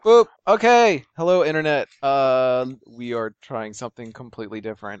Boop. Okay. Hello, internet. We are trying something completely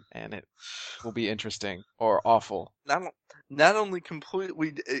different, and it will be interesting or awful. Not not only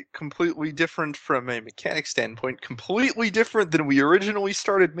completely different from a mechanic standpoint, completely different than we originally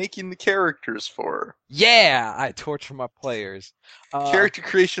started making the characters for. Yeah, I torture my players. Uh, Character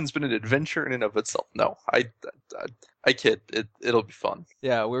creation's been an adventure in and of itself. No, I, I kid. It'll be fun.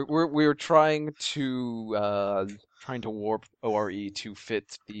 yeah, we're trying to warp ORE to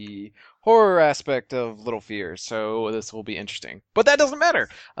fit the horror aspect of Little Fears. So this will be interesting. But that doesn't matter.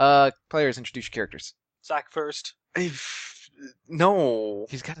 Players, introduce your characters. Zach first. No.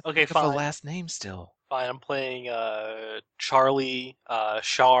 He's got to Okay, think of a fine. last name still. Fine. I'm playing Charlie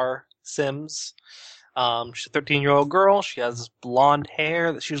Shar Sims. She's a 13-year-old girl. She has blonde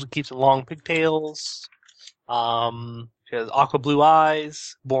hair that she usually keeps in long pigtails. She has aqua blue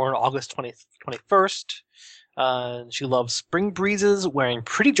eyes. Born August 21st. She loves spring breezes, wearing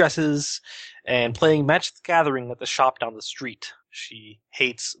pretty dresses, and playing Magic the Gathering at the shop down the street. She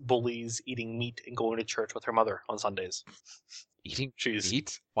hates bullies, eating meat, and going to church with her mother on Sundays. Eating She's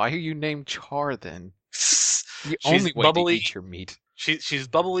meat? Why are you named Char then? The she's only way to bubbly. eat your meat. She's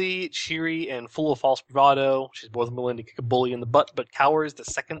bubbly, cheery, and full of false bravado. She's more than willing to kick a bully in the butt, but cowers the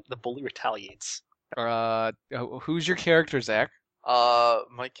second the bully retaliates. Who's your character, Zach?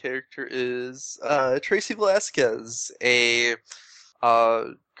 My character is Tracy Velasquez, a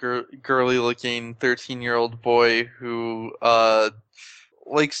girly looking 13-year-old boy who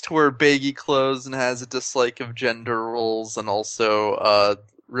likes to wear baggy clothes and has a dislike of gender roles, and also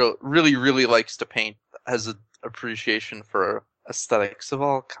really likes to paint, has an appreciation for aesthetics of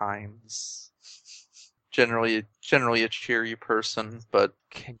all kinds. Generally a cheery person, but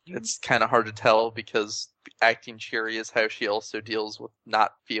Can you? it's kind of hard to tell because acting cheery is how she also deals with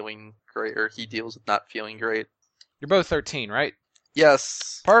not feeling great, or he deals with not feeling great. You're both 13, right?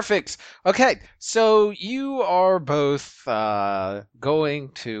 Yes. Perfect. Okay, so you are both going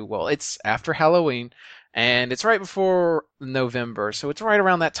to, well, it's after Halloween, and it's right before November, so it's right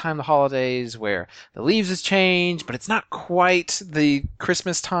around that time, the holidays, where the leaves has changed, but it's not quite the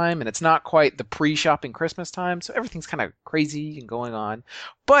Christmas time, and it's not quite the pre-shopping Christmas time, so everything's kind of crazy and going on.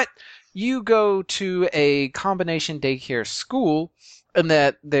 But you go to a combination daycare school, and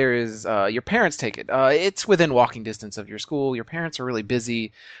that there is your parents take it. It's within walking distance of your school. Your parents are really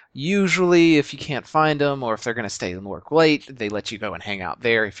busy. Usually, if you can't find them or if they're going to stay and work late, they let you go and hang out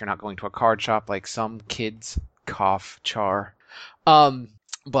there if you're not going to a card shop like some kids. Cough, char. Um,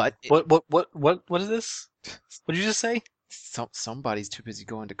 but What is this? What did you just say? somebody's too busy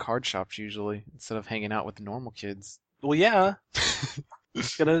going to card shops usually instead of hanging out with the normal kids. Well, yeah,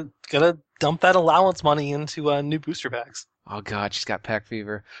 gotta dump that allowance money into new booster packs. Oh God, she's got pack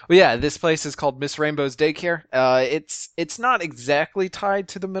fever. Well, yeah, this place is called Miss Rainbow's Daycare. It's not exactly tied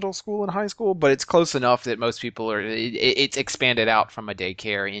to the middle school and high school, but it's close enough that most people are. It's expanded out from a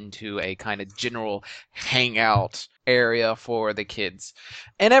daycare into a kind of general hangout area for the kids.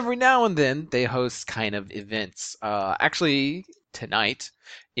 And every now and then they host kind of events. Actually, tonight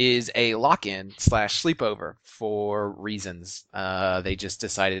is a lock-in slash sleepover for reasons. They just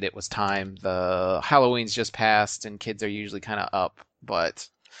decided it was time. The Halloween's just passed, and kids are usually kind of up, but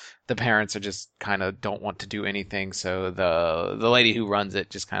the parents are just kind of don't want to do anything. So the lady who runs it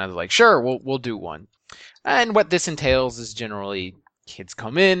just kind of like, sure, we'll do one. And what this entails is generally kids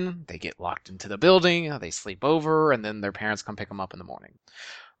come in, they get locked into the building, they sleep over, and then their parents come pick them up in the morning.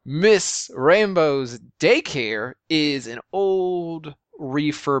 Miss Rainbow's daycare is an old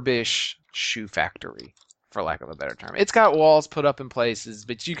refurbished shoe factory, for lack of a better term. It's got walls put up in places,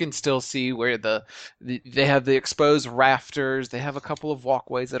 but you can still see where they have the exposed rafters. They have a couple of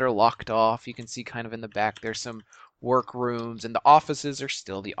walkways that are locked off. You can see kind of in the back there's some workrooms, and the offices are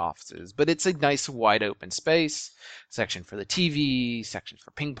still the offices, but it's a nice wide open space. Section for the TV, section for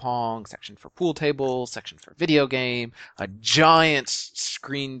ping pong, section for pool tables, section for video game, a giant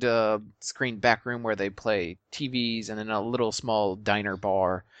screened back room where they play TVs, and then a little small diner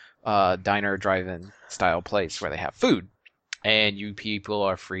bar, diner drive-in style place where they have food, and you people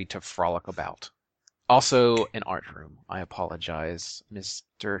are free to frolic about. Also, an art room. I apologize,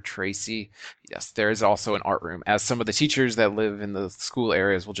 Mr. Tracy. Yes, there is also an art room, as some of the teachers that live in the school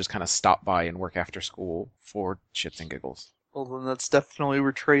areas will just kind of stop by and work after school for shits and giggles. Well, then that's definitely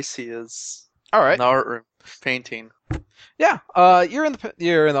where Tracy is. All In right. the art room, painting. Yeah, you're in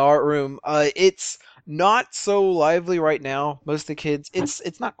the art room. It's not so lively right now. Most of the kids,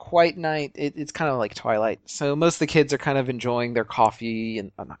 it's not quite night. It's kind of like twilight. So most of the kids are kind of enjoying their coffee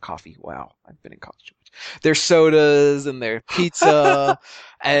and not coffee. Wow, I've been in college. their sodas and their pizza,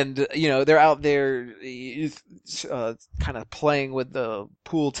 and they're out there kind of playing with the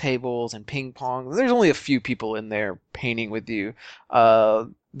pool tables and ping pong. There's only a few people in there painting with you.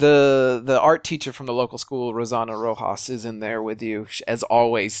 The art teacher from the local school, Rosana Rojas, is in there with you, as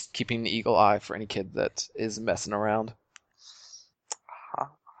always, keeping the eagle eye for any kid that is messing around. Ha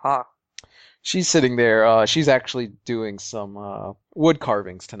ha. She's sitting there. She's actually doing some wood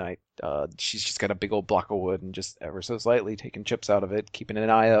carvings tonight. She's just got a big old block of wood and just ever so slightly taking chips out of it, keeping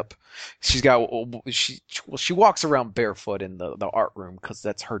an eye up. She walks around barefoot in the art room because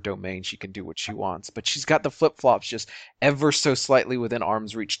that's her domain. She can do what she wants, but she's got the flip flops just ever so slightly within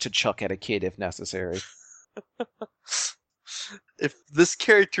arm's reach to chuck at a kid if necessary. If this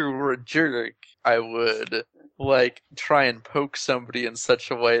character were a jerk, I would try and poke somebody in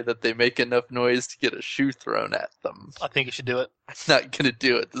such a way that they make enough noise to get a shoe thrown at them. I think you should do it. I'm not gonna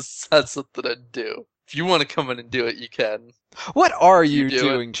do it. This is not something I'd do. If you want to come in and do it, you can. What are You you do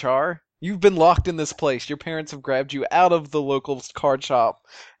doing, Char? You've been locked in this place. Your parents have grabbed you out of the local card shop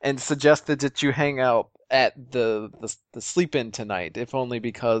and suggested that you hang out at the sleep-in tonight, if only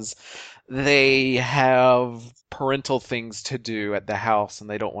because they have parental things to do at the house and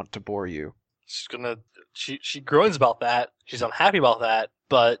they don't want to bore you. She groans about that. She's unhappy about that,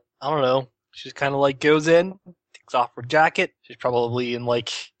 but I don't know. She's kind of goes in, takes off her jacket. She's probably in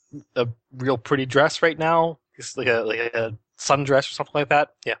a real pretty dress right now. It's like a sundress or something like that.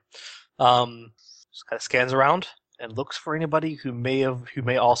 Yeah. Just kind of scans around and looks for anybody who may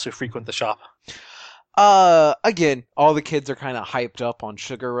also frequent the shop. Again, all the kids are kind of hyped up on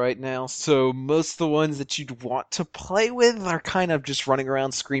sugar right now, so most of the ones that you'd want to play with are kind of just running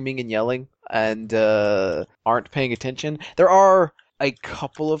around screaming and yelling and aren't paying attention. There are a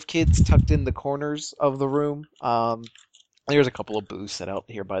couple of kids tucked in the corners of the room. There's a couple of booths set out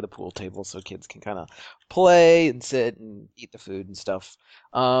here by the pool table so kids can kind of play and sit and eat the food and stuff.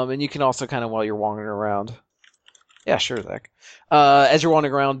 And you can also kind of, while you're wandering around. Yeah, sure, Zach. As you're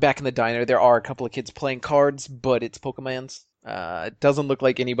wandering around back in the diner, there are a couple of kids playing cards, but it's Pokemons. It doesn't look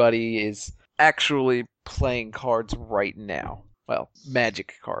like anybody is actually playing cards right now. Well,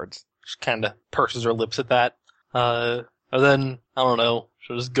 magic cards. She kind of purses her lips at that. And then, I don't know,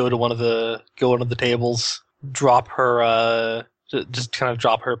 she'll just go to one of the tables, drop her, just kind of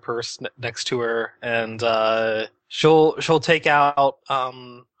drop her purse next to her, and she'll take out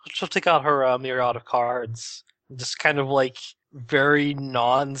her myriad of cards, just kind of very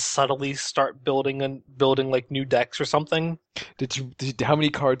non-subtly start building new decks or something. How many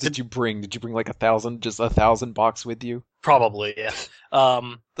cards did you bring? Did you bring 1,000, just 1,000 box with you? Probably, yeah. Are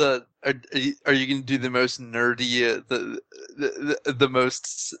you gonna do the most nerdy the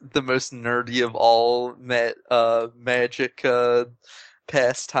most nerdy of all magic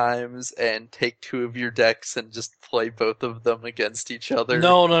pastimes and take two of your decks and just play both of them against each other?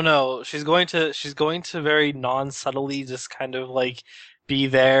 No. She's going to very non-subtly just kind of be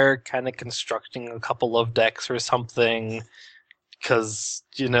there, kind of constructing a couple of decks or something. Because,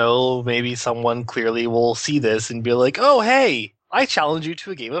 maybe someone clearly will see this and be like, oh, hey, I challenge you to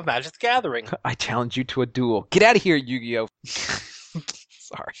a game of Magic the Gathering. I challenge you to a duel. Get out of here, Yu-Gi-Oh!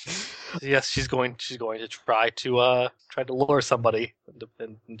 Sorry. Yes, she's going to try to lure somebody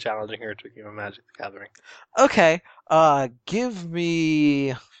and challenging her to a game of Magic the Gathering. Okay. Give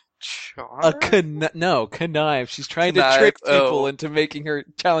me Char? connive. She's trying to Connive, trick people oh. into making her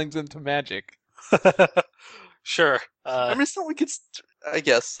challenge them to magic. Sure. I mean, it's not like it's. I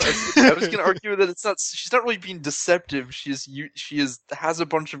guess I was going to argue that it's not. She's not really being deceptive. She has a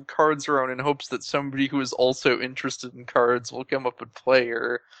bunch of cards around in hopes that somebody who is also interested in cards will come up and play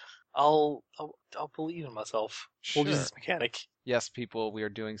her. I'll believe in myself. We'll use Sure. this mechanic. Yes, people, we are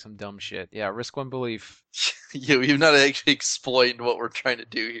doing some dumb shit. Yeah, risk one belief. You've not actually explained what we're trying to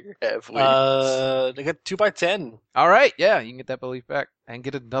do here, have we? They got 2x10. All right, yeah, you can get that belief back and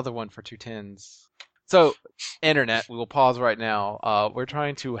get another one for 2 10s. So, internet, we will pause right now. We're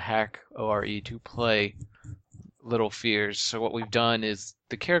trying to hack ORE to play Little Fears. So what we've done is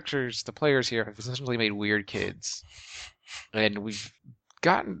the players here have essentially made weird kids, and we've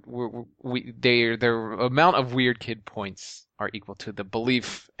gotten their amount of weird kid points are equal to the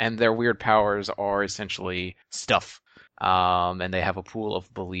belief, and their weird powers are essentially stuff. And they have a pool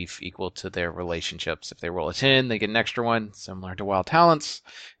of belief equal to their relationships. If they roll a 10, they get an extra one, similar to Wild Talents.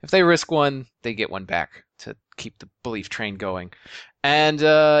 If they risk one, they get one back to keep the belief train going. And,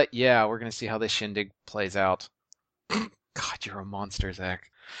 yeah, we're gonna see how this shindig plays out. God, you're a monster, Zach.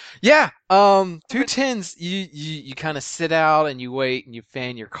 Yeah, 2 10s, you kind of sit out and you wait and you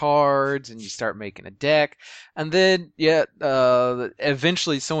fan your cards and you start making a deck. And then, yeah,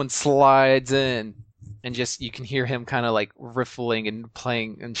 eventually someone slides in and just you can hear him kind of like riffling and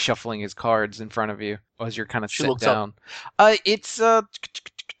playing and shuffling his cards in front of you as you're kind of She sitting looks up. down. It's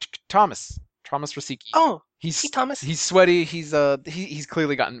Thomas Rosicki. Oh, hey He's Thomas. he's sweaty. He's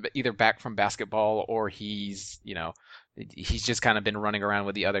clearly gotten either back from basketball or he's just kind of been running around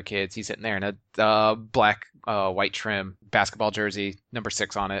with the other kids. He's sitting there in a black white trim basketball jersey, number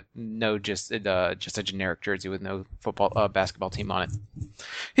 6 on it. No, just a generic jersey with no football basketball team on it.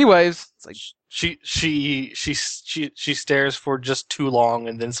 He waves. It's like, She stares for just too long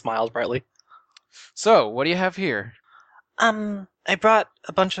and then smiles brightly. so what do you have here? I brought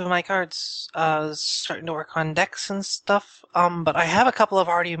a bunch of my cards, starting to work on decks and stuff, but I have a couple I've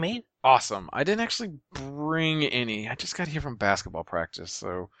already made. Awesome. I didn't actually bring any. I just got here from basketball practice,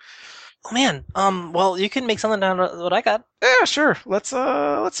 so Oh man, well, you can make something down what I got. yeah, sure. Let's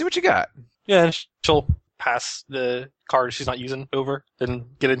see what you got. Yeah, and she'll pass the card she's not using over, then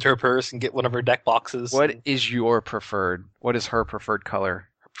get into her purse and get one of her deck boxes. What and is your preferred? What is her preferred color?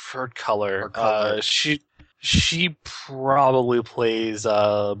 her preferred color? Or color. She probably plays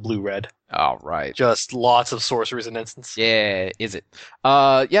blue red. All right. Just lots of sorceries and instants. Yeah, is it?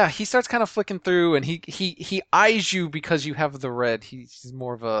 Yeah, he starts kind of flicking through, and he eyes you because you have the red. He's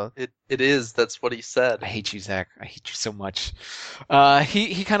more of a. It is. That's what he said. I hate you, Zach. I hate you so much.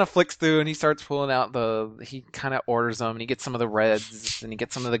 He kind of flicks through, and he starts pulling out he kind of orders them, and he gets some of the reds, and he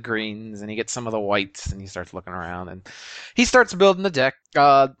gets some of the greens, and he gets some of the whites, and he starts looking around, and he starts building the deck.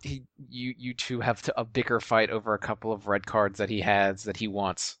 You two have a bigger fight over a couple of red cards that he has that he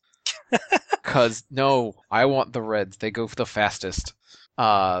wants. Cause no, I want the reds. They go for the fastest.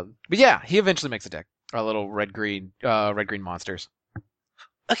 But yeah, he eventually makes a deck. A little red green monsters.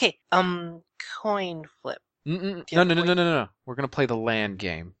 Okay, coin flip. No, Do you no, have no, no, a no, no, no. We're gonna play the land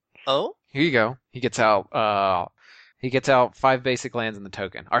game. Oh? Here you go. He gets out 5 basic lands and the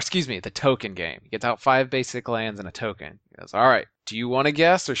token. Or excuse me, the token game. He gets out 5 basic lands and a token. He goes, all right. Do you want to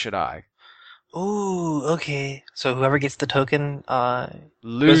guess or should I? Ooh, okay. So whoever gets the token,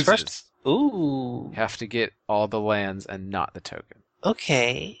 Loses. first? Ooh, You have to get all the lands and not the token.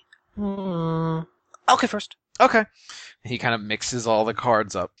 okay. I'll go first. Okay. He kind of mixes all the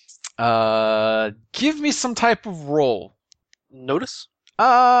cards up. Give me some type of roll. Notice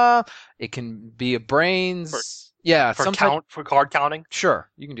It can be a brains. Yeah, for some type. for card counting. Sure,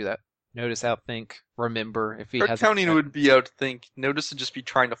 you can do that. Notice, outthink, remember. If he Card has counting would be outthink. Notice would just be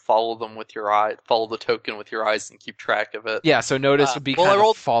trying to follow them with your eye, follow the token with your eyes, and keep track of it. Yeah, so notice would be well, I kind of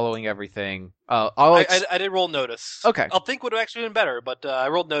rolled- following everything. I did roll notice. Okay. I'll think would have actually been better, but I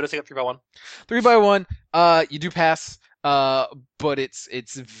rolled notice. I got 3 by 1. 3 by 1. You do pass. But it's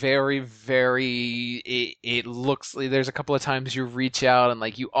very, very. It looks like there's a couple of times you reach out and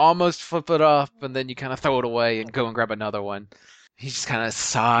like you almost flip it up, and then you kind of throw it away and go and grab another one. He just kind of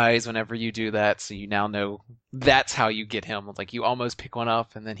sighs whenever you do that, so you now know that's how you get him. Like you almost pick one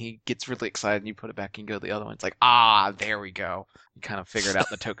up, and then he gets really excited, and you put it back and go to the other one. It's like, there we go. You kind of figured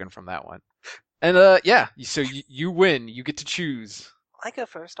out the token from that one. And yeah, so you win. You get to choose. I go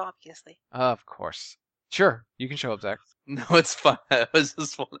first, obviously. Of course. Sure, you can show up, Zach. No, it's fine. I was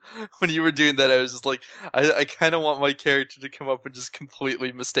just when you were doing that, I was just like, I kind of want my character to come up and just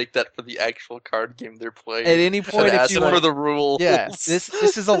completely mistake that for the actual card game they're playing. At any And point, if ask you them for want. the rules. Yeah, this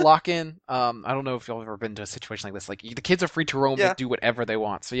is a lock-in. I don't know if y'all have ever been to a situation like this. Like the kids are free to roam Yeah. and do whatever they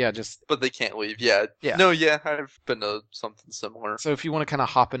want. So yeah, just But they can't leave. Yeah. Yeah. No, yeah, I've been to something similar. so if you want to kind of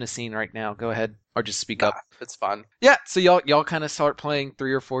hop in a scene right now, go ahead or just speak up. It's fine. Yeah, so y'all kind of start playing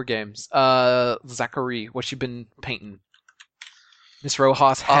 3 or 4 games. Zachary, what you been painting? Miss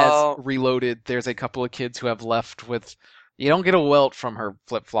Rojas has reloaded. There's a couple of kids who have left with. You don't get a welt from her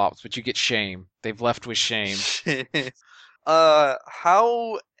flip flops, but you get shame. They've left with shame.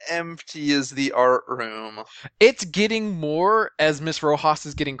 How empty is the art room? It's getting more as Miss Rojas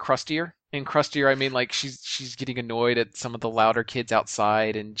is getting crustier. And crustier, I mean like she's getting annoyed at some of the louder kids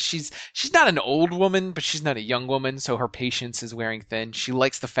outside, and she's not an old woman, but she's not a young woman, so her patience is wearing thin. She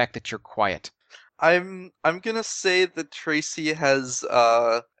likes the fact that you're quiet. I'm gonna say that Tracy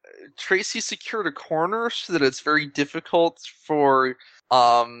secured a corner so that it's very difficult for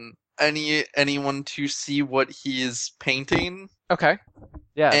anyone to see what he is painting. Okay.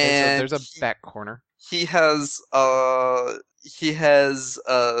 Yeah, And there's a back corner. He has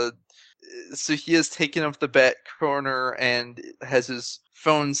so he has taken up the back corner and has his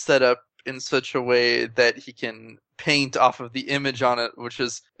phone set up in such a way that he can paint off of the image on it, which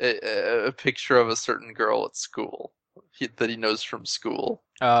is a picture of a certain girl at school that he knows from school.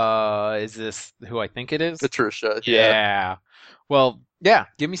 Is this who I think it is? Patricia. Yeah. Well, yeah.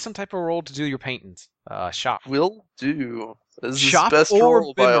 Give me some type of roll to do your paintings. Shop. Will do. This is his Shop best or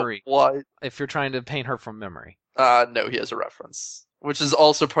roll by a memory? wide. If you're trying to paint her from memory. No, he has a reference, which is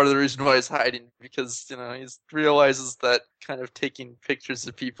also part of the reason why he's hiding, because he realizes that kind of taking pictures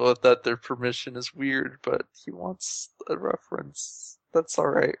of people without their permission is weird, but he wants a reference. That's all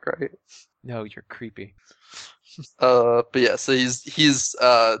right, right? No, you're creepy. But yeah, so he's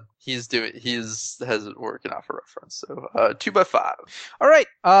has it working off a reference. So 2 by 5. All right.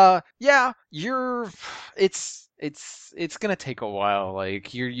 Yeah, it's gonna take a while.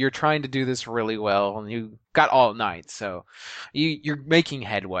 Like you're trying to do this really well, and you got all night, so you're making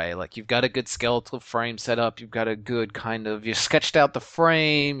headway. Like you've got a good skeletal frame set up. You've got a good you've sketched out the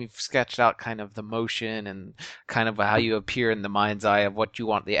frame. You've sketched out kind of the motion and kind of how you appear in the mind's eye of what you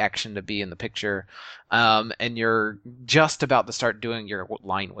want the action to be in the picture. And you're just about to start doing your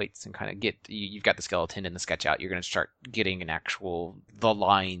line weights and kind of you've got the skeleton in the sketch out. You're going to start getting the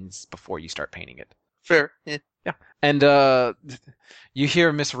lines before you start painting it. Fair. Yeah. Yeah. And you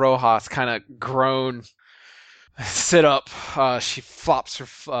hear Miss Rojas kind of groan, sit up. She flops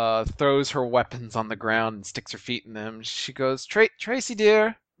throws her weapons on the ground and sticks her feet in them. She goes, Tracy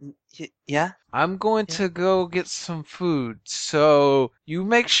dear, Yeah? I'm going to go get some food. So you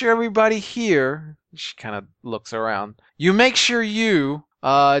make sure everybody here, she kind of looks around. You make sure you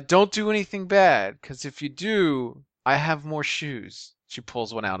don't do anything bad, because if you do, I have more shoes. She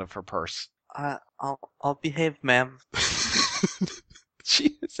pulls one out of her purse. I'll behave, ma'am.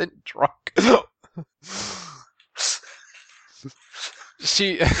 She isn't drunk.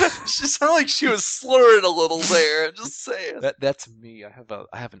 She She sounded like she was slurring a little there. Just saying. that's me. I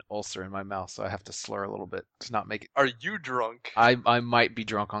have an ulcer in my mouth, so I have to slur a little bit to not make it. Are you drunk? I might be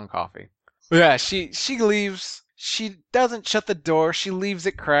drunk on coffee. Yeah, she leaves. She doesn't shut the door. She leaves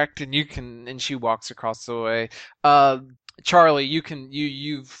it cracked, and she walks across the way. Charlie,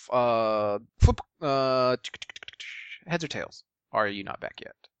 you've flip heads or tails. Or are you not back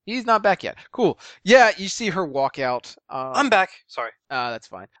yet? He's not back yet. Cool. Yeah, you see her walk out. I'm back. Sorry. That's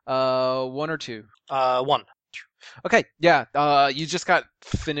fine. 1 or 2. 1. Okay, yeah. You just got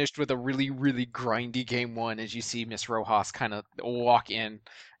finished with a really, really grindy game 1 as you see Miss Rojas kind of walk in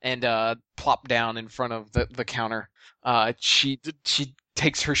and plop down in front of the counter. She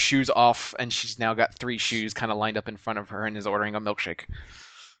takes her shoes off and she's now got 3 shoes kind of lined up in front of her and is ordering a milkshake.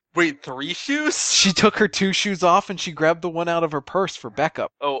 Wait, 3 shoes? She took her 2 shoes off and she grabbed the one out of her purse for backup.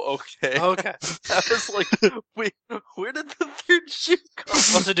 Oh, okay. Okay. I was like, wait, where did the 3rd shoe come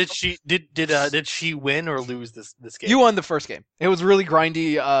from? Also, did she win or lose this game? You won the first game. It was really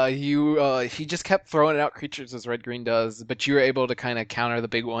grindy. He just kept throwing out creatures as Red Green does, but you were able to kind of counter the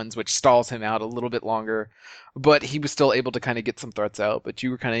big ones, which stalls him out a little bit longer. But he was still able to kind of get some threats out, but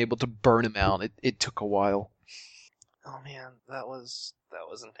you were kind of able to burn him out. It took a while. Oh man, that was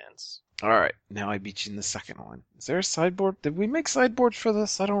intense. All right, now I beat you in the second one. Is there a sideboard? Did we make sideboards for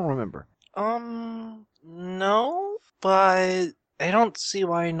this? I don't remember. No, but I don't see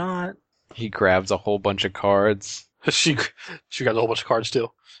why not. He grabs a whole bunch of cards, she got a whole bunch of cards too.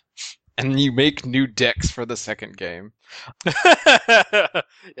 and you make new decks for the second game.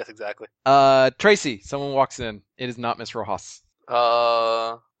 Yes, exactly. Tracy, someone walks in. It is not Miss Rojas.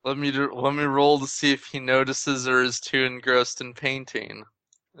 Let me roll to see if he notices or is too engrossed in painting.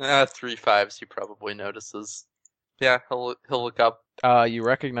 3 5s he probably notices. Yeah, he'll look up. You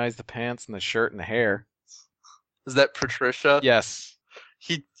recognize the pants and the shirt and the hair. Is that Patricia? Yes.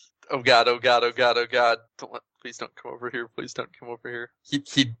 Oh god, oh god, oh god, oh god. Please don't come over here. Please don't come over here. He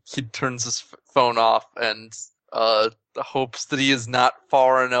turns his phone off and hopes that he is not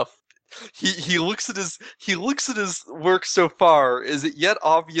far enough. He looks at his work so far. Is it yet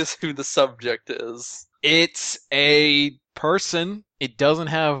obvious who the subject is? It's a person. It doesn't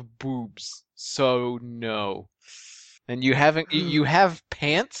have boobs, so no. And you have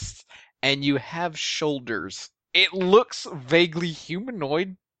pants and you have shoulders. It looks vaguely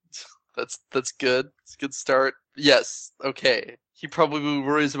humanoid. That's good. It's a good start. Yes, okay. He probably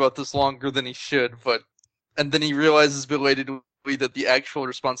worries about this longer than he should, and then he realizes belatedly that the actual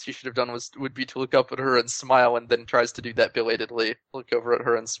response he should have done would be to look up at her and smile, and then tries to do that belatedly. Look over at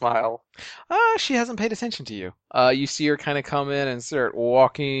her and smile. She hasn't paid attention to you. You see her kind of come in and start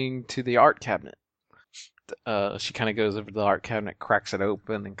walking to the art cabinet. She kind of goes over to the art cabinet, cracks it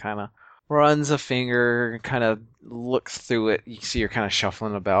open, and kind of runs a finger, kind of looks through it. You see her kind of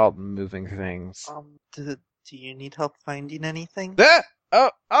shuffling about and moving things. Do you need help finding anything? Oh!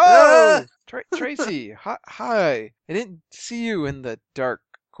 Tracy, hi. I didn't see you in the dark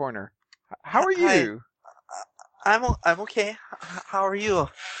corner. How are you? I'm okay. How are you?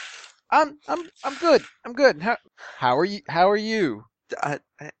 I'm good. I'm good. How are you?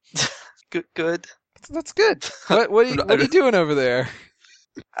 Good. That's good. What are you doing over there?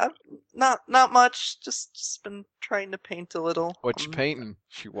 Not much. Just been trying to paint a little. What you painting?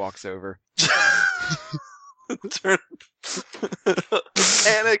 She walks over. Turn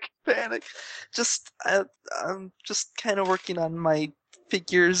panic. I'm just kind of working on my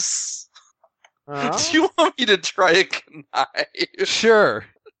figures. Oh, Do you want me to try a knife? sure.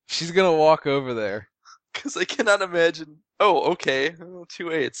 She's gonna walk over there. Because I cannot imagine. Oh, okay.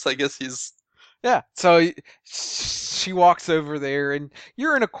 2/8. I guess he's. Yeah. So she walks over there, and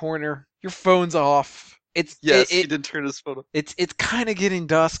you're in a corner. Your phone's off. Yes, he did turn his phone. It's kind of getting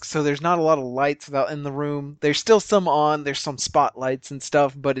dusk, so there's not a lot of lights out in the room. There's still some on. There's some spotlights and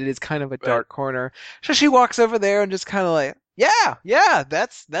stuff, but it is kind of a dark corner. So she walks over there and just kind of like, yeah,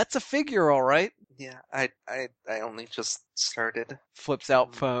 that's a figure, all right. Yeah, I only just started. Flips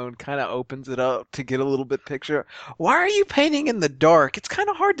out phone, kind of opens it up to get a little bit picture. Why are you painting in the dark? It's kind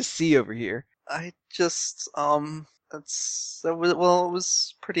of hard to see over here. I just it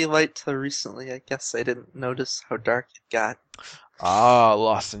was pretty light till recently. I guess I didn't notice how dark it got. Ah,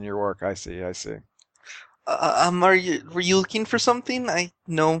 lost in your work. I see. Were you looking for something? I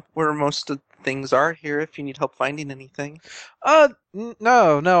know where most of things are here. If you need help finding anything.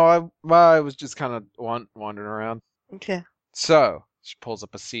 No. I was just kind of wandering around. Okay. So she pulls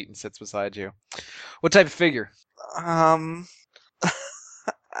up a seat and sits beside you. What type of figure?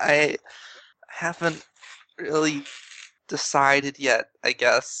 I haven't really decided yet. I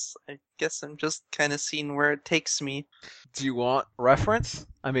guess I'm just kind of seeing where it takes me. Do you want reference?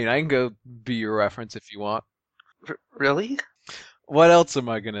 I mean, I can go be your reference if you want. Really? What else am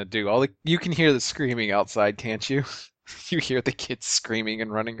I gonna do? You can hear the screaming outside, can't you? You hear the kids screaming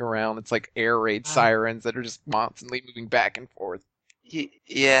and running around. It's like air raid sirens that are just constantly moving back and forth.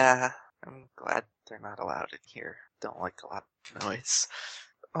 Yeah, I'm glad they're not allowed in here. Don't like a lot of noise.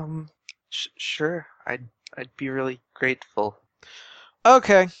 Sure. I'd be really grateful.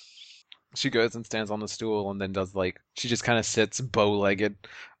 Okay. She goes and stands on the stool and then she just kind of sits bow-legged,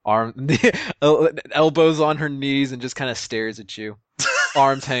 elbows on her knees and just kind of stares at you,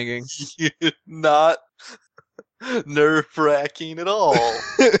 arms hanging. Not nerve-wracking at all.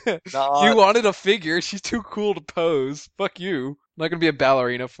 You wanted a figure. She's too cool to pose. Fuck you. I'm not gonna be a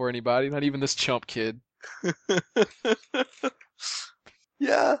ballerina for anybody, not even this chump kid.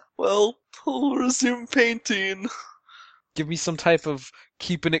 Yeah, well, we'll resume painting. Give me some type of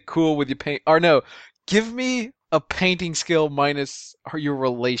keeping it cool with your paint. Or no, give me a painting skill minus your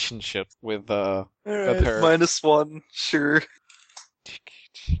relationship with her. -1, sure.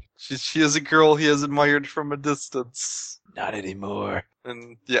 She is a girl he has admired from a distance. Not anymore.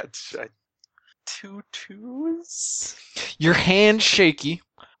 And yeah, 2 2s? Your hand's shaky.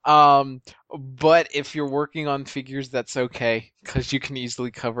 But if you're working on figures, that's okay, because you can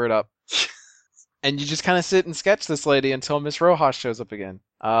easily cover it up. And you just kind of sit and sketch this lady until Miss Rojas shows up again.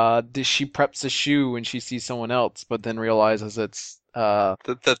 She preps a shoe when she sees someone else, but then realizes it's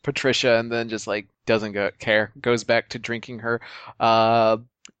Patricia, and then just like doesn't care. Goes back to drinking her.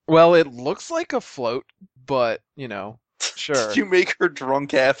 Well, it looks like a float, but sure. Did you make her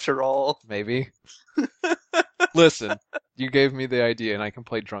drunk after all? Maybe. Listen, you gave me the idea, and I can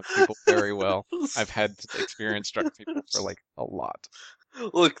play drunk people very well. I've had experience drunk people for like a lot.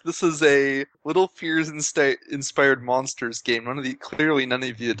 Look, this is a Little Fears inspired monsters game. Clearly none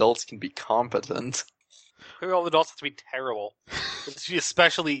of the adults can be competent. Clearly all the adults have to be terrible. It's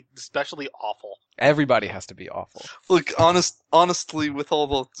especially awful. Everybody has to be awful. Look, honestly, with all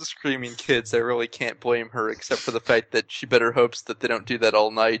the screaming kids, I really can't blame her, except for the fact that she better hopes that they don't do that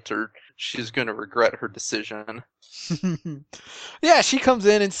all night, or she's going to regret her decision. Yeah, she comes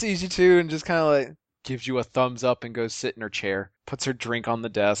in and sees you too, and just kind of like gives you a thumbs up and goes sit in her chair, puts her drink on the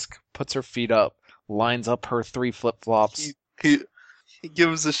desk, puts her feet up, lines up her 3 flip-flops. He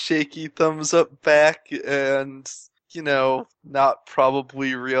gives a shaky thumbs up back and, not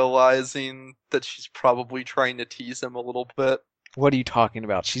probably realizing that she's probably trying to tease him a little bit. What are you talking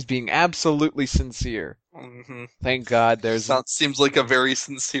about? She's being absolutely sincere. Mm-hmm. Thank God Seems like a very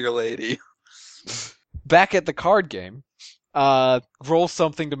sincere lady. Back at the card game, roll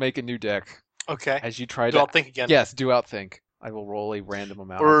something to make a new deck. Okay. As you try to outthink again. Yes, do outthink. I will roll a random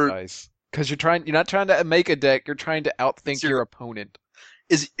amount of dice. Because you're not trying to make a deck, you're trying to outthink your opponent.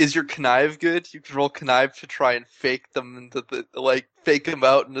 Is your connive good? You can roll connive to try and fake them fake them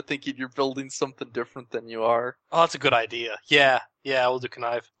out into thinking you're building something different than you are. Oh, that's a good idea. Yeah, we'll do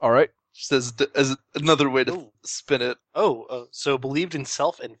connive. All right. Just as another way to spin it. So believed in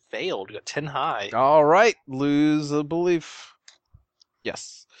self and failed. Got 10 high. All right, lose a belief.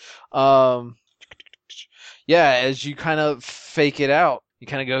 Yes. Yeah, as you kind of fake it out, You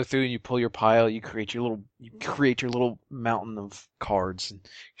kind of go through and you pull your pile. You create your little mountain of cards, and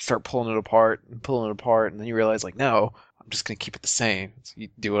you start pulling it apart and pulling it apart, and then you realize like, no, I'm just gonna keep it the same. So you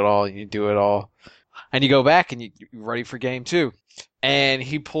do it all, and you do it all, and you go back and you're ready for game two. And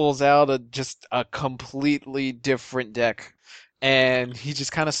he pulls out just a completely different deck, and he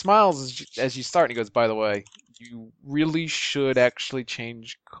just kind of smiles as you start. And he goes, "By the way, you really should actually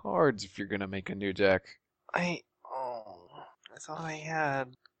change cards if you're gonna make a new deck." Oh, I thought I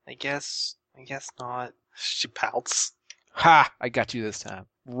had. I guess not. She pouts. Ha! I got you this time.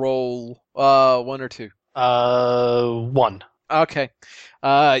 Roll, one or two. 1. Okay.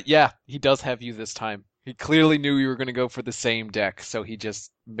 Yeah, he does have you this time. He clearly knew you were going to go for the same deck, so he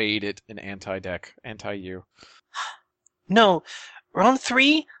just made it an anti-deck, anti-you. No, round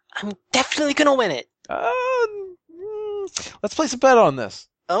 3. I'm definitely gonna win it. Let's place a bet on this.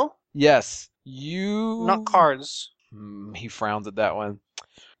 Oh, Yes, you. not cards. He frowns at that one.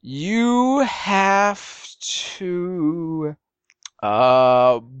 You have to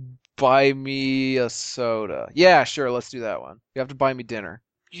buy me a soda. Yeah, sure, let's do that one. You have to buy me dinner.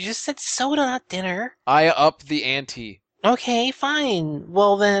 You just said soda, not dinner. I up the ante. Okay, fine.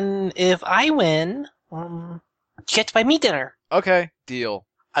 Well then, if I win, you get to buy me dinner. Okay, deal.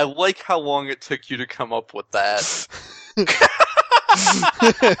 I like how long it took you to come up with that.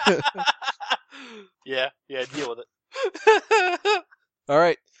 Yeah, deal with it. All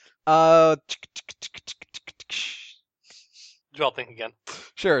right. Draw think again.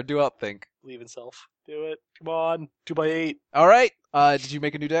 Sure, do outthink. Leave itself. Do it. Come on. 2x8. All right. Did you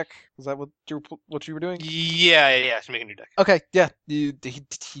make a new deck? Was that what you were doing? Yeah. Should make a new deck. Okay, yeah. He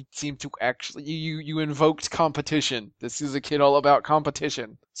seemed to actually you invoked competition. This is a kid all about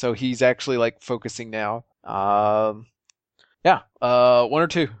competition. So he's actually like focusing now. Yeah. 1 or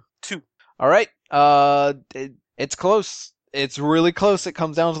 2. 2. All right. It's close. It's really close. It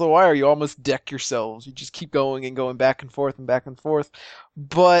comes down to the wire. You almost deck yourselves. You just keep going and going back and forth and back and forth.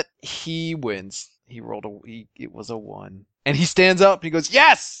 But he wins. He rolled it was a 1. And he stands up and he goes,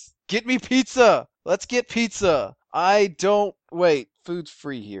 "Yes! Get me pizza! Let's get pizza! Wait, food's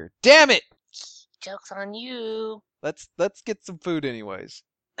free here. Damn it! Joke's on you. Let's get some food anyways."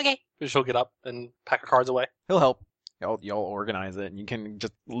 Okay. She'll get up and pack her cards away. He'll help. Y'all organize it, and you can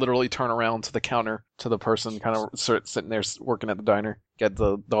just literally turn around to the counter to the person kind of sitting there working at the diner. Get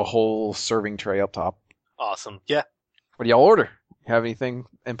the whole serving tray up top. Awesome. Yeah. What do y'all order? Have anything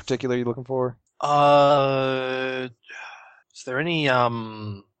in particular you're looking for? Is there any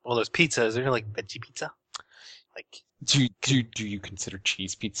well, there's pizza. Is there like veggie pizza? Like Do you consider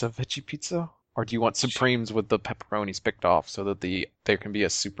cheese pizza veggie pizza? Or do you want supremes with the pepperonis picked off so that there can be a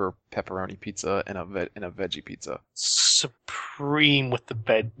super pepperoni pizza and a veggie pizza? supreme with the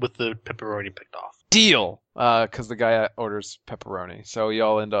pepperoni picked off. Deal. Because the guy orders pepperoni, so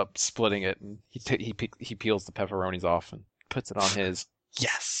y'all end up splitting it, and he peels the pepperonis off and puts it on his.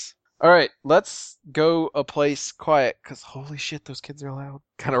 Yes. All right, let's go a place quiet, because holy shit, those kids are loud.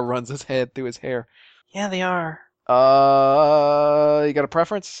 Kind of runs his head through his hair. Yeah, they are. You got a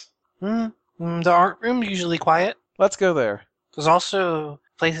preference? The art room's usually quiet. Let's go there. There's also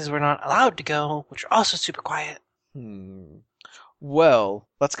places we're not allowed to go, which are also super quiet. Well,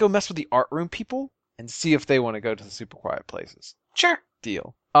 let's go mess with the art room people and see if they want to go to the super quiet places. Sure.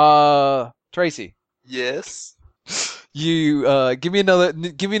 Deal. Tracy, Yes. you give me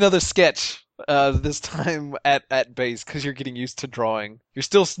another sketch. This time at base, because you're getting used to drawing. You're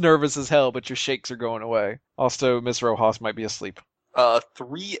still nervous as hell, but your shakes are going away. Also, Miss Rojas might be asleep.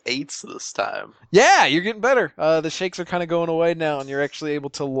 3/8 this time. Yeah, you're getting better. The shakes are kind of going away now, and you're actually able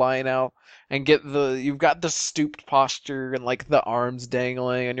to line out and you've got the stooped posture and like the arms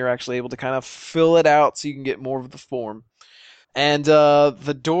dangling, and you're actually able to kind of fill it out so you can get more of the form. And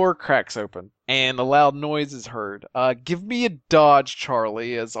the door cracks open, and a loud noise is heard. Give me a dodge,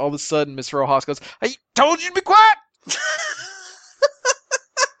 Charlie, as all of a sudden Miss Rojas goes, "I told you to be quiet!"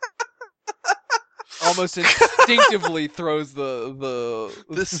 Almost instinctively throws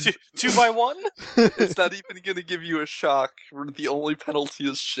This 2x1? it's not even gonna give you a shock. The only penalty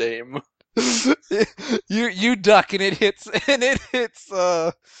is shame. you duck, and it hits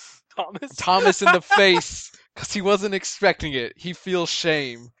Thomas in the face because he wasn't expecting it. He feels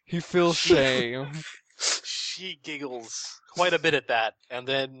shame. She giggles quite a bit at that, and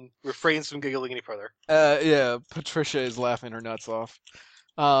then refrains from giggling any further. Yeah, Patricia is laughing her nuts off.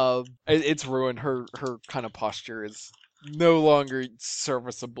 It's ruined. Her kind of posture is no longer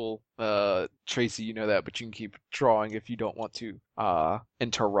serviceable. Tracy, you know that, but you can keep drawing if you don't want to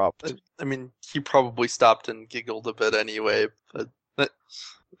interrupt. I mean, he probably stopped and giggled a bit anyway, but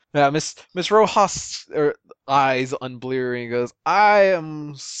Yeah, Miss Rojas, eyes unblearing, goes, "I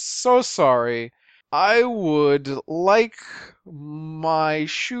am so sorry. I would like my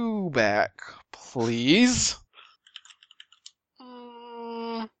shoe back, please."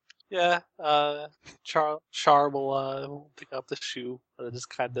 Mm, yeah, Char will pick up the shoe and just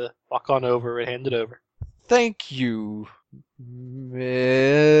kind of walk on over and hand it over. Thank you,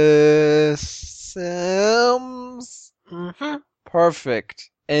 Miss Sims. Mm-hmm. Perfect.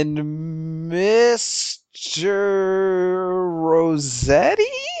 And Mr. Rossetti?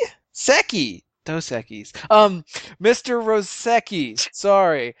 Secchi. Dos Equis. Mr. Rosecki.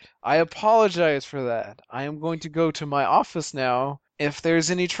 Sorry. I apologize for that. I am going to go to my office now. If there's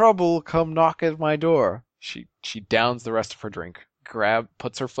any trouble, come knock at my door. She downs the rest of her drink,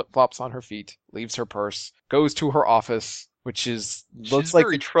 puts her flip-flops on her feet, leaves her purse, goes to her office, which She's looks like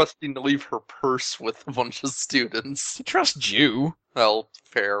very trusting to leave her purse with a bunch of students. she trusts you. Well,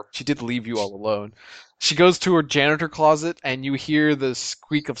 fair. She did leave you all alone. She goes to her janitor closet, and you hear the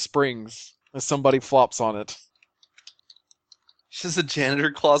squeak of springs as somebody flops on it. She has a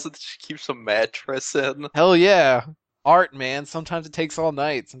janitor closet that she keeps a mattress in. Hell yeah. Art, man. Sometimes it takes all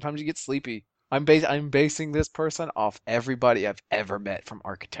night. Sometimes you get sleepy. I'm basing this person off everybody I've ever met from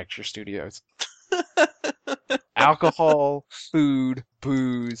architecture studios. Alcohol, food,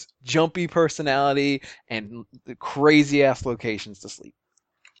 booze, jumpy personality, and crazy ass locations to sleep.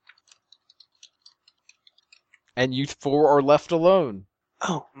 And you four are left alone.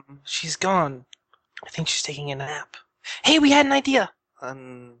 Oh, she's gone. I think she's taking a nap. Hey, we had an idea.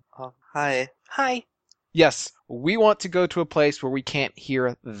 Hi. Hi. Yes, we want to go to a place where we can't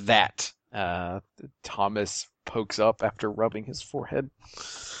hear that. Thomas pokes up after rubbing his forehead,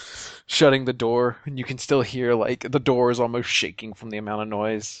 shutting the door, and you can still hear, like, the door is almost shaking from the amount of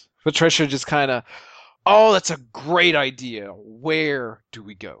noise. Patricia just kind of, "Oh, that's a great idea. Where do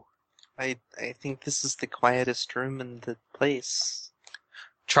we go?" I think this is the quietest room in the place.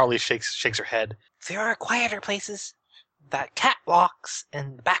 Charlie shakes her head. There are quieter places. That catwalks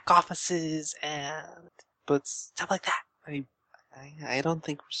and the back offices and But stuff like that. I don't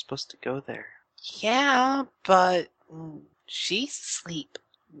think we're supposed to go there. Yeah, but she's asleep.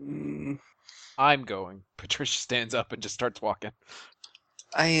 Mm, I'm going. Patricia stands up and just starts walking.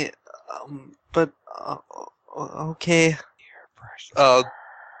 but okay. Peer pressure.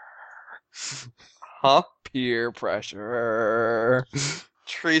 Huh? Peer pressure.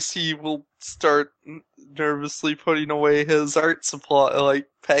 Tracy will start nervously putting away his art supply, like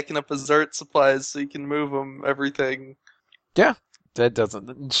packing up his art supplies so he can move them, everything. Yeah, that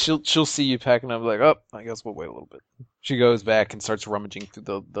doesn't. She'll see you packing up, like, oh, I guess we'll wait a little bit. She goes back and starts rummaging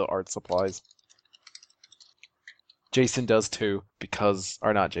through the art supplies. Jason does too, because,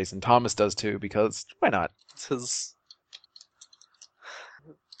 or not Jason, Thomas does too, because why not? It's his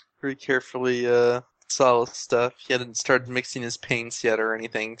very carefully saw stuff. He hadn't started mixing his paints yet or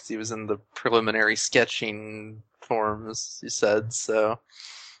anything because he was in the preliminary sketching forms, he said, so.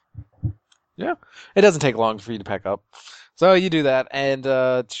 Yeah, it doesn't take long for you to pack up. So you do that, and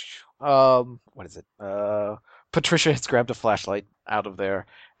what is it? Patricia has grabbed a flashlight out of there,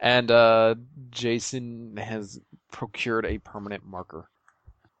 and Jason has procured a permanent marker.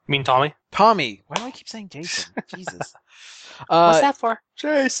 You mean Tommy? Tommy, why do I keep saying Jason? Jesus. What's that for?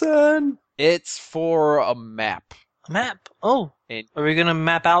 Jason! It's for a map. A map. Oh, And are we gonna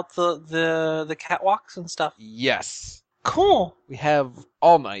map out the catwalks and stuff? yes, Cool. we have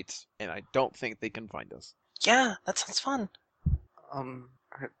all night, and I don't think they can find us. Yeah, that sounds fun.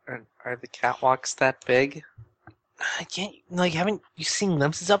 Are the catwalks that big? I can't, like, haven't you seen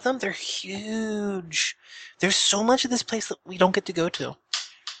glimpses of them? They're huge. There's so much of this place that we don't get to go to.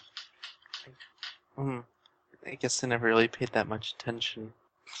 I guess I never really paid that much attention.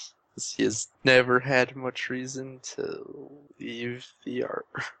 'Cause he has never had much reason to leave the art.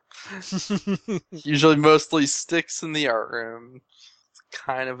 Usually mostly sticks in the art room. It's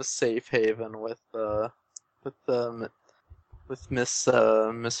kind of a safe haven with Miss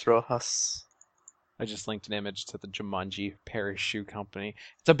Rojas. I just linked an image to the Jumanji Paris Shoe Company.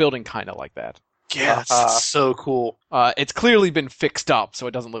 It's a building kind of like that. Yeah, it's so cool. It's clearly been fixed up, so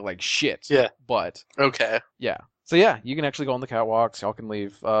it doesn't look like shit. Yeah. But Okay. yeah, so yeah, you can actually go on the catwalks. Y'all can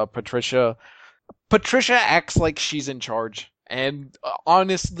leave. Patricia acts like she's in charge, and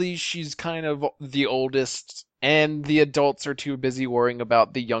honestly, she's kind of the oldest, and the adults are too busy worrying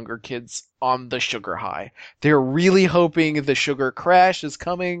about the younger kids on the sugar high. They're really hoping the sugar crash is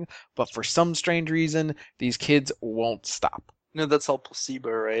coming, but for some strange reason, these kids won't stop. No, that's all placebo,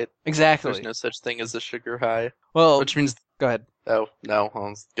 right? Exactly. There's no such thing as a sugar high. Well, Which means Go ahead. Oh, no.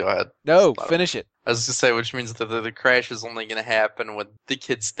 Go ahead. No, I finish it. was gonna say, which means that the crash is only gonna happen when the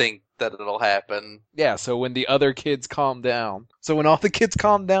kids think that it'll happen. Yeah, so when the other kids calm down. So when all the kids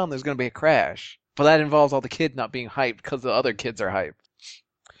calm down, there's going to be a crash. But that involves all the kids not being hyped because the other kids are hyped.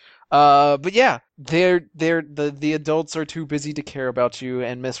 But yeah, the adults are too busy to care about you,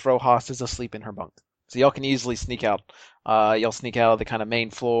 and Miss Rojas is asleep in her bunk. So y'all can easily sneak out. Y'all sneak out of the kind of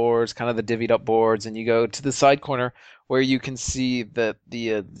main floors, kind of the divvied up boards, and you go to the side corner where you can see that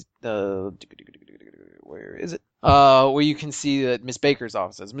where is it? Where you can see that Miss Baker's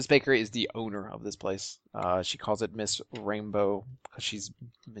office is. Miss Baker is the owner of this place. She calls it Miss Rainbow because she's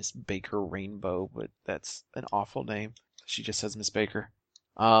Miss Baker Rainbow, but that's an awful name. She just says Miss Baker.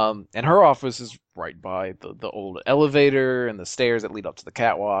 And her office is right by the old elevator and the stairs that lead up to the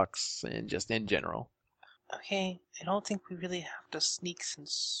catwalks, and just in general. Okay, I don't think we really have to sneak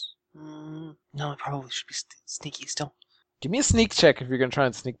since. No, we probably should be sneaky still. Give me a sneak check if you're gonna try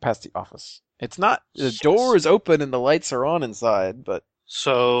and sneak past the office. It's not the Yes. door is open and the lights are on inside, but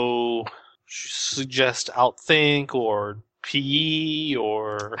So, suggest outthink or PE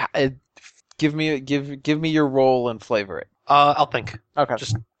or give me your roll and flavor it. outthink. Okay.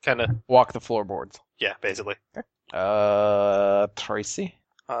 Just kind of, Walk the floorboards. yeah, basically. Tracy?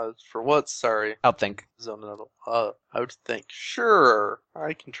 For what? Sorry. Outthink. Zone another. I would think. Sure,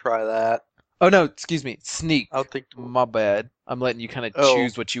 I can try that. Oh no, excuse me. Sneak. I'll think. My bad. I'm letting you kind of Oh,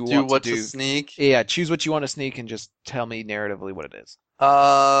 choose what you Do want what to do. sneak? Yeah, choose what you want to sneak and just tell me narratively what it is.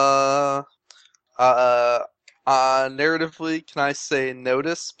 Uh, narratively, can I say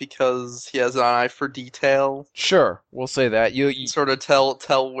notice because he has an eye for detail? Sure, we'll say that. You Sort of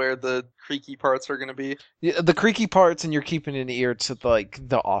tell where the creaky parts are gonna be. the creaky parts, and you're keeping an ear to like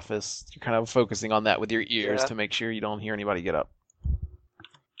the office. You're kind of focusing on that with your ears Yeah. to make sure you don't hear anybody get up.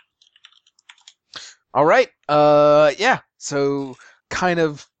 All right. Yeah. So kind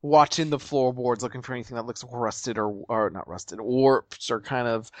of watching the floorboards, looking for anything that looks rusted or not rusted, warped or kind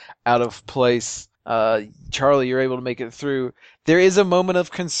of out of place. Charlie, you're able to make it through. There is a moment of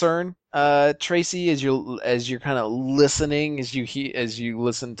concern, Tracy, as you're kind of listening, as you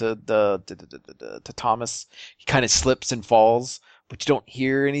listen to to Thomas. He kind of slips and falls, but you don't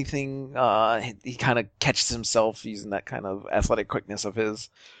hear anything. He kind of catches himself using that kind of athletic quickness of his.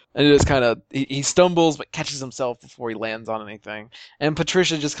 And it is kind of he stumbles but catches himself before he lands on anything. And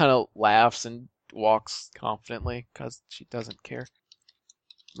Patricia just kind of laughs and walks confidently because she doesn't care.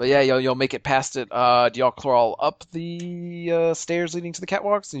 But yeah, you'll make it past it. Do y'all crawl up the stairs leading to the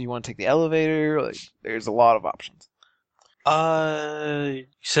catwalks? Do you want to take the elevator? Like, there's a lot of options. You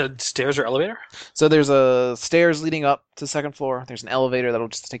said stairs or elevator? So there's a stairs leading up to the second floor. There's an elevator that'll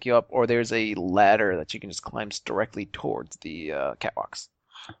just take you up, or there's a ladder that you can just climb directly towards the catwalks.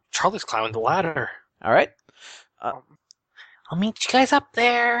 Charlie's climbing the ladder. All right. I'll meet you guys up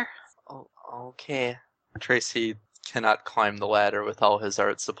there. Oh, okay. Tracy cannot climb the ladder with all his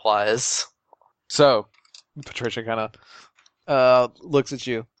art supplies. So Patricia kind of looks at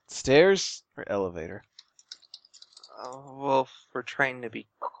you. Stairs or elevator? Well, if we're trying to be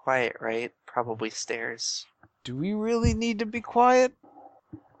quiet, right? Probably stairs. Do we really need to be quiet?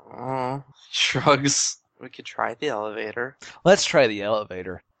 Shrugs. We could try the elevator. Let's try the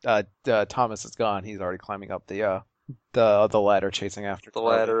elevator. Thomas is gone. He's already climbing up the ladder, chasing after The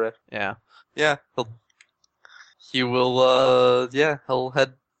Charlie. ladder. Yeah. Yeah, he'll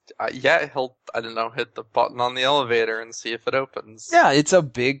head. He'll, I don't know, hit the button on the elevator and see if it opens. Yeah, it's a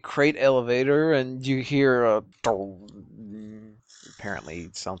big crate elevator, and you hear a. Apparently,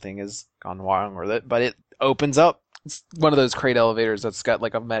 something has gone wrong with it, but it opens up. It's one of those crate elevators that's got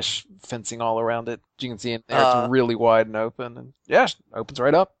like a mesh fencing all around it. You can see in there it's really wide and open, and yeah, it opens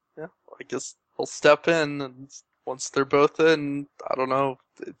right up. Yeah, I guess he'll step in, and once they're both in, I don't know.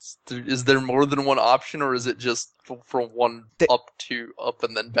 Is there more than one option, or is it just from one up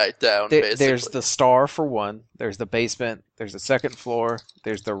and then back down? Basically, There's the star for one. There's the basement. There's the second floor.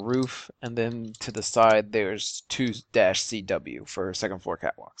 There's the roof, and then to the side there's 2-CW for second floor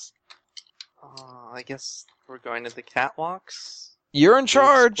catwalks. I guess we're going to the catwalks. You're in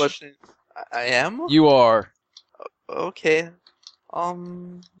charge. Question. I am. You are. Okay.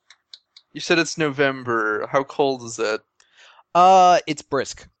 You said it's November. How cold is it? It's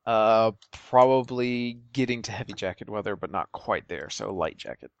brisk. Probably getting to heavy jacket weather, but not quite there. So light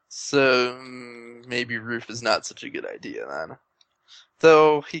jacket. So maybe roof is not such a good idea then.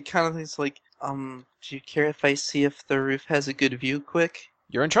 Though he kind of thinks like, do you care if I see if the roof has a good view quick?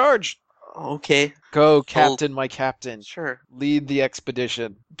 You're in charge. Okay. Go, Captain, my captain. Sure. Lead the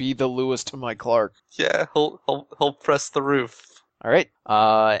expedition. Be the Lewis to my Clark. Yeah, he'll press the roof. All right.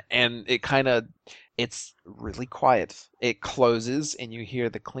 And it kind of It's really quiet. It closes and you hear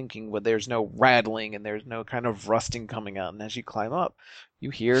the clinking, but there's no rattling and there's no kind of rusting coming out. And as you climb up, you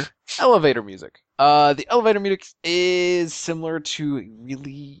hear elevator music. The elevator music is similar to a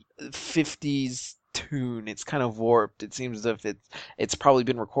really 50s tune. It's kind of warped. It seems as if it's probably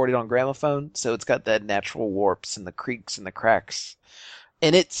been recorded on gramophone, so it's got that natural warps and the creaks and the cracks.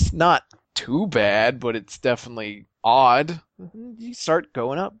 And it's not too bad, but it's definitely odd. You start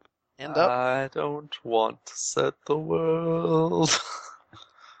going up and up. I don't want to set the world.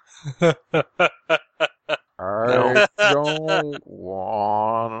 I don't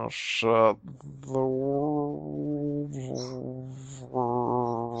wanna shut the world.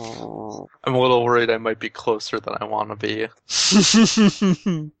 I'm a little worried I might be closer than I want to be.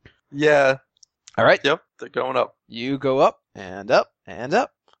 Yeah. All right. Yep, they're going up. You go up and up and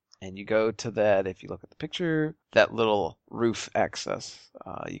up, and you go to that. If you look at the picture, that little roof access.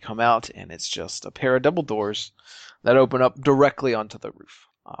 You come out, and it's just a pair of double doors that open up directly onto the roof.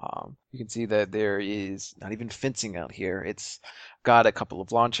 You can see that there is not even fencing out here. It's got a couple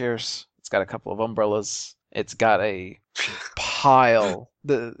of lawn chairs. It's got a couple of umbrellas. It's got a pile.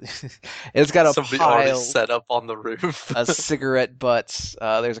 It's got a Somebody already pile set up on the roof. of cigarette butts.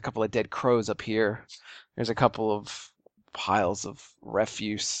 There's a couple of dead crows up here. There's a couple of piles of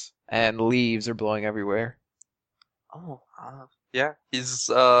refuse, and leaves are blowing everywhere. Oh, yeah. He's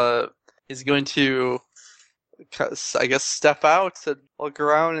going to, I guess, step out and look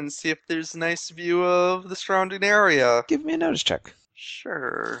around and see if there's a nice view of the surrounding area. Give me a notice check.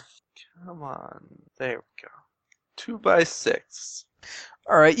 Sure. Come on. There we go. 2x6.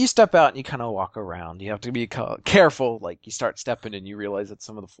 All right, you step out and you kind of walk around. You have to be careful. Like you start stepping and you realize that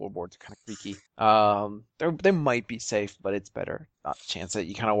some of the floorboards are kind of creaky. They might be safe, but it's better not to chance it.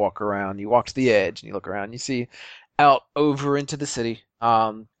 You kind of walk around. You walk to the edge and you look around. And you see out over into the city.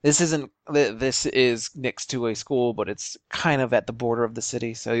 This is next to a school, but it's kind of at the border of the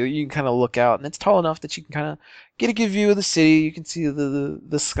city, so you can kind of look out, and it's tall enough that you can kind of get a good view of the city. You can see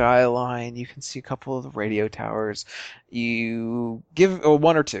the skyline. You can see a couple of the radio towers. You give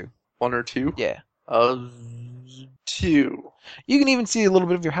one or two. One or two? Yeah. Two. You can even see a little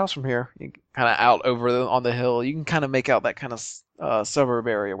bit of your house from here. You kind of out over on the hill. You can kind of make out that kind of suburb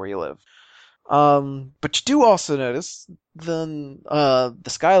area where you live. But you do also notice the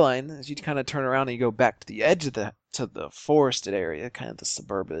skyline as you kind of turn around and you go back to the edge of the forested area, kind of the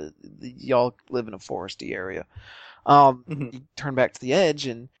suburban. Y'all live in a foresty area. You turn back to the edge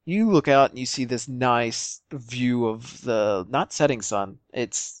and you look out and you see this nice view of the not setting sun.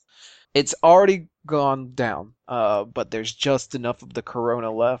 It's already gone down, but there's just enough of the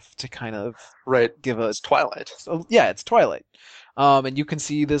corona left to kind of give a It's twilight. So, yeah, it's twilight. And you can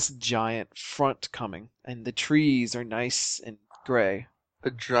see this giant front coming, and the trees are nice and gray. A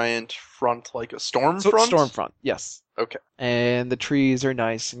giant front, like a storm front? Storm front, yes. Okay. And the trees are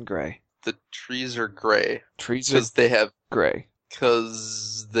nice and gray. The trees are gray. Trees are Because they have. gray.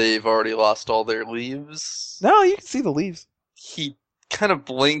 Because they've already lost all their leaves. No, you can see the leaves. He kind of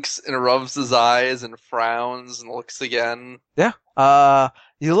blinks and rubs his eyes and frowns and looks again. Yeah.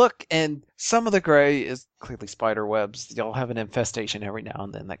 You look, and some of the gray is clearly spider webs. Y'all have an infestation every now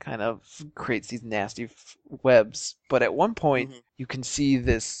and then that kind of creates these nasty webs. But at one point, you can see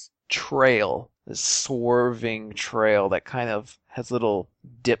this trail, this swerving trail that kind of has little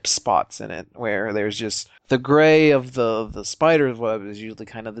dip spots in it, where there's just the gray of the spider's web is usually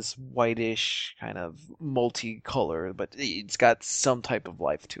kind of this whitish, kind of multicolor, but it's got some type of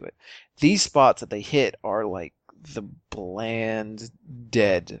life to it. These spots that they hit are like the bland,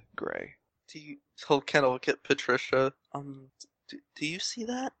 dead gray. He'll kind of look at Patricia. Do you see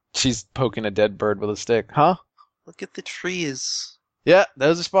that? She's poking a dead bird with a stick. Huh? Look at the trees. Yeah,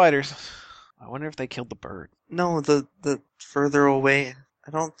 those are spiders. I wonder if they killed the bird. No, the further away.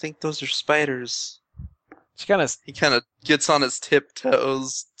 I don't think those are spiders. He kind of gets on his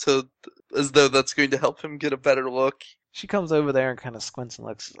tiptoes as though that's going to help him get a better look. She comes over there and kind of squints and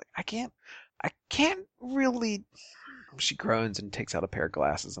looks. She's like, I can't really. She groans and takes out a pair of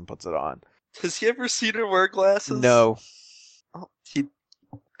glasses and puts it on. Has he ever seen her wear glasses? No. Oh,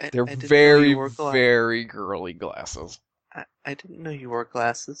 they're very, very girly glasses. I didn't know you wore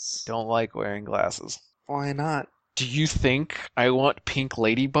glasses. Don't like wearing glasses. Why not? Do you think I want pink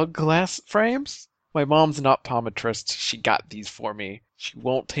ladybug glass frames? My mom's an optometrist. She got these for me. She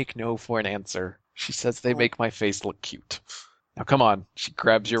won't take no for an answer. She says they make my face look cute. Now come on. She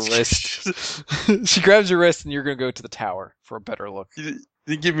grabs your wrist. She grabs your wrist and you're going to go to the tower for a better look. You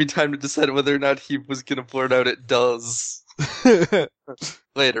didn't give me time to decide whether or not he was going to blurt out it does.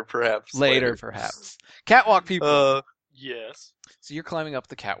 Later, perhaps. Later, perhaps. Catwalk people. Yes. So you're climbing up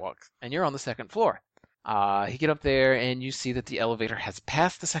the catwalk and you're on the second floor. You get up there and you see that the elevator has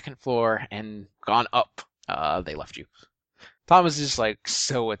passed the second floor and gone up. They left you. Thomas is just like,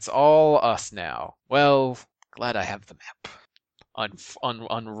 so it's all us now. Well, glad I have the map.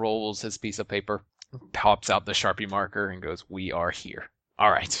 Unrolls his piece of paper, pops out the Sharpie marker, and goes, "We are here. All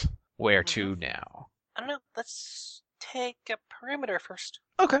right, where to now?" I don't know. Let's take a perimeter first.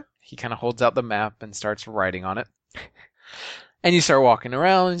 Okay. He kind of holds out the map and starts writing on it. And you start walking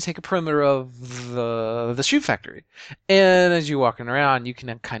around and you take a perimeter of the shoe factory. And as you're walking around, you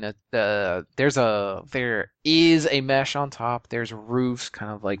can kind of there is a mesh on top. There's roofs,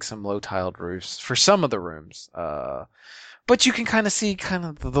 kind of like some low tiled roofs for some of the rooms. But you can kind of see kind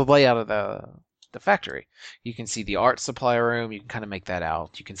of the layout of the factory. You can see the art supply room. You can kind of make that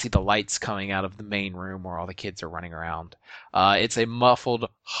out. You can see the lights coming out of the main room where all the kids are running around. It's a muffled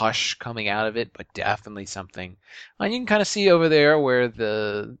hush coming out of it, but definitely something. And you can kind of see over there where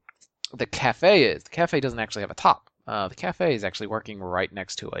the cafe is. The cafe doesn't actually have a top. The cafe is actually working right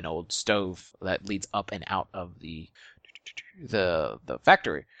next to an old stove that leads up and out of the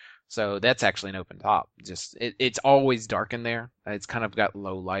factory. So that's actually an open top. Just it's always dark in there. It's kind of got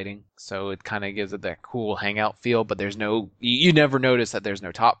low lighting, so it kind of gives it that cool hangout feel. But there's no, you never notice that there's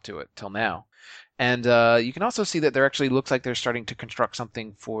no top to it till now. And you can also see that there actually looks like they're starting to construct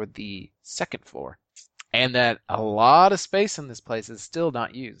something for the second floor, and that a lot of space in this place is still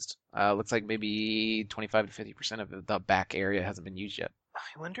not used. Looks like maybe 25 to 50% of the back area hasn't been used yet.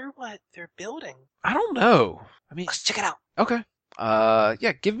 I wonder what they're building. I don't know. I mean, Let's check it out. okay.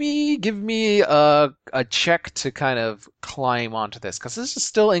 Yeah, give me a check to kind of climb onto this because this is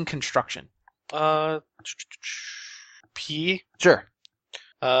still in construction. P. Sure.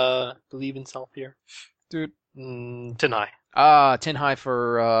 Believe in self here. Dude. Deny. 10 high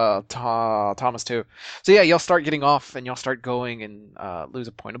for Thomas too. So yeah, y'all start getting off and y'all start going and lose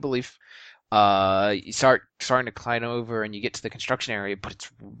a point of belief. You starting to climb over and you get to the construction area, but it's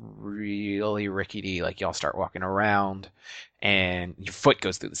really rickety. Like y'all start walking around and your foot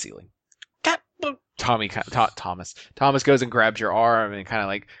goes through the ceiling. Thomas goes and grabs your arm and kind of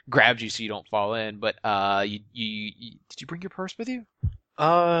like grabs you so you don't fall in. But you did you bring your purse with you?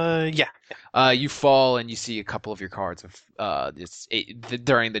 Yeah. You fall and you see a couple of your cards have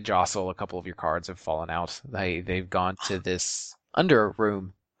during the jostle, a couple of your cards have fallen out. They've gone to this under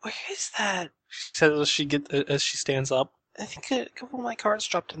room. Where is that? She says as she stands up. I think a couple of my cards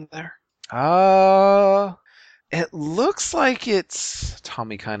dropped in there. It looks like it's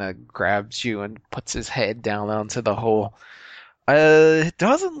Tommy kind of grabs you and puts his head down onto the hole. It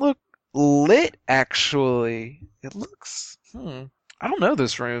doesn't look lit actually. It looks I don't know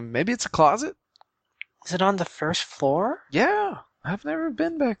this room. Maybe it's a closet? Is it on the first floor? Yeah. I've never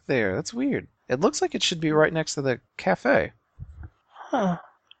been back there. That's weird. It looks like it should be right next to the cafe. Huh.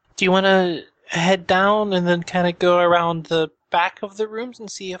 Do you want to head down and then kind of go around the back of the rooms and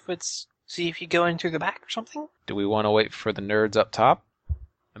see if you go in through the back or something? Do we want to wait for the nerds up top?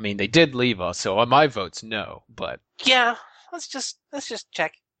 I mean, they did leave us, so my vote's no, but Yeah, let's just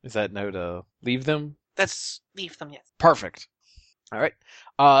check. is that no to leave them? Let's leave them, yes. Perfect. All right.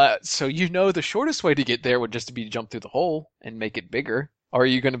 So you know the shortest way to get there would just be to jump through the hole and make it bigger. Or are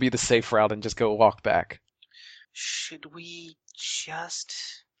you going to be the safe route and just go walk back? Should we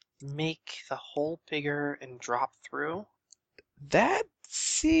just make the hole bigger and drop through? That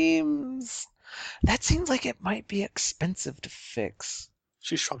seems like it might be expensive to fix.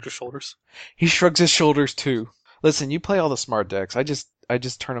 She shrugged her shoulders. He shrugs his shoulders too. Listen, you play all the smart decks. I just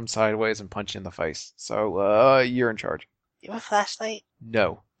turn them sideways and punch you in the face. So, you're in charge. You have a flashlight?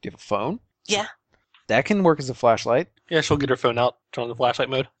 No. Do you have a phone? Yeah. That can work as a flashlight. Yeah, she'll get her phone out, turn on the flashlight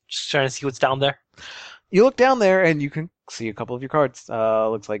mode. Just trying to see what's down there. You look down there and you can see a couple of your cards.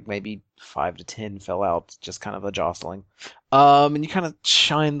 Looks like maybe 5 to 10 fell out, just kind of a jostling. And you kind of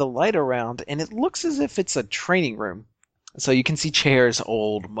shine the light around, and it looks as if it's a training room. So you can see chairs,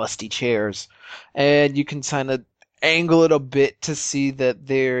 old, musty chairs, and you can kind of angle it a bit to see that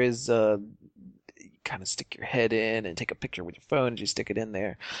there is kind of stick your head in and take a picture with your phone as you stick it in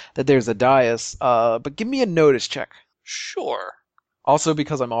there, that there's a dais. But give me a notice check. Sure. Also,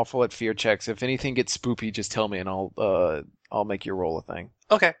 because I'm awful at fear checks, if anything gets spoopy, just tell me and I'll make you roll a thing.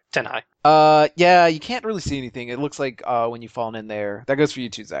 Okay, 10 high. Yeah, you can't really see anything. It looks like when you've fallen in there, that goes for you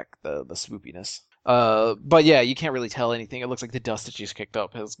too, Zach. The spoopiness. But yeah, you can't really tell anything. It looks like the dust that you just kicked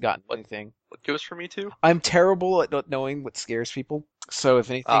up has gotten anything. What goes for me too? I'm terrible at not knowing what scares people. So if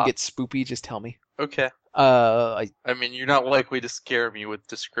anything gets spoopy, just tell me. Okay. I mean, you're not likely to scare me with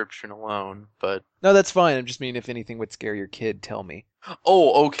description alone, but... No, that's fine. I just mean if anything would scare your kid, tell me.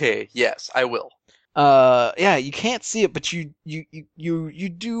 Oh, okay. Yes, I will. Yeah, you can't see it, but you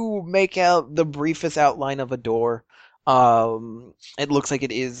do make out the briefest outline of a door. It looks like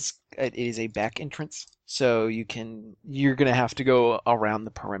it is a back entrance, so you're gonna have to go around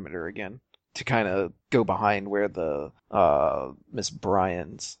the perimeter again to kind of go behind where the Miss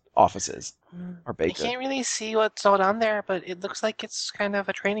Bryan's office is, or I Baker. can't really see what's all down there, but it looks like it's kind of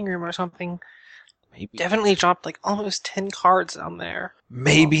a training room or something. Maybe Definitely dropped like almost 10 cards down there.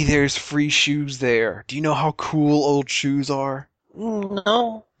 maybe there's free shoes there. Do you know how cool old shoes are?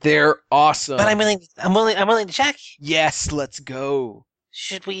 No, They're but awesome. I'm willing to check. Yes, let's go.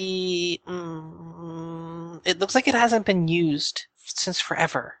 Should we? It looks like it hasn't been used since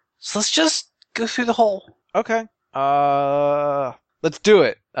forever. So let's just go through the hole. Okay. Let's do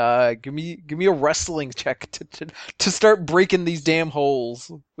it. Give me a wrestling check to start breaking these damn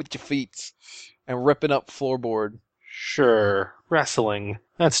holes with your feet and ripping up floorboard. Sure. Wrestling.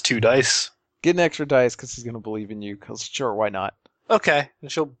 That's 2 dice. Get an extra dice because he's gonna believe in you. Cause sure, why not? Okay.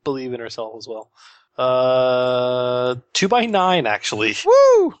 And she'll believe in herself as well. 2 by 9, actually.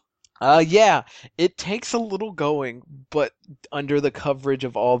 Woo! Yeah, it takes a little going, but under the coverage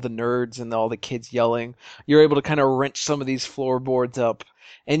of all the nerds and all the kids yelling, you're able to kind of wrench some of these floorboards up,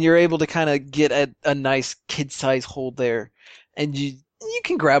 and you're able to kind of get a nice kid-size hold there, and you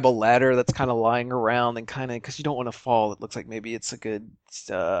can grab a ladder that's kind of lying around and kind of because you don't want to fall. It looks like maybe it's a good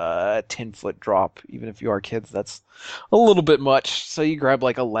 10-foot drop, even if you are kids. That's a little bit much. So you grab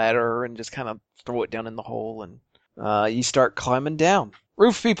like a ladder and just kind of throw it down in the hole, and you start climbing down.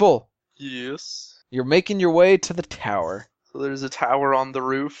 Roof people. Yes. You're making your way to the tower. So there's a tower on the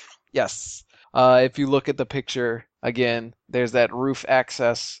roof. Yes. If you look at the picture again, there's that roof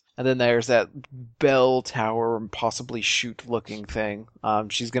access, and then there's that bell tower and possibly chute looking thing.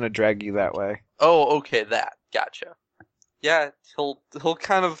 She's gonna drag you that way. Oh, okay, that. Gotcha. Yeah, he'll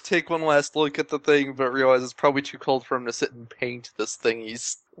kind of take one last look at the thing, but realize it's probably too cold for him to sit and paint this thing.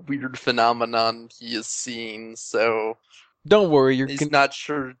 He's weird phenomenon he is seeing, so Don't worry, you're he's gonna. not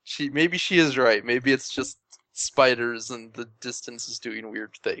sure. Maybe she is right. Maybe it's just spiders and the distance is doing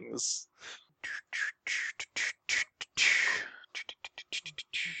weird things.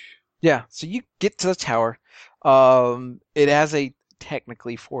 Yeah, so you get to the tower. It has a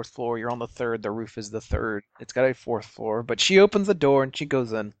technically fourth floor. You're on the third. The roof is the third. It's got a fourth floor, but she opens the door and she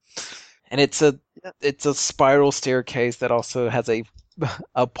goes in, and it's a spiral staircase that also has a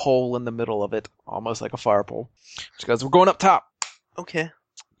pole in the middle of it, almost like a fire pole. She goes, "We're going up top." Okay.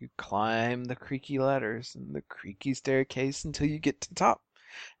 You climb the creaky ladders and the creaky staircase until you get to the top.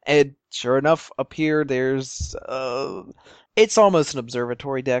 And sure enough, up here there's it's almost an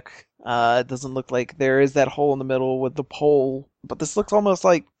observatory deck. It doesn't look like there is that hole in the middle with the pole, but this looks almost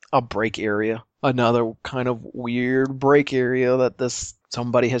like a break area. Another kind of weird break area that this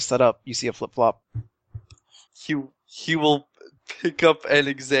somebody has set up. You see a flip flop. He will pick up and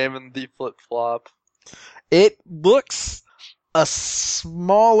examine the flip flop. It looks a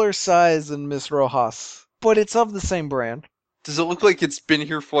smaller size than Miss Rojas, but it's of the same brand. Does it look like it's been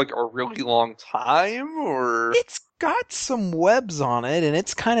here for like a really long time, or? It's got some webs on it, and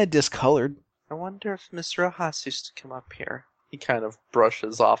it's kind of discolored. I wonder if Miss Rojas used to come up here. He kind of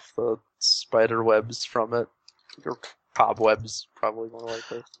brushes off the spider webs from it. Or cobwebs, probably more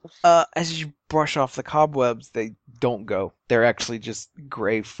likely. As you brush off the cobwebs, they don't go. They're actually just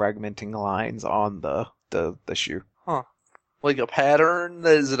gray fragmenting lines on the shoe. Huh. Like a pattern?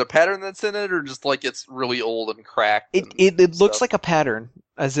 Is it a pattern that's in it, or just like it's really old and cracked? It looks stuff? like a pattern,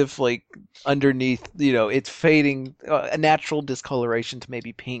 as if like underneath, it's fading, a natural discoloration to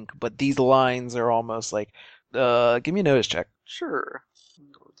maybe pink, but these lines are almost like, give me a notice check. Sure.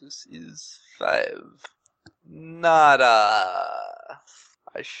 This is 5. Nada.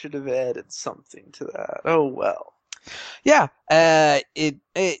 I should have added something to that. Oh well. Yeah,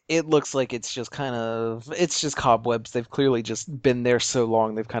 it looks like it's just cobwebs. They've clearly just been there so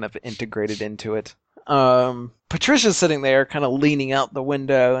long they've kind of integrated into it. Patricia's sitting there, kind of leaning out the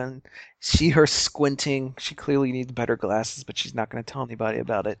window, and see her squinting. She clearly needs better glasses, but she's not going to tell anybody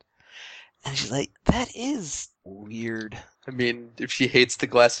about it. And she's like, "That is weird." I mean, if she hates the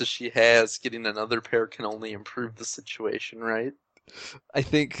glasses she has, getting another pair can only improve the situation, right? I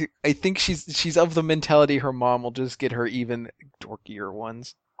think she's of the mentality her mom will just get her even dorkier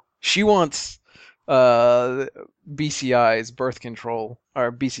ones. She wants BCI's birth control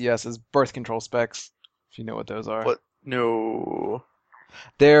or BCS's birth control specs. If you know what those are. What? No.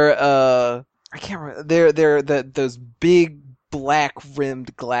 They're I can't remember. They're those big black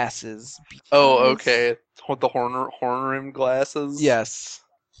rimmed glasses. Oh, okay. The horn rim glasses. Yes.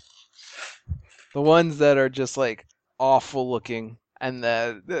 The ones that are just like awful looking. and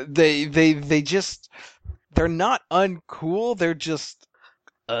they just they're not uncool. They're just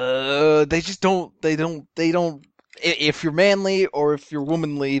they just don't. If you're manly or if you're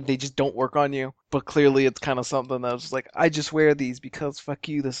womanly, they just don't work on you. But clearly, it's kind of something that was just like, I just wear these because fuck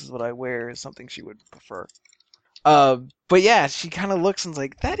you. This is what I wear. Is something she would prefer. But yeah, she kind of looks and's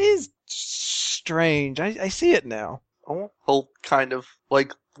like, that is strange. I see it now. Oh, he'll kind of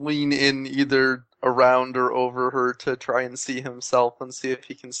like lean in either around or over her to try and see himself and see if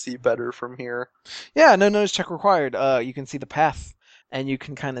he can see better from here. Yeah, no notice check required. You can see the path, and you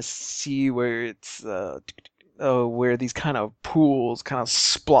can kind of see where it's where these kind of pools kind of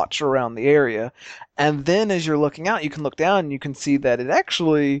splotch around the area, and then as you're looking out, you can look down and you can see that it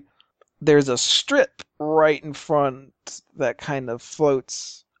actually there's a strip right in front that kind of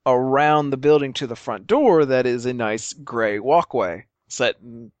floats around the building to the front door that is a nice gray walkway set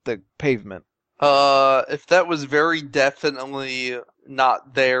in the pavement. If that was very definitely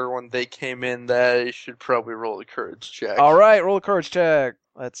not there when they came in, they should probably roll a courage check. All right, roll a courage check.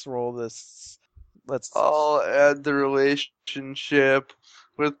 Let's roll this. Let's. I'll add the relationship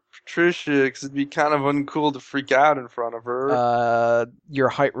with Patricia because it'd be kind of uncool to freak out in front of her. Your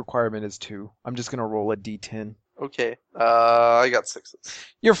height requirement is 2. I'm just gonna roll a d10. Okay, I got 6s.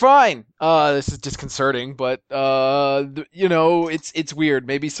 You're fine. This is disconcerting, but it's weird.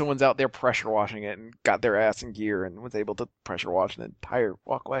 Maybe someone's out there pressure washing it and got their ass in gear and was able to pressure wash an entire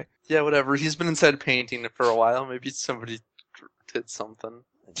walkway. Yeah, whatever. He's been inside painting it for a while. Maybe somebody did something.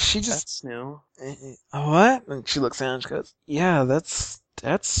 She just That's new. what? And she looks down and she goes, "Yeah, that's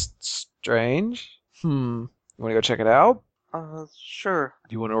strange. You want to go check it out? Sure.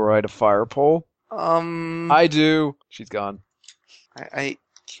 Do you want to ride a fire pole? I do." She's gone. I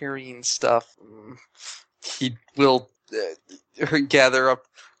carrying stuff. He will gather up.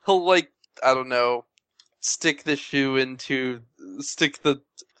 He'll I don't know, stick the shoe into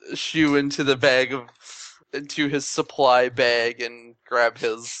into his supply bag and grab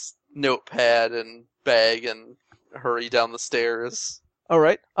his notepad and bag and hurry down the stairs. All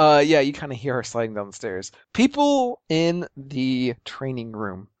right. Yeah, you kind of hear her sliding down the stairs. People in the training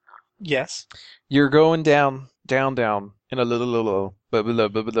room. Yes. You're going down, down in a little, I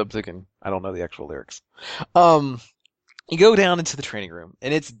don't know the actual lyrics. You go down into the training room,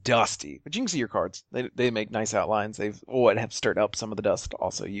 and it's dusty, but you can see your cards. They make nice outlines. They've have stirred up some of the dust.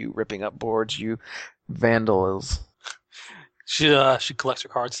 Also, you ripping up boards, you vandals. She collects her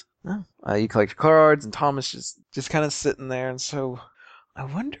cards. You collect your cards, and Thomas just kind of sitting there, and so I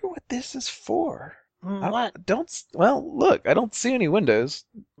wonder what this is for. What? Well, look, I don't see any windows.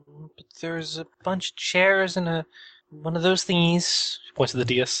 But there's a bunch of chairs and one of those thingies. She points to the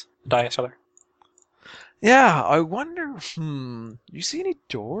dais, rather. Yeah, I wonder. You see any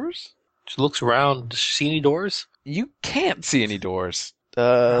doors? She looks around. Does she see any doors? You can't see any doors.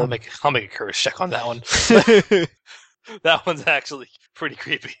 I'll make a courage check on that one. That one's actually pretty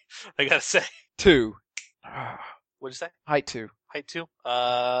creepy, I gotta say. 2. What'd you say? Height 2. Height 2?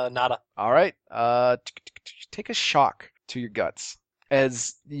 Nada. All right. Take a shock to your guts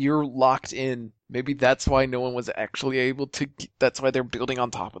as you're locked in. Maybe that's why no one was actually able to. That's why they're building on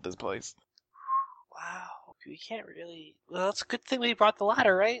top of this place. Wow, we can't really. Well, it's a good thing we brought the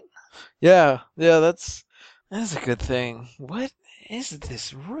ladder, right? Yeah, that's a good thing. What is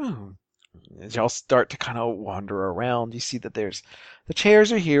this room? As y'all start to kind of wander around, you see that the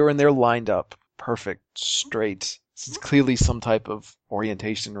chairs are here and they're lined up, perfect, straight. This is clearly some type of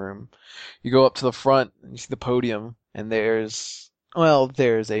orientation room. You go up to the front and you see the podium, and there's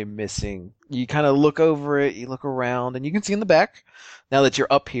a missing. You kind of look over it, you look around, and you can see in the back, now that you're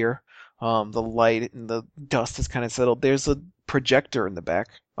up here, the light and the dust has kind of settled. There's a projector in the back,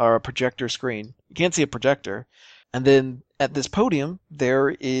 or a projector screen. You can't see a projector. And then at this podium,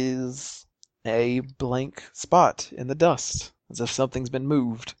 there is a blank spot in the dust, as if something's been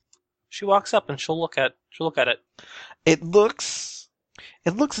moved. She walks up and she'll look at it. It looks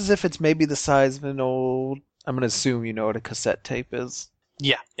as if it's maybe the size of an old. I'm gonna assume you know what a cassette tape is.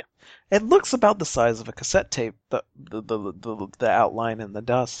 Yeah. It looks about the size of a cassette tape. The outline in the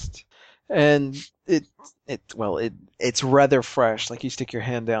dust, and it's rather fresh. Like you stick your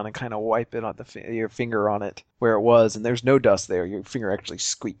hand down and kind of wipe it on your finger on it where it was, and there's no dust there. Your finger actually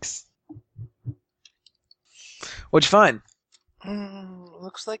squeaks. What'd you find?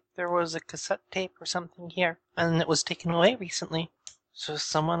 Looks like there was a cassette tape or something here, and it was taken away recently. So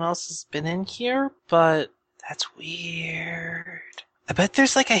someone else has been in here, but that's weird. I bet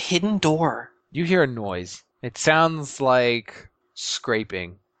there's like a hidden door. You hear a noise. It sounds like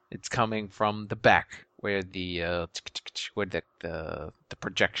scraping. It's coming from the back where the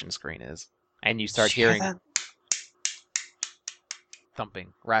projection screen is, and you start Did you hear hearing. that?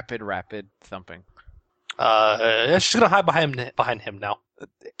 thumping. Rapid thumping. She's gonna hide behind him now.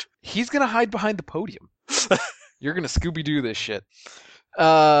 He's gonna hide behind the podium. You're gonna Scooby-Doo this shit. What's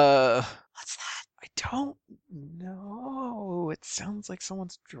that? I don't know. It sounds like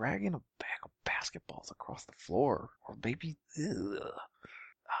someone's dragging a bag of basketballs across the floor. Or maybe...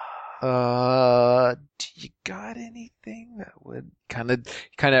 Ugh. Do you got anything that would kind of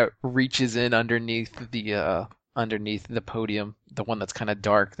reaches in underneath the podium, the one that's kind of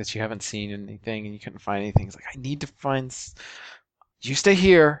dark that you haven't seen anything and you couldn't find anything. He's like, I need to find. You stay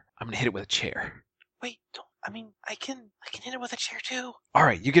here. I'm gonna hit it with a chair. Wait, don't. I mean, I can hit it with a chair too. All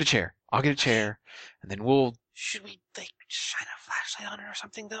right, you get a chair. I'll get a chair, and then we'll. Should we like shine a flashlight on it or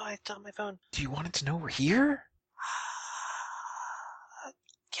something? Though I still have my phone. Do you want it to know we're here?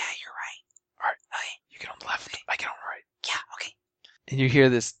 Yeah, you're right. All right. Okay. You get on the left. I get on the right. Yeah. Okay. And you hear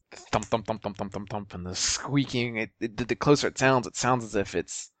this thump, thump, thump, thump, thump, thump, thump, and the squeaking. The closer it sounds as if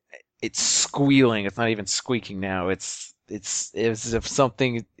it's squealing. It's not even squeaking now. It's as if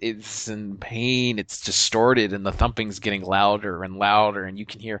something is in pain. It's distorted, and the thumping's getting louder and louder, and you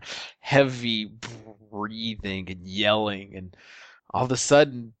can hear heavy breathing and yelling, and all of a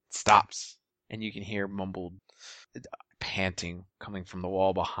sudden it stops, and you can hear mumbled panting coming from the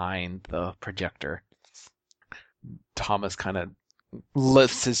wall behind the projector. Thomas kind of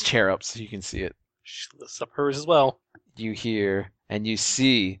lifts his chair up so you can see it. She lifts up hers as well. You hear and you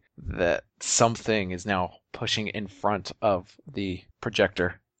see that something is now pushing in front of the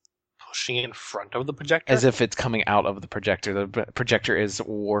projector. Pushing in front of the projector? As if it's coming out of the projector. The projector is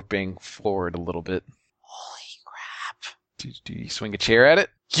warping forward a little bit. Holy crap. Do you swing a chair at it?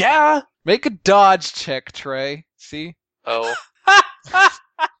 Yeah! Make a dodge check, Trey. See? Oh. I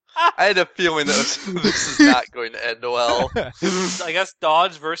had a feeling that this is not going to end well. I guess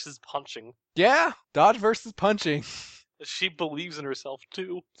dodge versus punching. Yeah, dodge versus punching. She believes in herself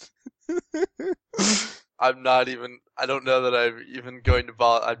too. I don't know that I'm even going to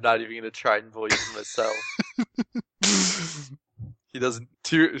I'm not even going to try and believe in myself. He doesn't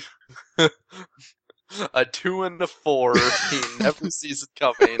a 2 and a 4. He never sees it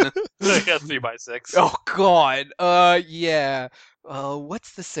coming. I got 3x6. Oh God. Yeah.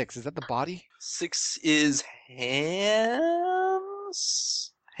 What's the 6? Is that the body? 6 is hands.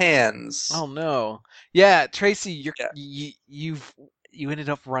 Hands. Oh no. Yeah, Tracy, Yeah. you ended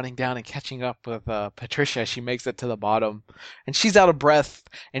up running down and catching up with Patricia. She makes it to the bottom, and she's out of breath,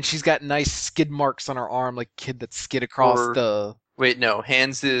 and she's got nice skid marks on her arm, like a kid that skid across the. Wait, no.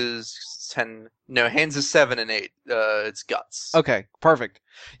 Hands is 10. No, hands is 7 and 8. It's guts. Okay, perfect.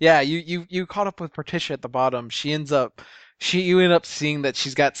 Yeah, you caught up with Patricia at the bottom. You end up seeing that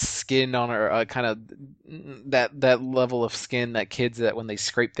she's got skin on her, kind of that level of skin that kids that when they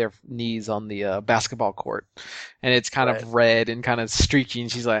scrape their knees on the basketball court, and it's kind of red and kind of streaky.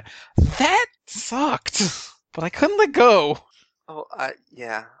 And she's like, "That sucked, but I couldn't let go." Oh,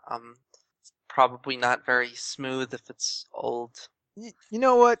 yeah. It's probably not very smooth if it's old. You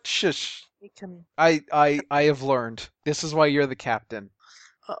know what? Shush. We can. I have learned. This is why you're the captain.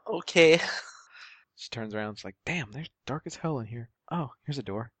 Okay. She turns around. She's like, "Damn, there's dark as hell in here." Oh, here's a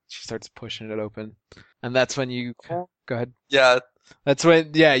door. She starts pushing it open, and that's when you go ahead. Yeah. That's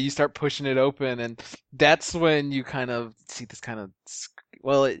when you start pushing it open, and that's when you kind of see this kind of.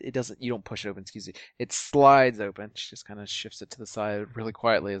 Well, it doesn't. You don't push it open. Excuse me. It slides open. She just kind of shifts it to the side really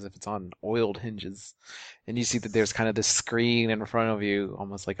quietly, as if it's on oiled hinges, and you see that there's kind of this screen in front of you,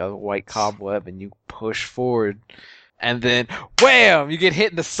 almost like a white cobweb, and you push forward. And then, wham! You get hit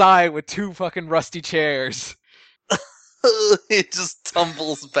in the side with 2 fucking rusty chairs. It just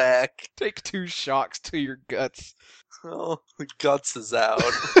tumbles back. Take 2 shocks to your guts. Oh, the guts is out.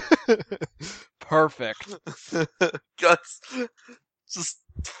 Perfect. Guts just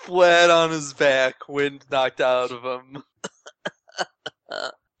flat on his back, wind knocked out of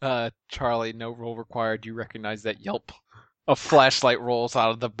him. Charlie, no roll required. You recognize that yelp. A flashlight rolls out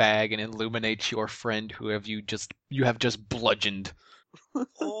of the bag and illuminates your friend who you have just bludgeoned.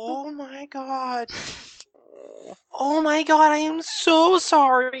 Oh my god. Oh my god, I am so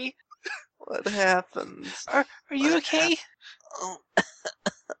sorry. What happened? Are you okay?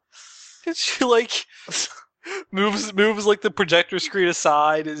 She like moves like the projector screen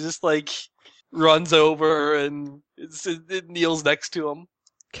aside and just like runs over and it kneels next to him.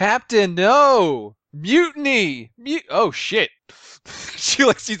 Captain, no! Mutiny! Oh shit! She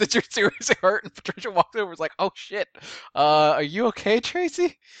like sees that you're seriously hurt, and Patricia walks over and is like, "Oh shit! Are you okay,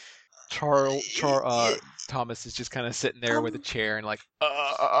 Tracy?" Thomas is just kind of sitting there with a chair and like,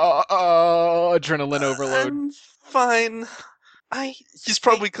 adrenaline overload. I'm fine. He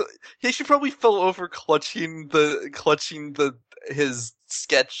should probably fell over clutching the his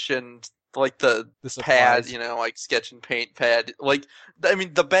sketch and like the The pad, supplies. like sketch and paint pad. Like, I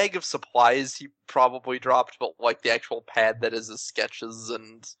mean, the bag of supplies he probably dropped, but like the actual pad that is his sketches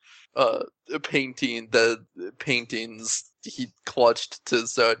and uh the paintings he clutched to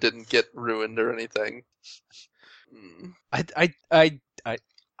so it didn't get ruined or anything. Mm. I, I, I, I,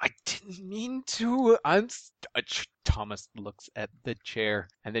 I didn't mean to. Thomas looks at the chair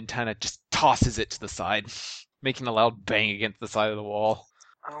and then kind of just tosses it to the side, making a loud bang against the side of the wall.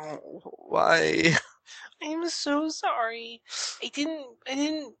 Oh, why? I'm so sorry. I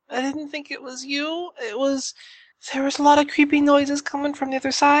didn't think it was you. There was a lot of creepy noises coming from the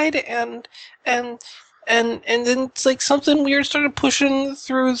other side, and, and then it's like something weird started pushing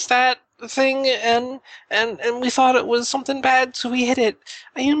through that thing, and we thought it was something bad, so we hit it.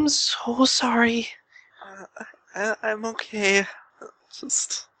 I am so sorry. I'm okay.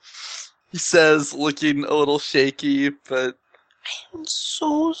 Just he says, looking a little shaky, but I'm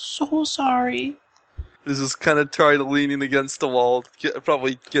so sorry. is just kind of trying to leaning against the wall.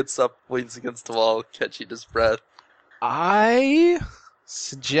 Probably gets up, leans against the wall, catching his breath. I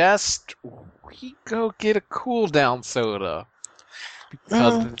suggest we go get a cool down soda.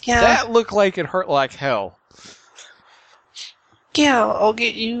 Because Yeah. that looked like it hurt like hell. Yeah, I'll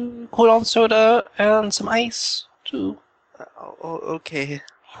get you cool down soda and some ice, too. Okay.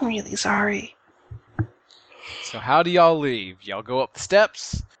 I'm really sorry. So how do y'all leave? Y'all go up the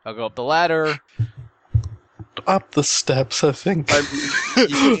steps? Y'all go up the ladder? Up the steps, I think.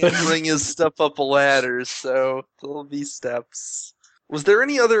 He can't bring his stuff up a ladder, so there'll be steps. Was there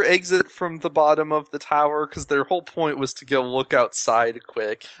any other exit from the bottom of the tower? Because their whole point was to go look outside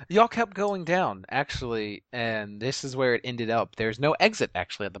quick. Y'all kept going down, actually, and this is where it ended up. There's no exit,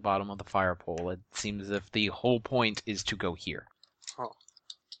 actually, at the bottom of the fire pole. It seems as if the whole point is to go here. Oh.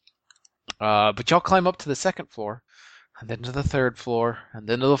 But y'all climb up to the second floor, and then to the third floor, and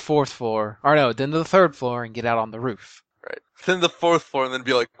then to the fourth floor. Or no, then to the third floor and get out on the roof. Right. Then the fourth floor, and then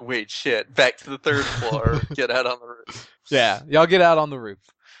be like, wait, shit, back to the third floor, get out on the roof. Yeah, y'all get out on the roof.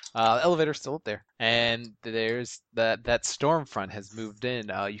 The elevator's still up there, and there's that storm front has moved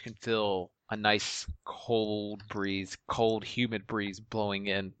in. You can feel a nice cold breeze, cold, humid breeze blowing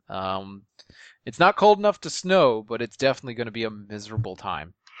in. It's not cold enough to snow, but it's definitely going to be a miserable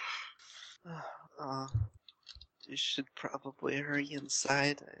time. You should probably hurry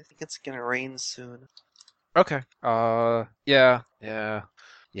inside. I think it's gonna rain soon. Okay. Yeah.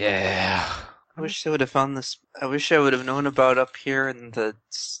 I wish I would have found this. I wish I would have known about up here in the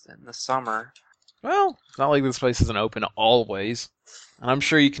summer. Well, it's not like this place isn't open always. And I'm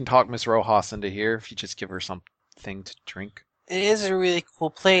sure you can talk Miss Rojas into here if you just give her something to drink. It is a really cool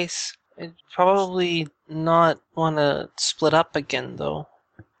place. I'd probably not want to split up again, though.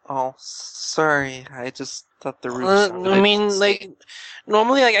 Oh, sorry. I just thought the roof. I mean, like,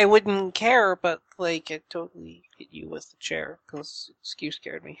 normally, like, I wouldn't care, but, like, I totally hit you with the chair, because you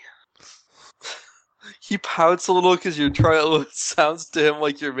scared me. He pouts a little because you're trying. It sounds to him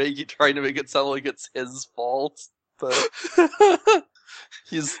like you're trying to make it sound like it's his fault, but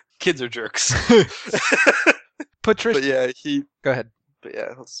Kids are jerks. Patricia, But yeah, go ahead. But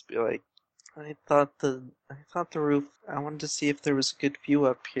yeah, he'll just be like, I thought the roof. I wanted to see if there was a good view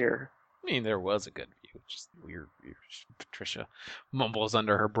up here. I mean, there was a good view. Just weird. Patricia mumbles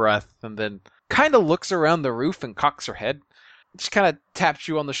under her breath and then kind of looks around the roof and cocks her head. Just kind of taps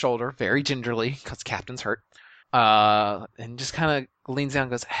you on the shoulder very gingerly because Captain's hurt. And just kind of leans down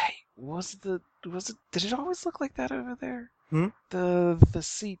and goes, "Hey, did it always look like that over there? Hmm? The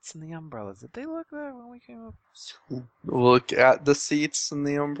seats and the umbrellas. Did they look that when we came up? Look at the seats and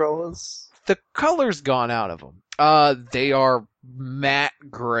the umbrellas. The color's gone out of them. They are matte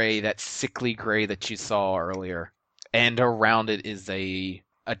gray, that sickly gray that you saw earlier, and around it is a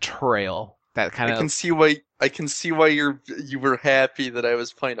trail that kind I can of see why you were happy that I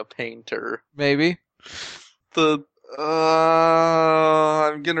was playing a painter. maybe.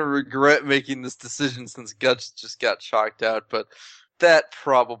 I'm gonna regret making this decision since Guts just got chalked out, but that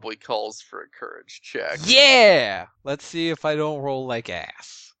probably calls for a courage check. Yeah. Let's see if I don't roll like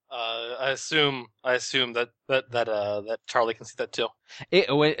ass. I assume that Charlie can see that too.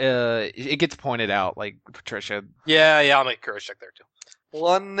 It gets pointed out, like Patricia. Yeah, I'll make a courage check there too.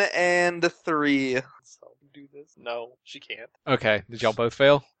 1 and 3. So do this. No, she can't. Okay, did y'all both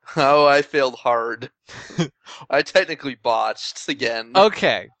fail? Oh, I failed hard. I technically botched again.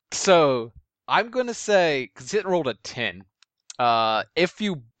 Okay, so I'm gonna say because it rolled a 10. If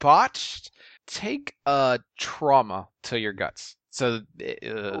you botched, take a trauma to your guts. So,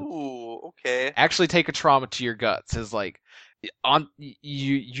 Ooh, okay. actually take a trauma to your guts is like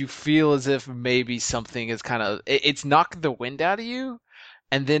you feel as if maybe something is kind of it's knocked the wind out of you,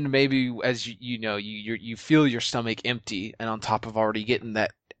 and then maybe as you feel your stomach empty, and on top of already getting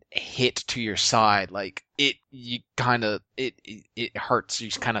that hit to your side, like it hurts. You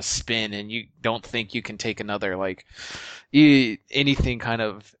kind of spin, and you don't think you can take another anything kind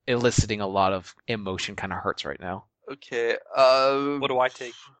of eliciting a lot of emotion kind of hurts right now. Okay. What do I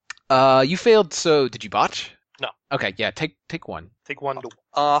take? You failed. So did you botch? No. Okay, yeah, take one. Take one to.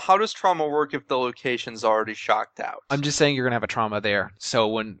 How does trauma work if the location's already shocked out? I'm just saying you're gonna have a trauma there. So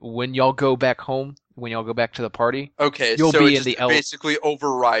when y'all go back home, when y'all go back to the party, Okay, you'll so be it in just the basically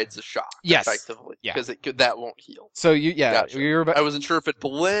overrides a shock, Yes. effectively. Yeah. Because that won't heal. So Gotcha. you're about I wasn't sure if it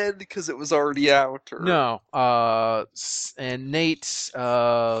bled because it was already out, or... no. And Nate,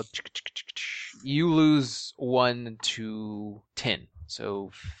 you lose 1 to 10. So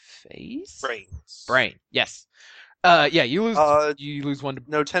face brain. Yes. Yeah, you lose 1 to.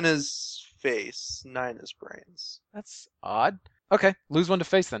 No, 10 is face, 9 is brains. That's odd. Okay, lose 1 to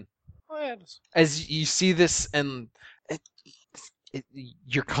face then. Oh, yeah, it is. As you see this, and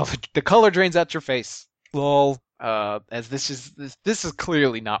your color, the color drains out your face. Lol. As this is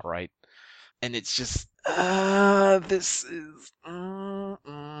clearly not right, and it's just this is.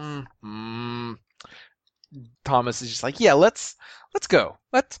 Thomas is just like, yeah, let's go.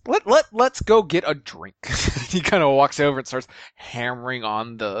 Let's go get a drink. He kind of walks over and starts hammering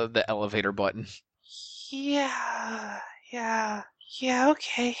on the elevator button. Yeah,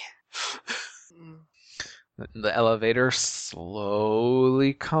 okay. The elevator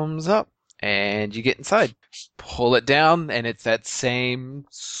slowly comes up, and you get inside. Pull it down, and it's that same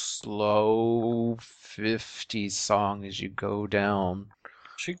slow 50s song as you go down.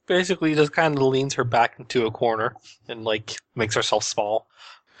 She basically just kind of leans her back into a corner and makes herself small.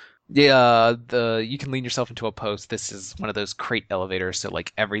 Yeah, you can lean yourself into a post. This is one of those crate elevators, so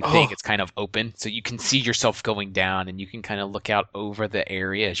everything is kind of open, so you can see yourself going down, and you can kind of look out over the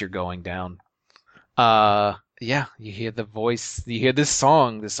area as you're going down. Yeah, you hear the voice, you hear this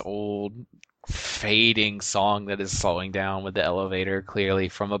song, this old fading song that is slowing down with the elevator, clearly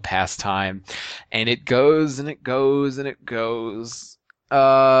from a past time, and it goes and it goes and it goes.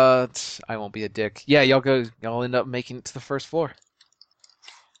 I won't be a dick. Yeah, y'all end up making it to the first floor.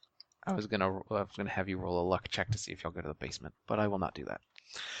 I was gonna have you roll a luck check to see if y'all go to the basement, but I will not do that.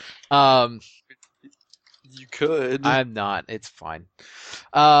 You could. I'm not. It's fine.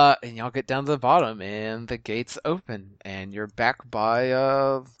 And y'all get down to the bottom, and the gates open, and you're back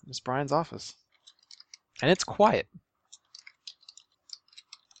by Miss Bryan's office, and it's quiet.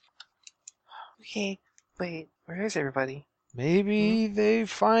 Okay, wait, where is everybody? Maybe they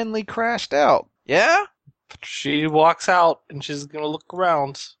finally crashed out. Yeah? She walks out and she's gonna look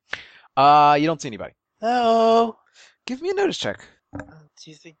around. You don't see anybody. Oh. Give me a notice check.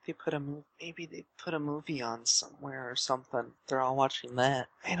 Do you think they put maybe they put a movie on somewhere or something? They're all watching that.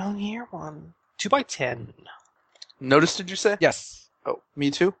 I don't hear one. 2x10. Notice, did you say? Yes. Oh,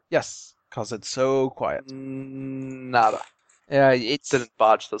 me too? Yes. Because it's so quiet. Nada. Yeah, it's Didn't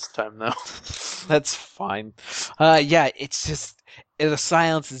botch this time, though. That's fine. Yeah, it's just the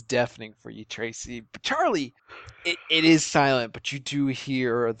silence is deafening for you, Tracy. But Charlie, it is silent, but you do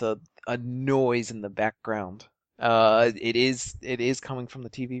hear a noise in the background. It is coming from the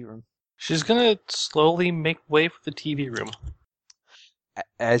TV room. She's gonna slowly make way for the TV room.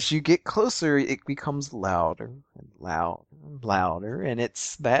 As you get closer, it becomes louder and louder and louder, and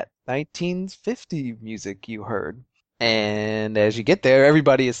it's that 1950 music you heard. And as you get there,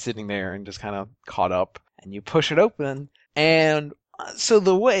 everybody is sitting there and just kind of caught up. And you push it open, and so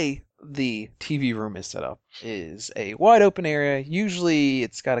the way the TV room is set up is a wide open area. Usually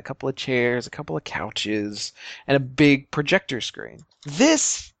it's got a couple of chairs, a couple of couches, and a big projector screen.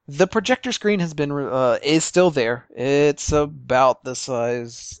 The projector screen is still there. It's about the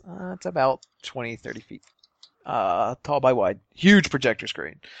size, it's about 20, 30 feet tall by wide. Huge projector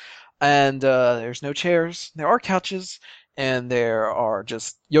screen. And there's no chairs. There are couches, and there are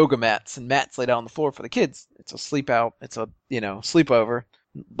just yoga mats and mats laid out on the floor for the kids. It's a sleep out. It's a sleepover,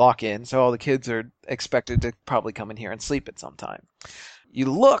 lock in. So all the kids are expected to probably come in here and sleep at some time. You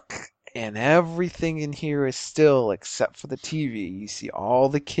look, and everything in here is still except for the TV. You see all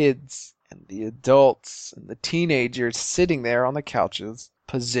the kids and the adults and the teenagers sitting there on the couches,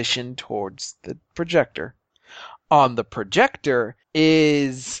 positioned towards the projector. On the projector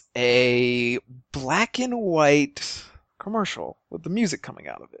is a black and white commercial with the music coming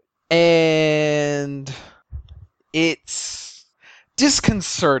out of it. And it's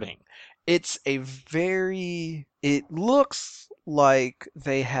disconcerting. It looks like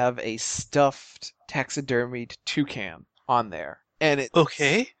they have a stuffed taxidermied toucan on there, and it's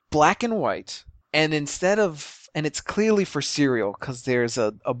Okay. black and white. And and it's clearly for cereal because there's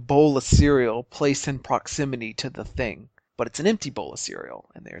a bowl of cereal placed in proximity to the thing, but it's an empty bowl of cereal,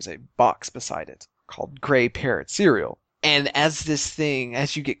 and there's a box beside it called Gray Parrot Cereal. And as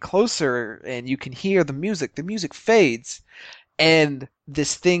you get closer and you can hear the music fades, and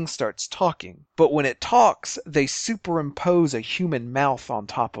this thing starts talking. But when it talks, they superimpose a human mouth on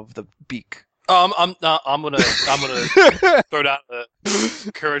top of the beak. I'm gonna throw down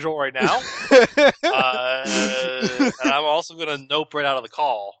the courage roll right now. And I'm also gonna nope right out of the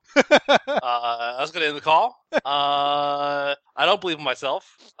call. I was gonna end the call. I don't believe in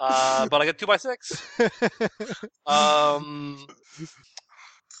myself, but I get 2 by 6. um,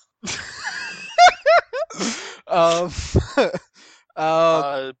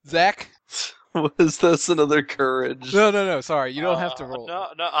 Zach? Was this another courage? No. Sorry, you don't have to roll. No.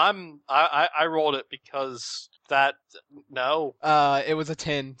 I rolled it because no. It was a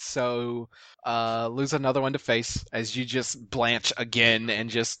 10, so lose another one to face as you just blanch again and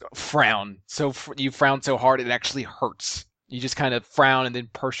just frown. So you frown so hard it actually hurts. You just kind of frown and then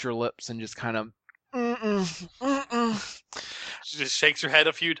purse your lips and just kind of. She just shakes her head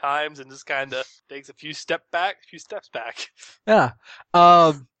a few times and just kind of takes a few steps back. Yeah.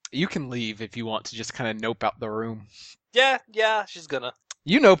 You can leave if you want to just kind of nope out the room. Yeah, she's gonna.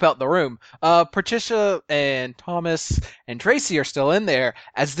 You nope out the room. Patricia and Thomas and Tracy are still in there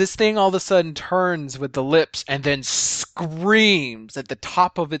as this thing all of a sudden turns with the lips and then screams at the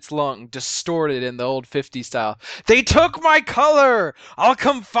top of its lung, distorted in the old 50s style. They took my color! I'll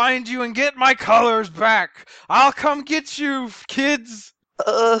come find you and get my colors back! I'll come get you, kids!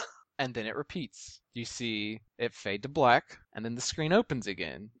 And then it repeats. You see it fade to black, and then the screen opens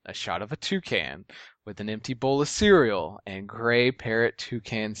again. A shot of a toucan with an empty bowl of cereal and gray parrot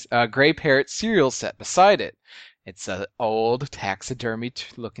cereal set beside it. It's an old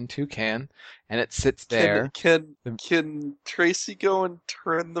taxidermy-looking toucan, and it sits there. Can Tracy go and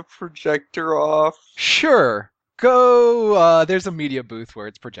turn the projector off? Sure. Go. There's a media booth where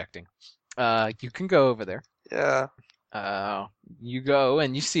it's projecting. You can go over there. Yeah. You go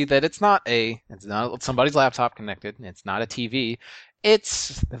and you see that it's not somebody's laptop connected. It's not a TV.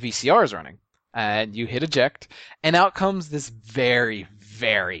 It's the VCR is running. And you hit eject, and out comes this very,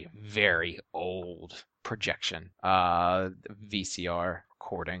 very, very old projection. VCR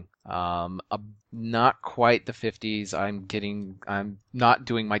recording. Not quite the 50s. I'm not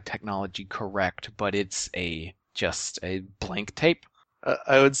doing my technology correct, but it's just a blank tape.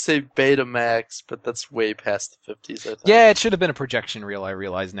 I would say Betamax, but that's way past the 50s, I think. Yeah, it should have been a projection reel, I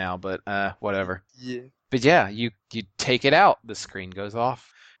realize now, but whatever. Yeah. But yeah, you take it out, the screen goes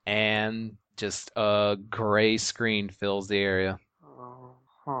off, and just a gray screen fills the area.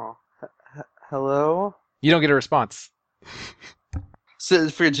 Hello? You don't get a response. So,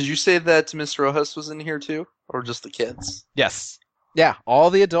 did you say that Miss Rojas was in here too? Or just the kids? Yes. Yeah, all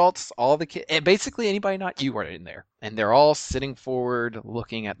the adults, all the kids, and basically anybody not you are in there. And they're all sitting forward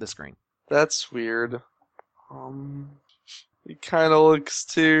looking at the screen. That's weird. It kind of looks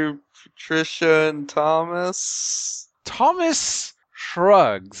to Patricia and Thomas. Thomas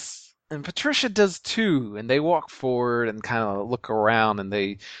shrugs, and Patricia does too, and they walk forward and kind of look around, and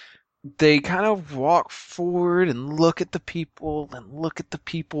they kind of walk forward and look at the people and look at the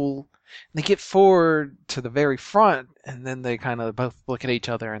people. And they get forward to the very front, and then they kind of both look at each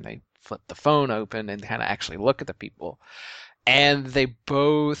other and they flip the phone open and kind of actually look at the people. And they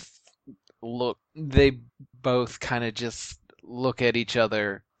both kind of just look at each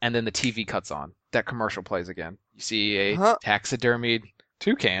other, and then the TV cuts on. That commercial plays again. You see a taxidermied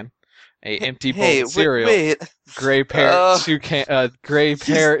toucan, a empty bowl of cereal, wait. gray parrot gray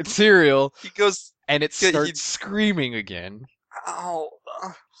parrot cereal, He goes, and it starts screaming again. ow.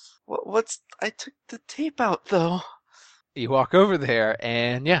 I took the tape out though. You walk over there,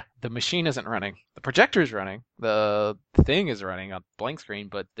 and yeah, the machine isn't running. The projector's running. The thing is running on blank screen,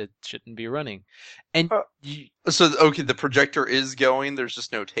 but it shouldn't be running. And the projector is going. There's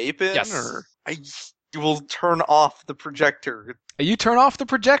just no tape in. Yes. Or I will turn off the projector. you turn off the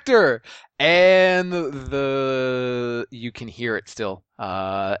projector, and you can hear it still.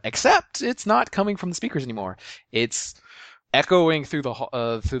 Except it's not coming from the speakers anymore. It's echoing through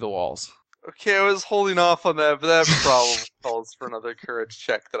the walls. Okay, I was holding off on that, but that probably calls for another courage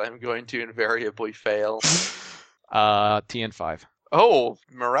check that I'm going to invariably fail. TN5. Oh,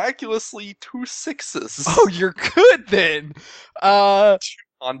 miraculously 2 6s. Oh, you're good then.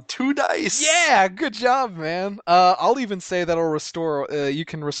 On 2 dice. Yeah, good job, man. I'll even say that'll restore. You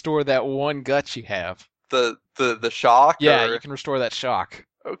can restore that 1 gut you have. The shock. Yeah, or... you can restore that shock.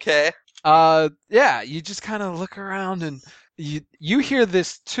 Okay. Yeah, you just kind of look around and you hear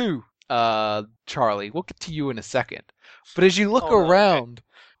this too, Charlie. We'll get to you in a second. But as you look Oh no, okay. around,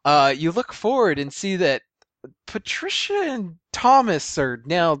 you look forward and see that Patricia and Thomas are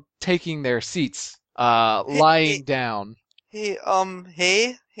now taking their seats, Hey, hey, lying down.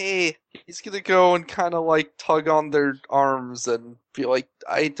 hey. He's gonna go and kind of like tug on their arms and be like,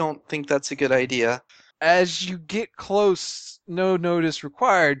 I don't think that's a good idea. As you get close, no notice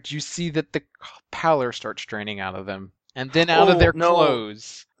required, you see that the pallor starts draining out of them, and then out of Oh, their no,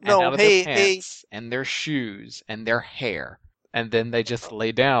 clothes, and no, out of their hey. pants, and their shoes, and their hair. And then they just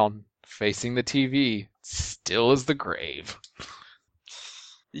lay down, facing the TV, still as the grave.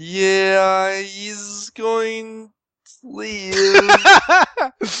 Yeah, he's going to leave.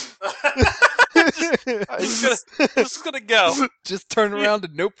 Just gonna go. Just turn around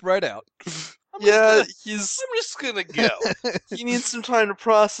and nope right out. Yeah, I'm just gonna go. he needs some time to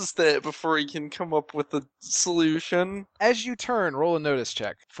process that before he can come up with a solution. As you turn, roll a notice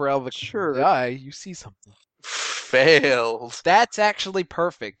check. For out of the Sure. eye, you see something. Failed. That's actually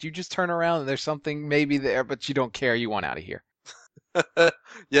perfect. You just turn around and there's something maybe there, but you don't care. You want out of here.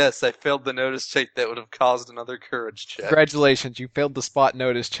 Yes, I failed the notice check that would have caused another courage check. Congratulations, you failed the spot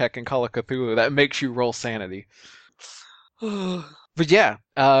notice check in Call of Cthulhu. That makes you roll sanity. But yeah,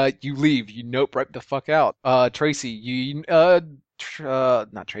 you leave. You nope right the fuck out. Tracy,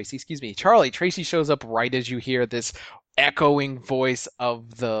 not Tracy, excuse me, Charlie. Tracy shows up right as you hear this echoing voice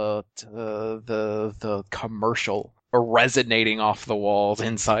of the commercial resonating off the walls,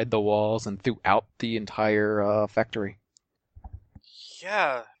 inside the walls, and throughout the entire factory.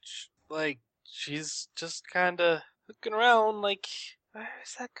 Yeah, like she's just kind of looking around, like, where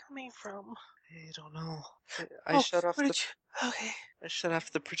is that coming from? I don't know. I shut off where the did you? Okay, I shut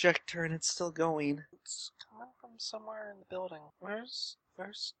off the projector and it's still going. it's coming from somewhere in the building. Where's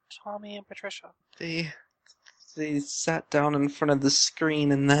Tommy and Patricia? They sat down in front of the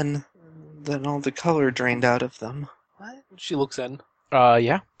screen and then all the color drained out of them. What? She looks in.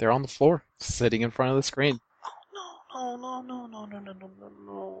 Yeah, they're on the floor, sitting in front of the screen. Oh no!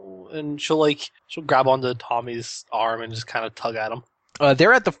 And she'll grab onto Tommy's arm and just kind of tug at him.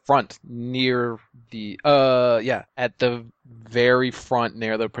 They're at the front, near the at the very front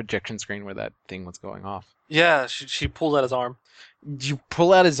near the projection screen where that thing was going off. Yeah, she pulled at his arm. You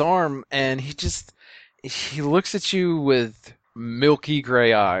pull out his arm, and he looks at you with milky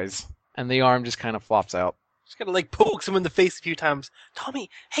gray eyes, and the arm just kind of flops out. She kind of like pokes him in the face a few times. Tommy,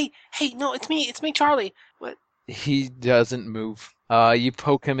 hey, no, it's me, Charlie. What? He doesn't move. You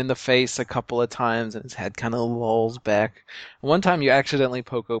poke him in the face a couple of times, and his head kind of lolls back. One time, you accidentally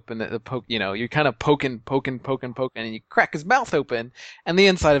you're kind of poking, and you crack his mouth open, and the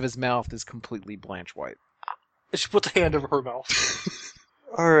inside of his mouth is completely blanch white. She puts a hand over her mouth.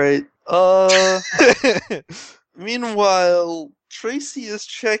 Alright, meanwhile, Tracy is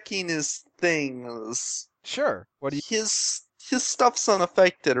checking his things. Sure. What do you? His stuff's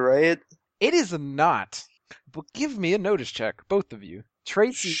unaffected, right? It is not. But give me a notice check, both of you.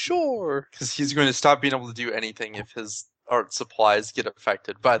 Tracy. Sure. Because he's going to stop being able to do anything if his art supplies get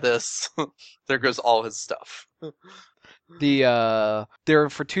affected by this. There goes all his stuff. They're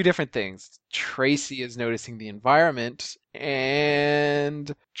for two different things. Tracy is noticing the environment,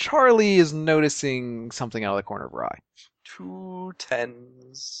 and Charlie is noticing something out of the corner of her eye. 2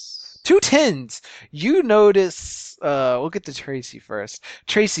 10s. 2 10s. You notice. We'll get to Tracy first.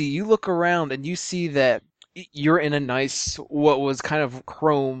 Tracy, you look around and you see that you're in a nice, what was kind of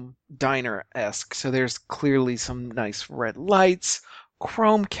chrome diner-esque. So there's clearly some nice red lights,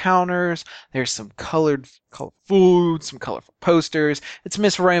 chrome counters. There's some colored food, some colorful posters. It's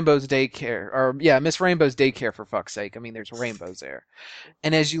Miss Rainbow's daycare, or yeah, Miss Rainbow's daycare for fuck's sake. I mean, there's rainbows there.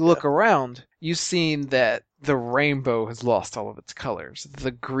 And as you look around, you've seen that the rainbow has lost all of its colors.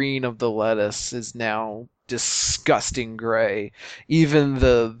 The green of the lettuce is now disgusting gray. Even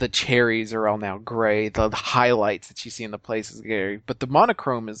the cherries are all now gray. The highlights that you see in the place is gray. But the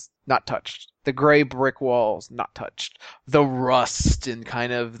monochrome is not touched. The gray brick walls not touched. The rust and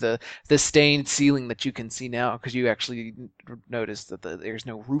kind of the stained ceiling that you can see now, because you actually notice that there's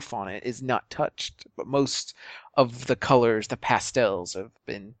no roof on it, is not touched. But most of the colors, the pastels, have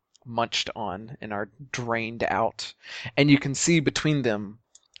been munched on and are drained out. And you can see between them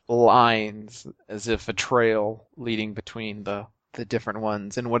lines as if a trail leading between the different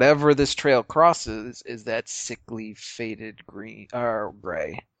ones. And whatever this trail crosses is that sickly, faded green or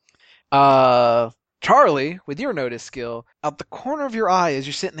gray. Charlie, with your notice skill, out the corner of your eye as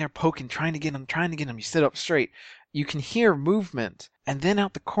you're sitting there poking, trying to get him, you sit up straight. You can hear movement, and then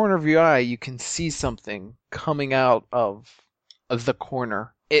out the corner of your eye, you can see something coming out of the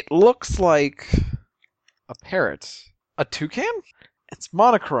corner It looks like a parrot. A toucan? It's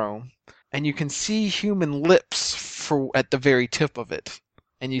monochrome, and you can see human lips at the very tip of it.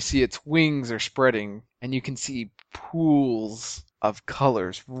 And you see its wings are spreading, and you can see pools of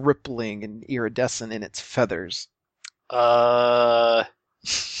colors rippling and iridescent in its feathers. Uh,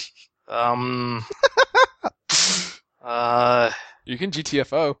 um, You can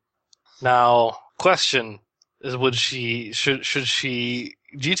GTFO. now, question is, should she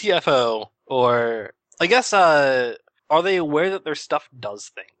GTFO, or, I guess, are they aware that their stuff does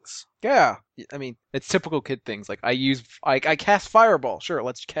things? Yeah, I mean, it's typical kid things. Like I cast fireball. Sure,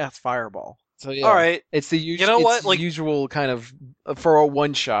 let's cast fireball. So yeah, Alright, it's the you know it's what, like, usual kind of for a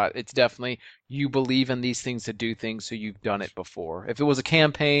one shot. It's definitely you believe in these things to do things, so you've done it before. If it was a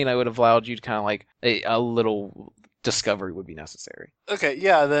campaign, I would have allowed you to kind of like a little discovery would be necessary. okay,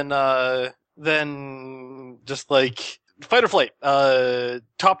 yeah, then just like, fight or flight,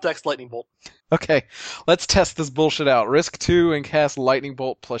 top decks lightning bolt. Okay, let's test this bullshit out. Risk 2 and cast lightning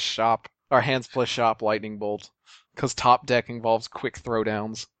bolt plus shop, or hands plus shop lightning bolt, because top deck involves quick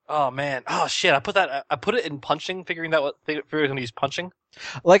throwdowns. Oh man, oh shit, I put it in punching, figuring that figuring I was gonna use punching.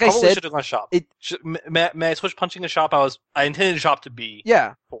 Like I Probably said, should have gone shop. it May I switch punching to shop? I intended shop to be.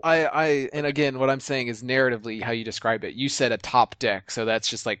 yeah. Cool. And again, what I'm saying is narratively how you describe it. You said a top deck, so that's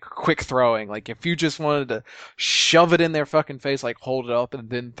just like quick throwing. Like if you just wanted to shove it in their fucking face, like hold it up and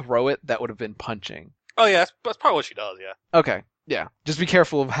then throw it, that would have been punching. Oh yeah, that's probably what she does. Yeah. Okay, yeah. Just be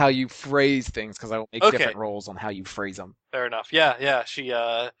careful of how you phrase things, because I will make Okay. different rolls on how you phrase them. Fair enough. Yeah. She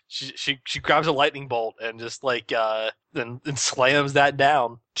grabs a lightning bolt and just like then slams that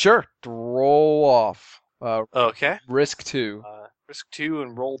down. Sure, roll off. Okay. Risk 2. Risk 2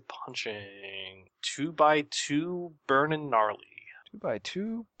 and roll punching. 2x2 burning gnarly.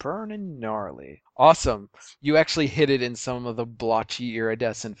 2x2, burning gnarly. Awesome. You actually hit it in some of the blotchy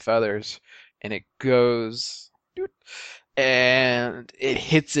iridescent feathers, and it goes, doot, and it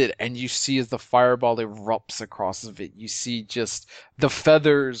hits it, and you see as the fireball erupts across of it, you see just the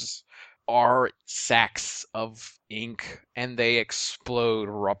feathers are sacks of ink, and they explode,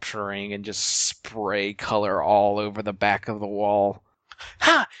 rupturing, and just spray color all over the back of the wall.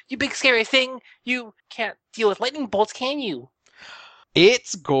 Ha! You big scary thing! You can't deal with lightning bolts, can you?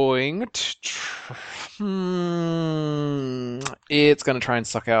 It's going to it's going to try and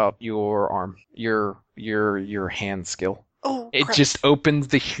suck out your arm, your hand skill. Oh, It crap. just opens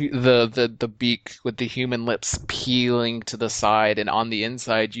the beak with the human lips peeling to the side, and on the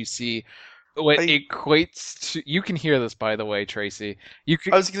inside you see what equates to. You can hear this, by the way, Tracy. You I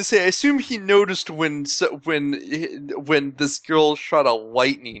can. was gonna say, I assume he noticed when this girl shot a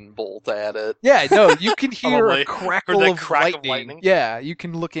lightning bolt at it. Yeah, no, you can hear Probably. a crackle Heard that of crack of lightning. lightning. Yeah, you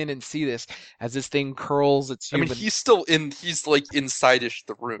can look in and see this as this thing curls its I human. mean, he's like inside-ish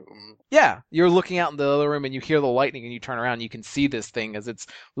the room. Yeah, you're looking out in the other room and you hear the lightning and you turn around and you can see this thing as its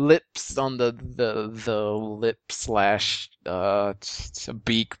lips on the lip slash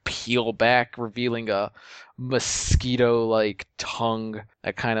beak peel back, revealing a mosquito-like tongue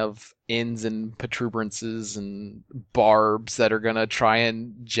that kind of ends in protuberances and barbs that are gonna try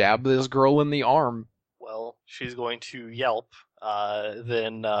and jab this girl in the arm. Well, she's going to yelp,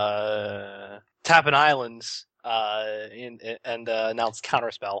 then tap an islands, and announce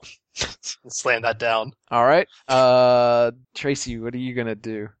counterspell and slam that down. All right, Tracy, what are you gonna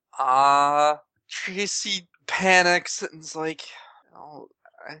do? Tracy panics and is like, oh,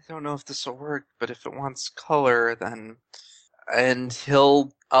 I don't know if this will work, but if it wants color, then... And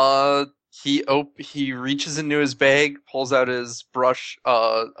he reaches into his bag, pulls out his brush,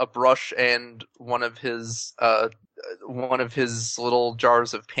 a brush, and one of his little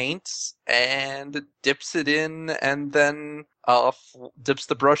jars of paints, and dips it in, and then dips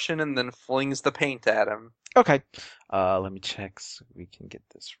the brush in, and then flings the paint at him. Okay, let me check so we can get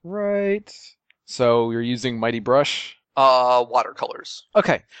this right. So you're using Mighty Brush. Watercolors.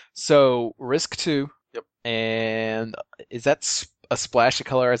 Okay, so risk 2. Yep. And is that a splash of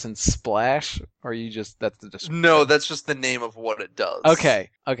color as in splash, or you just that's the description? No, that's just the name of what it does. Okay.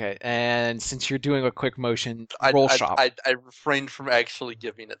 And since you're doing a quick motion, roll shop. I refrained from actually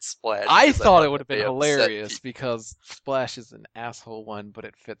giving it splash. I because thought it would have may been upset hilarious people. because splash is an asshole one, but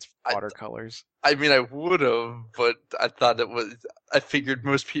it fits watercolors. I mean, I would have, but I thought it was. I figured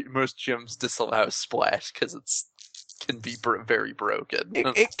most gyms disallow splash because it's can be very broken.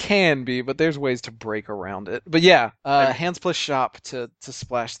 It can be, but there's ways to break around it. But yeah, hands plus shop to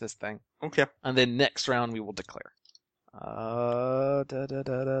splash this thing. Okay. And then next round we will declare. All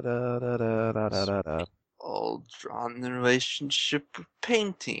drawn the relationship with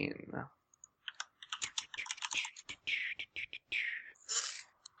painting.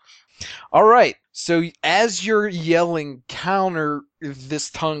 All right. So as you're yelling counter, this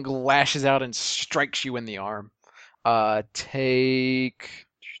tongue lashes out and strikes you in the arm. Take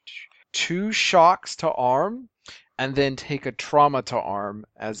 2 shocks to arm, and then take a trauma to arm,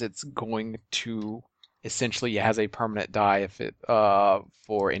 as it's going to essentially it has a permanent die if it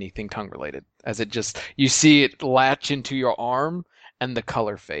for anything tongue related. As it just you see it latch into your arm and the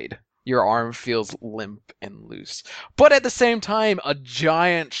color fade. Your arm feels limp and loose. But at the same time, a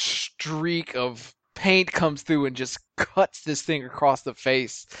giant streak of paint comes through and just cuts this thing across the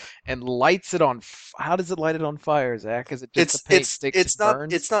face and lights it on. How does it light it on fire, Zach? Is it just the It's paint it's sticks it's and not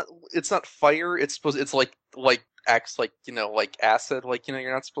burns? it's not it's not fire. It's supposed it's like acts like like acid. Like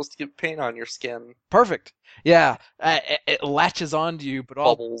you're not supposed to get paint on your skin, Perfect. Yeah, it latches onto you, but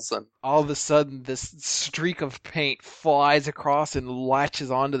bubbles and all of a sudden this streak of paint flies across and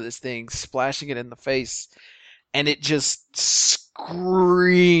latches onto this thing, splashing it in the face, and it just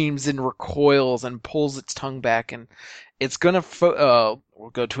screams and recoils and pulls its tongue back, and it's gonna we'll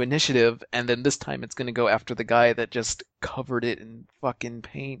go to initiative, and then this time it's gonna go after the guy that just covered it in fucking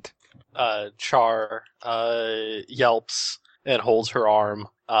paint. Char yelps and holds her arm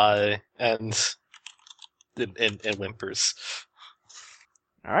and whimpers.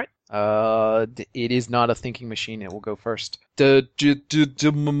 All right. It is not a thinking machine. It will go first.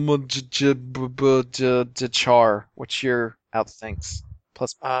 Char. What's your outthinks?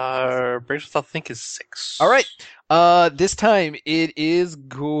 Plus. Brace without think is 6. All right. This time it is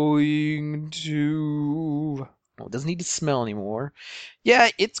going to. Well, it doesn't need to smell anymore. Yeah,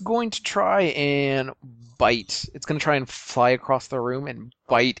 it's going to try and bite. It's going to try and fly across the room and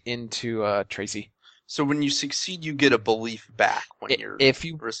bite into Tracy. so when you succeed, you get a belief back when you're If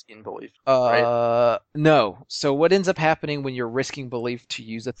you risking belief, right? No. So what ends up happening when you're risking belief to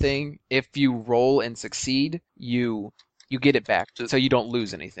use a thing, if you roll and succeed, you get it back. Just- So you don't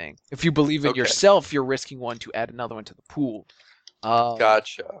lose anything. If you believe in Okay. yourself, you're risking one to add another one to the pool.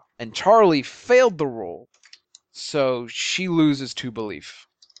 Gotcha. And Charlie failed the roll, so she loses 2 belief.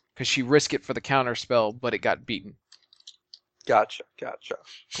 Because she risked it for the counter spell, but it got beaten. Gotcha.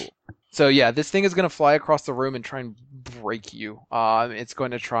 So yeah, this thing is going to fly across the room and try and break you. It's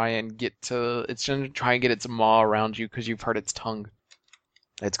going to try and it's going to try and get its maw around you because you've hurt its tongue.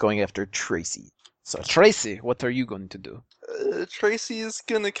 It's going after Tracy. So Tracy, what are you going to do? Tracy is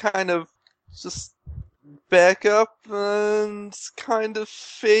gonna kind of just back up and kind of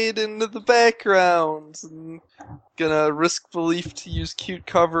fade into the background and gonna risk belief to use cute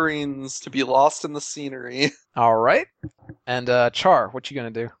coverings to be lost in the scenery. All right. And Char, what you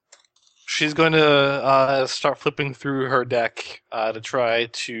going to do? She's going to start flipping through her deck to try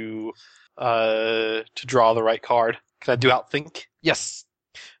to draw the right card. Can I do outthink? Yes.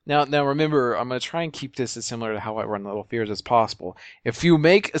 Now remember, I'm going to try and keep this as similar to how I run Little Fears as possible. If you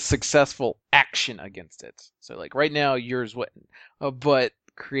make a successful action against it, so like right now yours wouldn't, but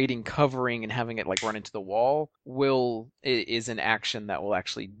creating covering and having it like run into the wall is an action that will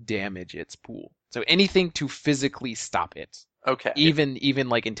actually damage its pool. So anything to physically stop it, Okay. even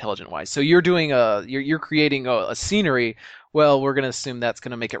like intelligent wise. So you're doing you're creating a scenery. Well, we're going to assume that's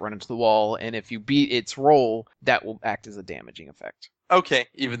going to make it run into the wall, and if you beat its roll, that will act as a damaging effect. Okay,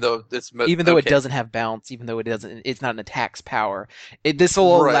 even though Even though it doesn't have bounce, even though it's not an attack's power. This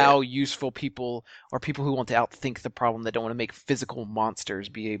will Right. allow useful people or people who want to outthink the problem that don't want to make physical monsters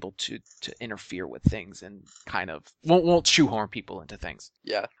be able to interfere with things and kind of won't shoehorn people into things.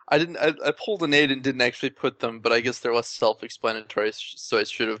 Yeah, I pulled an 8 and didn't actually put them, but I guess they're less self-explanatory, so I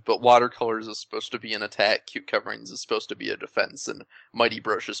should have. But watercolors is supposed to be an attack, cute coverings is supposed to be a defense, and mighty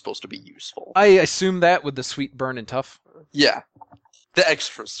brush is supposed to be useful. I assume that with the sweet burn and tough. Yeah, the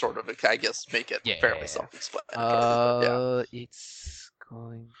extras sort of, I guess, make it Yeah. fairly self-explanatory. It's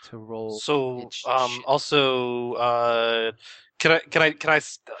going to roll. So its also can I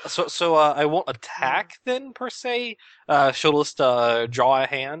so I won't attack then per se. She'll just draw a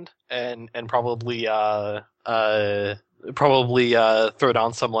hand and probably throw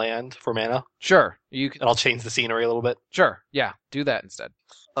down some land for mana, Sure, you can. and I'll change the scenery a little bit. Sure, yeah, do that instead.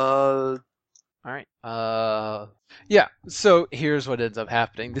 Yeah. All right. Yeah. So here's what ends up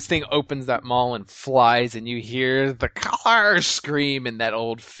happening. This thing opens that maul and flies, and you hear the car scream in that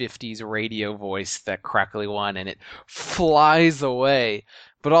old 50s radio voice, that crackly one, and it flies away.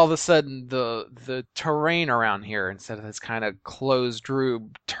 But all of a sudden, the terrain around here, instead of this kind of closed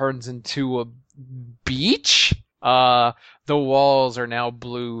room, turns into a beach. The walls are now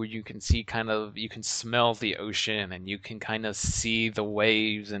blue. You can smell the ocean, and you can kind of see the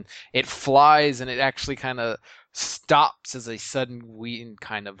waves, and it flies, and it actually kind of stops as a sudden wind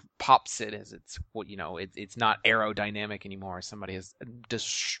kind of pops it as it's it's not aerodynamic anymore. Somebody has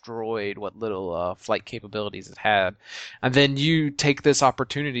destroyed what little flight capabilities it had, and then you take this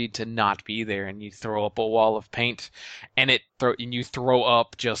opportunity to not be there, and you throw up a wall of paint, and you throw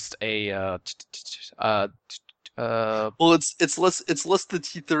up just a Well, it's less that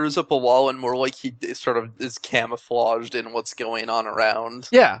he throws up a wall and more like he sort of is camouflaged in what's going on around.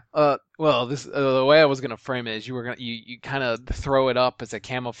 yeah. Well, this the way I was gonna frame it is you kind of throw it up as a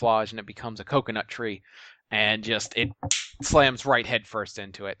camouflage, and it becomes a coconut tree, and just it slams right head first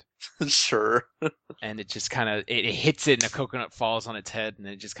into it, Sure. and it just kind of it hits it, and a coconut falls on its head, and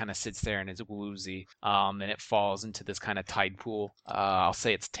it just kind of sits there and is woozy. And it falls into this kind of tide pool. I'll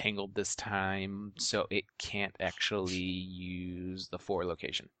say it's tangled this time, so it can't actually use the 4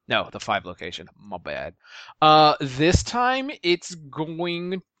 location. No, the 5 location. My bad. This time it's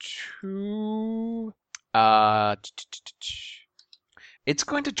going to uh it's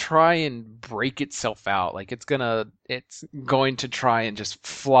going to try and break itself out. Like it's going to try and just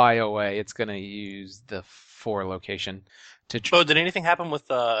fly away. It's going to use the 4 location to Oh, did anything happen with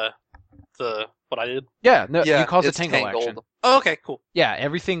the what I did? yeah, no, you Yeah, caused a it's tangle tangled. action. Oh, okay, cool. Yeah,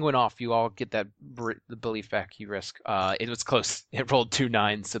 everything went off. You all get the belief back you risk. It was close. It rolled 2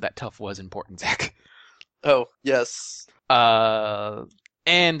 9s, so that tough was important, Zach. Oh, yes.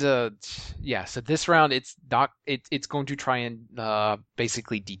 And yeah, so this round it's going to try and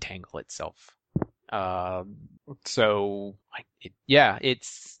basically detangle itself. So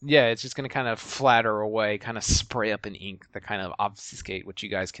it's just going to kind of flatter away, kind of spray up in ink that kind of obfuscate what you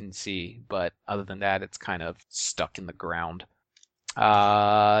guys can see, but other than that it's kind of stuck in the ground.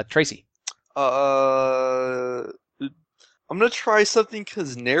 Tracy. I'm gonna try something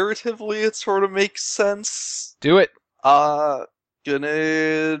because narratively it sort of makes sense. Do it.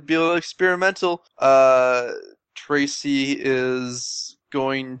 Gonna be a little experimental. Tracy is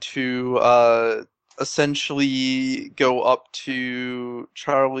going to essentially go up to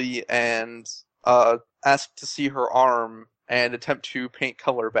Charlie and ask to see her arm and attempt to paint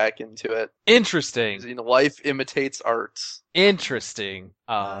color back into it. Interesting. You know, life imitates art. Interesting.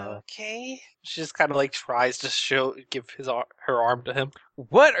 Okay. She just kind of like tries to give her arm to him.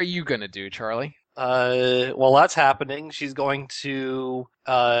 What are you gonna do, Charlie? While that's happening, she's going to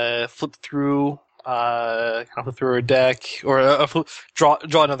flip through her deck, or draw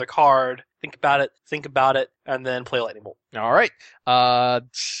another card. Think about it, and then play lightning bolt. All right.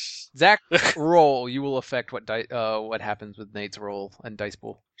 Zach, roll. You will affect what happens with Nate's roll and dice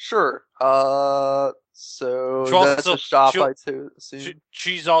pool. Sure. So She'll that's also- a shop, she'll- I assume.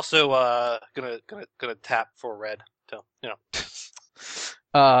 She's also gonna tap for red. So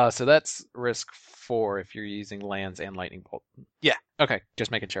So that's risk 4 if you're using lands and lightning bolt. Yeah. Okay, just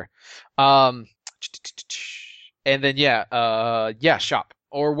making sure. And then shop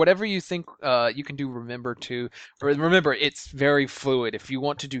or whatever you think you can do. Remember it's very fluid. If you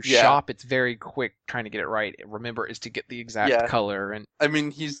want to do Yeah. shop, it's very quick trying to get it right. Remember is to get the exact Yeah. color and I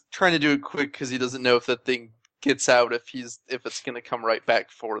mean, he's trying to do it quick because he doesn't know if that thing gets out if it's gonna come right back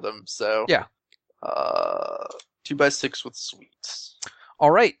for them. So Yeah. 2x6 with sweets.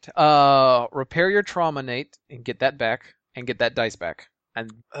 all right. Repair your trauma, Nate, and get that back and get that dice back. And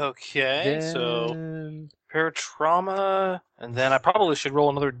okay, so then... repair trauma, and then I probably should roll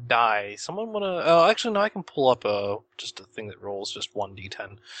another die. Someone wanna? Oh, actually, no. I can pull up just a thing that rolls just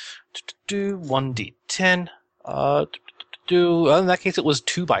 1d10. Do 1d10. In that case, it was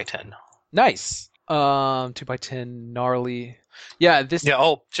 2x10. Nice. 2x10 gnarly. Yeah, this. Yeah.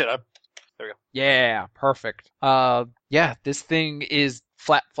 Oh shit. Yeah, perfect. This thing is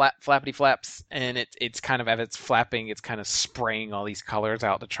flappity flaps, and it's kind of as it's flapping, it's kind of spraying all these colors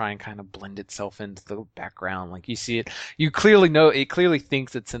out to try and kind of blend itself into the background. Like you see it, you clearly know it clearly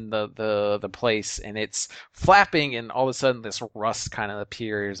thinks it's in the place, and it's flapping, and all of a sudden this rust kind of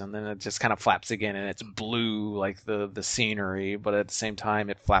appears, and then it just kind of flaps again, and it's blue like the scenery, but at the same time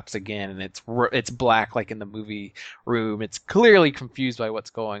it flaps again, and it's black like in the movie room. It's clearly confused by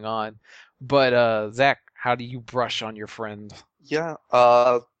what's going on. But Zach, how do you brush on your friend? Yeah.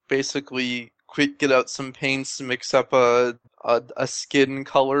 Basically, quick get out some paints, mix up a skin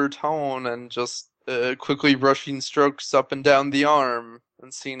color tone, and just quickly brushing strokes up and down the arm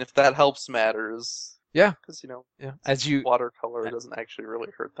and seeing if that helps matters. Yeah. Because Yeah. As you watercolor doesn't actually really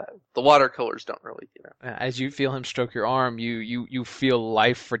hurt that. The watercolors don't really, as you feel him stroke your arm, you feel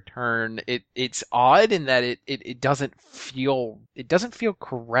life return. It's odd in that it doesn't feel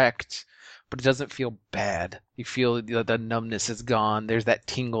correct, but it doesn't feel bad. You feel the numbness is gone. There's that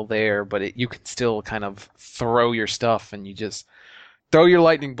tingle there, but you can still kind of throw your stuff, and you just throw your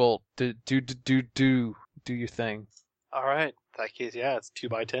lightning bolt. Do. do your thing. All right. In that case, yeah, it's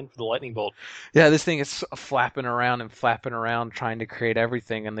 2x10 for the lightning bolt. Yeah, this thing is flapping around and flapping around trying to create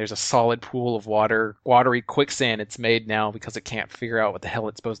everything, and there's a solid pool of water, watery quicksand it's made now because it can't figure out what the hell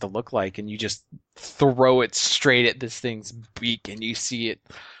it's supposed to look like, and you just throw it straight at this thing's beak, and you see it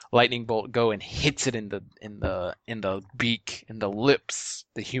lightning bolt go and hits it in the beak, and the lips,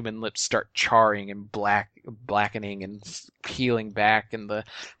 the human lips start charring and blackening and peeling back, and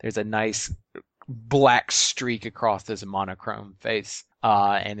there's a nice black streak across this monochrome face,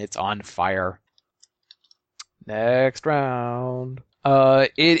 and it's on fire. Next round.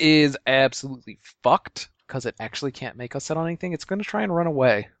 It is absolutely fucked because it actually can't make us set on anything. It's going to try and run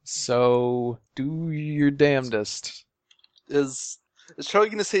away. So do your damnedest. Is Charlie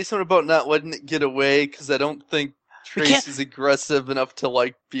going to say something about not letting it get away? Because I don't think We can't- Tracy's aggressive enough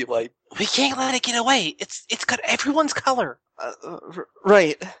to be like. We can't let it get away. It's got everyone's color.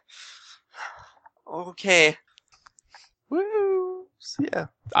 Right. Okay. Woo! So,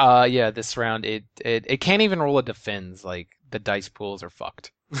 yeah. Yeah, this round it can't even roll a defense. Like the dice pools are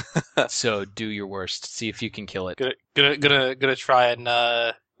fucked. So do your worst. See if you can kill it. Gonna try and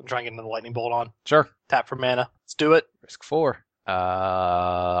get another lightning bolt on. Sure. Tap for mana. Let's do it. Risk 4.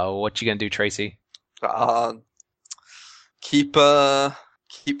 What you gonna do, Tracy? Keep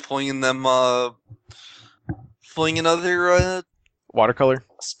flinging them. Fling another Watercolor.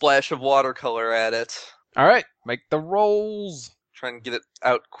 splash of watercolor at it. All right, make the rolls. Trying to get it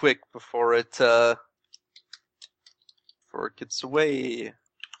out quick before it gets away.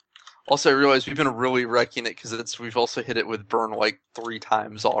 Also, I realize we've been really wrecking it because we've also hit it with burn like 3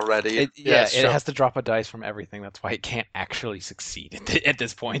 times already. It has to drop a dice from everything. That's why it can't actually succeed at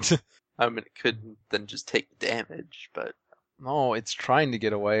this point. I mean, it could then just take damage, but No, it's trying to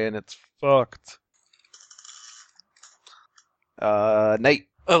get away and it's fucked. Nate,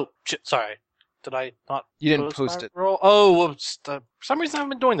 Oh shit! Sorry. Did I not? you didn't post my it. roll? Oh, whoops. For some reason I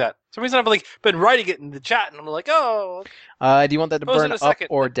haven't been doing that. For some reason I've been writing it in the chat, and I'm like, oh, Do you want that to Post it burn a up second.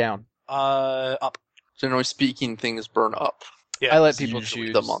 or down? up. generally speaking, things burn up. Yeah. I let It's people usually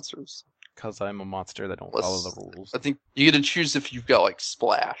choose the monsters. because I'm a monster that don't Let's- follow the rules. I think you get to choose if you've got like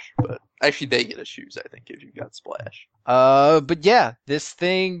splash, but actually they get to choose. I think if you've got splash. But yeah, this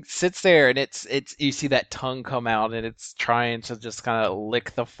thing sits there and it's you see that tongue come out and it's trying to just kind of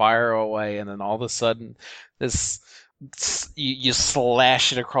lick the fire away, and then all of a sudden you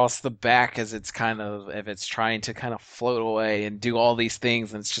slash it across the back as it's trying to kind of float away and do all these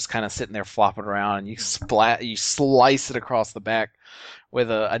things, and it's just kind of sitting there flopping around, and you slice it across the back with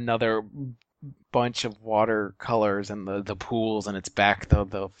another bunch of watercolors and the pools, and its back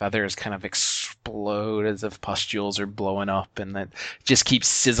the feathers kind of explode as if pustules are blowing up, and then just keeps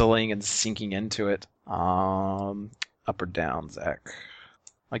sizzling and sinking into it. Up or down, Zach?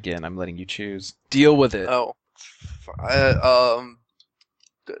 Again, I'm letting you choose. Deal with it. Oh,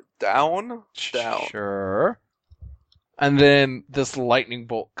 down. Sure. And then this lightning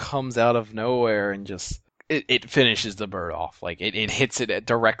bolt comes out of nowhere and just it finishes the bird off. Like it hits it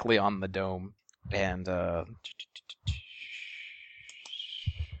directly on the dome, and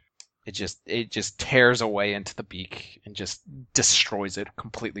it just tears away into the beak and just destroys it,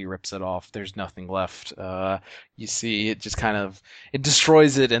 completely rips it off. There's nothing left. You see it just it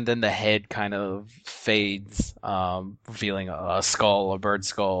destroys it, and then the head kind of fades, revealing a skull, a bird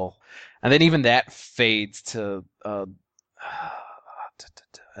skull, and then even that fades to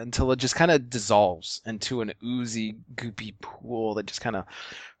until it just kind of dissolves into an oozy, goopy pool that just kind of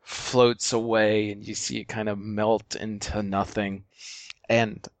floats away, and you see it kind of melt into nothing.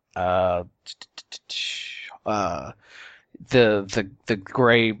 And the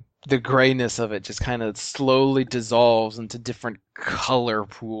grayness of it just kind of slowly dissolves into different color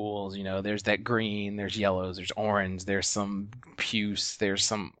pools. You know, there's that green, there's yellows, there's orange, there's some puce, there's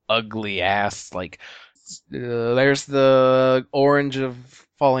some ugly ass there's the orange of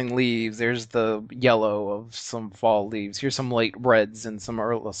falling leaves, there's the yellow of some fall leaves, here's some late reds and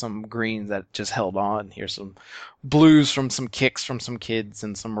some greens that just held on, here's some blues from some kicks from some kids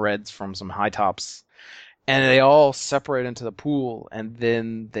and some reds from some high tops, and they all separate into the pool, and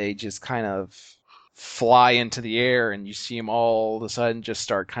then they just kind of fly into the air, and you see them all of a sudden just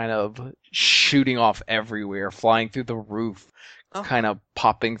start kind of shooting off everywhere, flying through the roof, kind of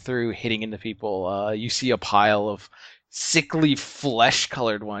popping through, hitting into people. You see a pile of sickly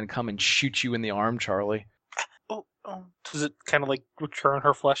flesh-colored one come and shoot you in the arm, Charlie. Oh, does it kind of like return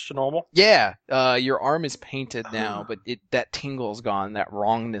her flesh to normal? Yeah, your arm is painted now, but that tingle's gone, that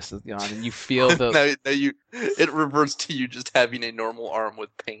wrongness is gone, and you feel the... it reverts to you just having a normal arm with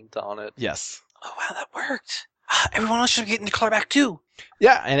paint on it. Yes. Oh wow, that worked. Everyone else should get into color back too.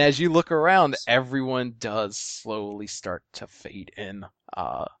 Yeah, and as you look around, everyone does slowly start to fade in.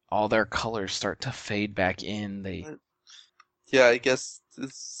 All their colors start to fade back in. Yeah, I guess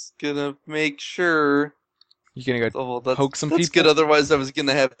it's gonna make sure. You're gonna go Oh, well, poke some that's people. good. Otherwise, I was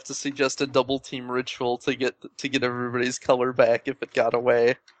gonna have to suggest a double team ritual to get everybody's color back if it got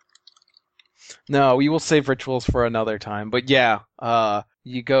away. No, we will save rituals for another time. But yeah,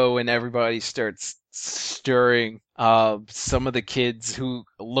 you go and everybody starts stirring. Some of the kids who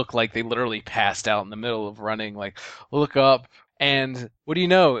look like they literally passed out in the middle of running, like look up, and what do you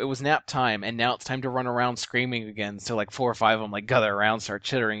know? It was nap time, and now it's time to run around screaming again. So like 4 or 5 of them like gather around, start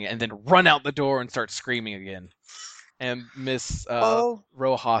chittering, and then run out the door and start screaming again. And Miss Oh,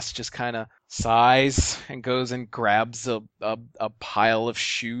 Rojas just kind of sighs and goes and grabs a pile of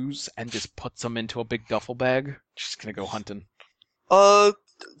shoes and just puts them into a big duffel bag. She's gonna go hunting. uh,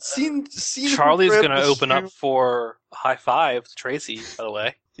 seen her Charlie's grab gonna the open up shoe. for a high five to Tracy, by the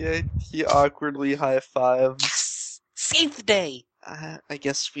way. Yeah, he awkwardly high fives. Yes! Save the day! I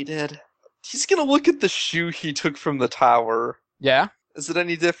guess we did. He's gonna look at the shoe he took from the tower. Yeah, Is it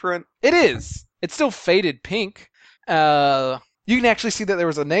any different? it is. It's still faded pink. You can actually see that there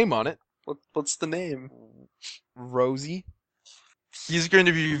was a name on it. What's the name? Rosie. He's going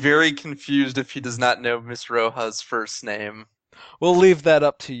to be very confused if he does not know Miss Roja's first name. We'll leave that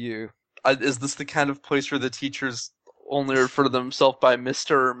up to you. Is this the kind of place where the teachers only refer to themselves by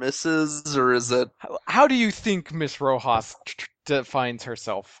Mr. or Mrs., or is it How do you think Miss Rojas defines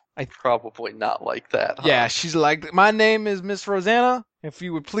herself? probably not like that? Huh? Yeah, she's like, my name is Miss Rosanna. If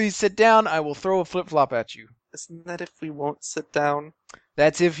you would please sit down, I will throw a flip flop at you. Isn't that if we won't sit down?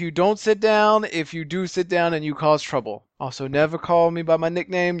 That's if you don't sit down. If you do sit down and you cause trouble. Also, never call me by my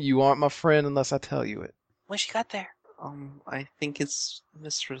nickname. You aren't my friend unless I tell you it. When she got there? I think it's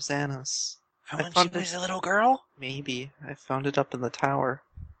Miss Rosanna's. From I when she found was it- a little girl? Maybe. I found it up in the tower.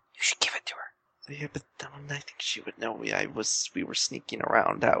 You should give it to her. Yeah, but I think she would know we were sneaking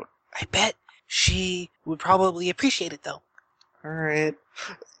around out. I bet she would probably appreciate it, though. Alright.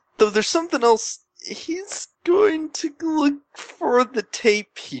 Though there's something else. He's going to look for the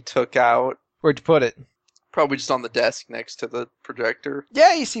tape he took out. Where'd you put it? Probably just on the desk next to the projector.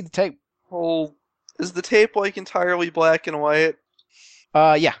 Yeah, you see the tape. Oh, is the tape like entirely black and white?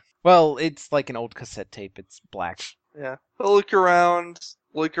 Yeah. Well, it's like an old cassette tape. It's black. Yeah. I'll look around,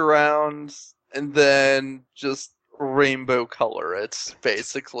 and then just rainbow color it,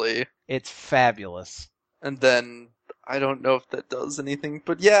 basically. It's fabulous. And then I don't know if that does anything,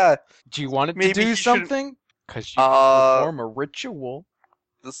 but yeah, Do you want it to Maybe do he shouldn't- something? Because you Uh, perform a ritual.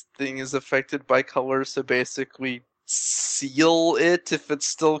 this thing is affected by color, so basically seal it if it's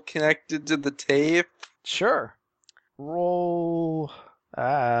still connected to the tape. Sure. Roll.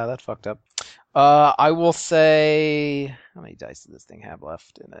 That fucked up. I will say. How many dice does this thing have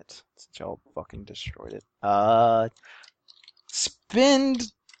left in it? Since y'all fucking destroyed it.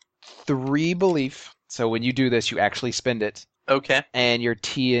 Spend 3 belief. So when you do this, you actually spend it. Okay. And your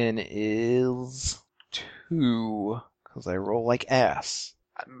TN is 2. Because I roll like ass.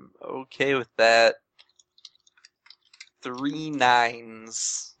 I'm okay with that. 3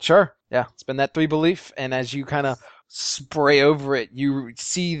 nines. Sure. Yeah. Spend that 3 belief. And as you kind of spray over it, you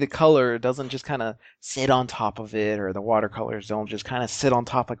see the color doesn't just kind of sit on top of it, or the watercolors don't just kind of sit on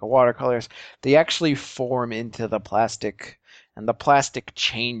top like a watercolors. They actually form into the plastic, and the plastic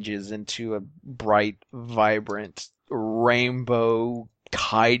changes into a bright, vibrant rainbow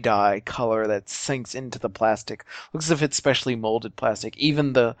tie-dye color that sinks into the plastic. Looks as if it's specially molded plastic.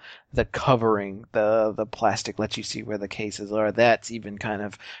 Even the covering, the plastic lets you see where the cases are. That's even kind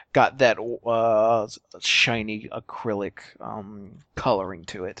of got that shiny acrylic coloring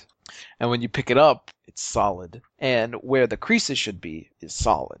to it. And when you pick it up, it's solid. And where the creases should be is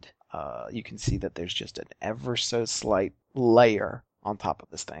solid. You can see that there's just an ever so slight layer on top of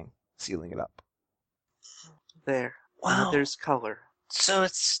this thing, sealing it up. There. Wow. Now there's color. So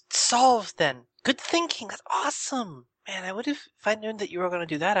it's solved then. Good thinking. That's awesome. Man, I would have, if I'd known that you were going to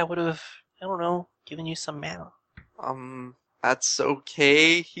do that, I would have, I don't know, given you some mana. That's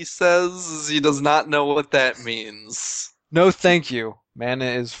okay, he says. He does not know what that means. No, thank you. Mana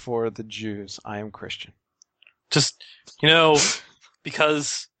is for the Jews. I am Christian. Just,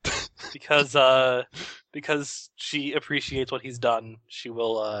 because she appreciates what he's done, she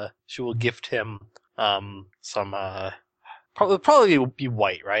will gift him some probably be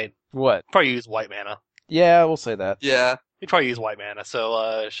white, right? What? Probably use white mana. Yeah, we'll say that. Yeah. He'd probably use white mana,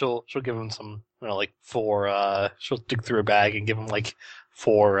 so she'll give him some, like 4. She'll dig through a bag and give him like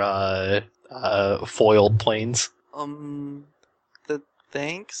 4 foiled planes.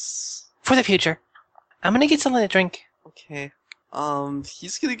 Thanks? For the future. I'm gonna get something to drink. Okay.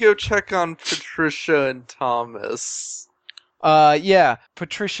 He's gonna go check on Patricia and Thomas. Yeah,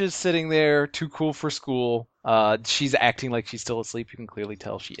 Patricia's sitting there, too cool for school. She's acting like she's still asleep. You can clearly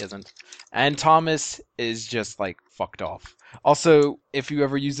tell she isn't. And Thomas is just like fucked off. Also, if you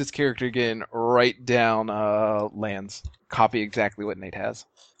ever use this character again, write down lands. Copy exactly what Nate has.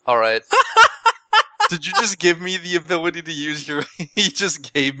 Alright. Did you just give me the ability to use your... He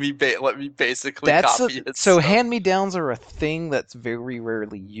just gave me... Let me basically copy it. So hand-me-downs are a thing that's very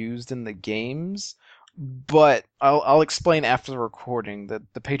rarely used in the games, but I'll explain after the recording that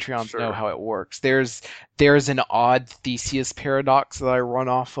the Patreons know Sure. how it works. There's an odd Theseus paradox that I run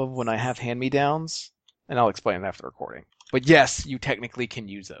off of when I have hand-me-downs, and I'll explain it after the recording. But yes, you technically can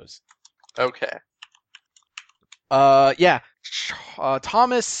use those. Okay. Yeah.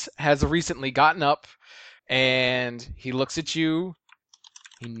 Thomas has recently gotten up, and he looks at you.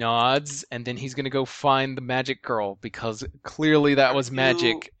 He nods, and then he's gonna go find the magic girl because clearly that was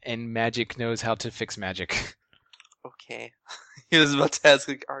magic, and magic knows how to fix magic. Okay. He was about to ask,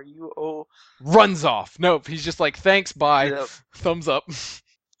 like, are you... Oh... Runs off. Nope. He's just like, thanks, bye. Yep. Thumbs up.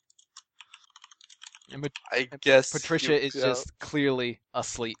 And I guess... Patricia is just clearly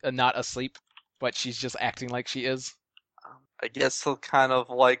asleep, not asleep, but she's just acting like she is. I guess he'll kind of,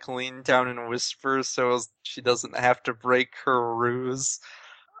 like, lean down and whisper so she doesn't have to break her ruse.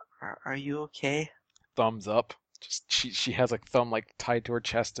 Are you okay? Thumbs up. Just she has a thumb like tied to her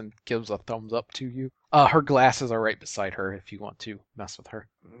chest and gives a thumbs up to you. Her glasses are right beside her if you want to mess with her.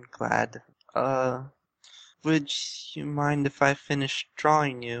 I'm glad. Would you mind if I finish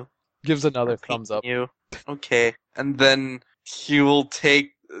drawing you? Gives another Or thumbs up. painting you? Okay. And then he will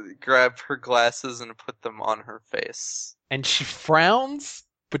grab her glasses and put them on her face. And she frowns,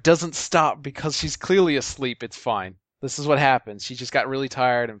 but doesn't stop because she's clearly asleep. It's fine. This is what happens. She just got really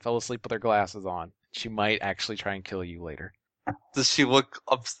tired and fell asleep with her glasses on. She might actually try and kill you later. Does she look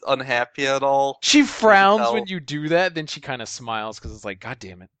unhappy at all? She frowns tell. when you do that, then she kind of smiles because it's like, God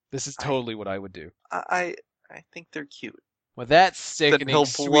damn it. This is totally what I would do. I think they're cute. Well, that's sickening he'll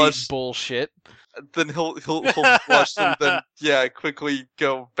sweet blush. bullshit. Then he'll blush and then quickly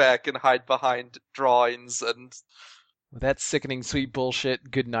go back and hide behind drawings and Well, that's sickening sweet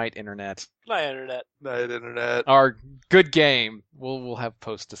bullshit. Good night, internet. My internet. night internet. Our good game. We'll have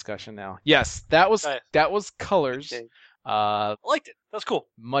post discussion now. Yes, that was colors. Okay. I liked it. That's cool.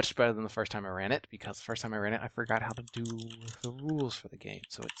 Much better than the first time I ran it, because the first time I ran it, I forgot how to do the rules for the game,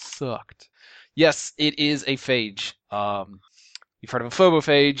 so it sucked. Yes, it is a phage. You've heard of a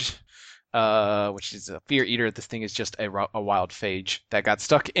phobophage, which is a fear eater. This thing is just a wild phage that got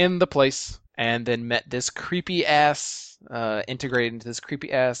stuck in the place and then met this creepy ass, integrated into this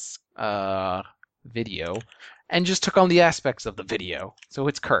creepy ass video, and just took on the aspects of the video. So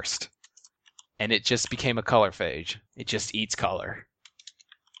it's cursed. And it just became a color phage. It just eats color.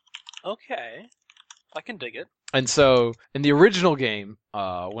 Okay. I can dig it. And so, in the original game,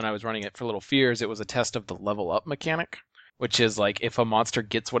 when I was running it for Little Fears, it was a test of the level up mechanic, which is like if a monster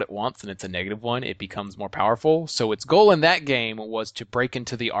gets what it wants and it's a -1, it becomes more powerful. So its goal in that game was to break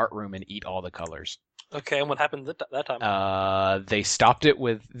into the art room and eat all the colors. Okay, and what happened that time? They stopped it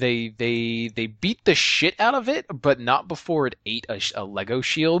with they beat the shit out of it, but not before it ate a Lego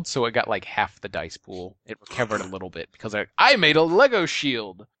shield, so it got like half the dice pool. It recovered a little bit because I made a Lego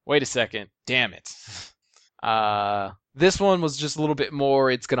shield. Wait a second, damn it. This one was just a little bit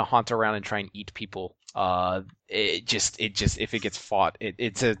more. It's gonna haunt around and try and eat people. It just if it gets fought,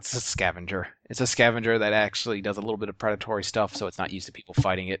 it's a scavenger. It's a scavenger that actually does a little bit of predatory stuff, so it's not used to people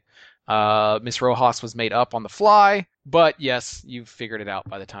fighting it. Miss Rojas was made up on the fly, but yes, you've figured it out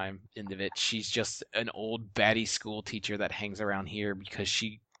by the time end of it. She's just an old baddie school teacher that hangs around here because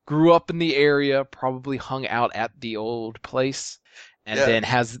she grew up in the area, probably hung out at the old place, and then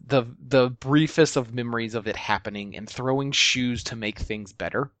has the briefest of memories of it happening and throwing shoes to make things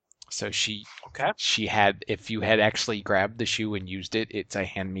better. So she had, if you had actually grabbed the shoe and used it, it's a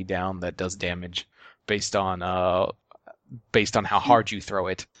hand-me-down that does damage based on how hard you throw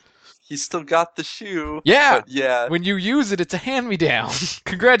it. He still got the shoe. Yeah. But yeah. When you use it, it's a hand-me-down.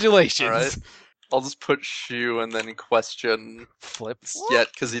 Congratulations. All right. I'll just put shoe and then question Flips. yet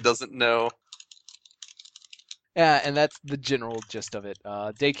because he doesn't know. Yeah, and that's the general gist of it.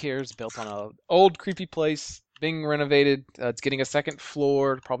 Daycare's built on an old creepy place, being renovated. It's getting a second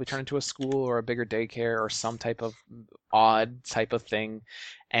floor, probably turn into a school or a bigger daycare or some type of odd type of thing.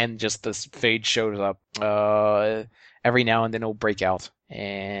 And just this phage shows up. Every now and then it'll break out,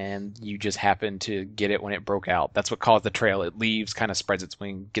 and you just happen to get it when it broke out. That's what caused the trail. It leaves, kind of spreads its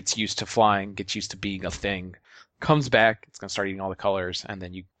wing, gets used to flying, gets used to being a thing, comes back, it's going to start eating all the colors, and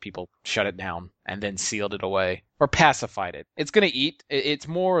then people shut it down and then sealed it away or pacified it. It's going to eat. It's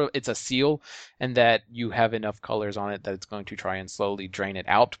a seal, and that you have enough colors on it that it's going to try and slowly drain it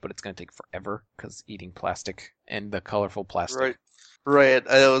out, but it's going to take forever because eating plastic and the colorful plastic. Right. Right.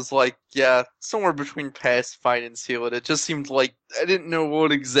 I was like, yeah, somewhere between pacified and sealed. It just seemed like I didn't know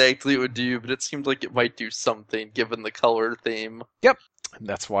what exactly it would do, but it seemed like it might do something given the color theme. Yep. And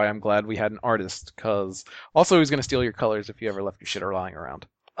that's why I'm glad we had an artist, because also he's going to steal your colors if you ever left your shit lying around.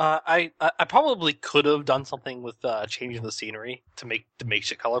 I probably could have done something with changing the scenery to make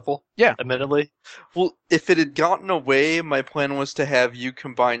shit colorful. Yeah. Admittedly. Well, if it had gotten away, my plan was to have you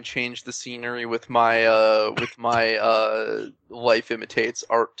combine change the scenery with my life imitates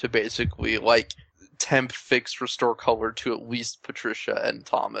art to basically like temp fix restore color to at least Patricia and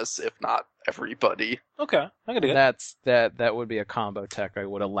Thomas, if not everybody. Okay, I can do it. That would be a combo tech I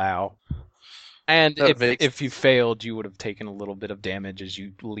would allow. And That makes- if you failed, you would have taken a little bit of damage as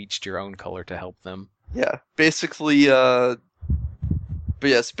you leached your own color to help them. Yeah, basically. But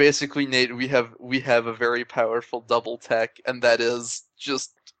yes, basically, Nate, we have a very powerful double tech, and that is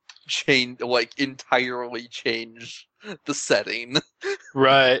just entirely change the setting.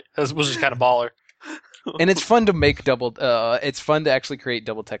 Right, which is kind of baller. And it's fun to make it's fun to actually create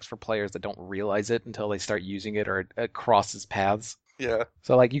double text for players that don't realize it until they start using it or it crosses paths. Yeah.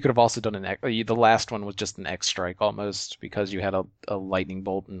 So like you could have also done the last one was just an X strike almost because you had a lightning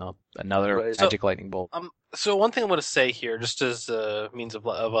bolt and another Right. magic lightning bolt. So one thing I want to say here, just as a means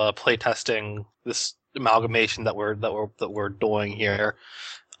of play testing this amalgamation that we're doing here,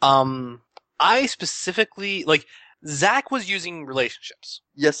 I specifically Zach was using relationships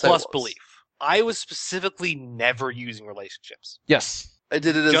Yes, plus I was. belief. I was specifically never using relationships. Yes. I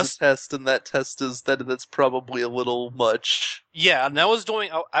did it as Just- a test, and that test is that's probably a little much. Yeah, and I was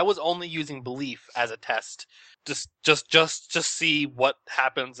only using belief as a test, just see what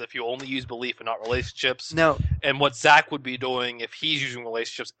happens if you only use belief and not relationships, Now, and what Zach would be doing if he's using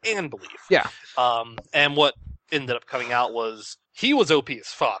relationships and belief. Yeah. And what ended up coming out was he was OP as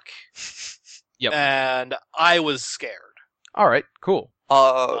fuck. Yep. And I was scared. All right. Cool.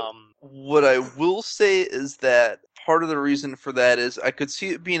 what I will say is that part of the reason for that is I could see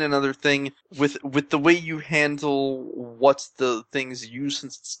it being another thing with the way you handle what the things use,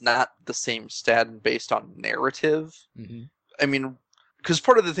 since it's not the same stat and based on narrative. Mm-hmm. I mean, because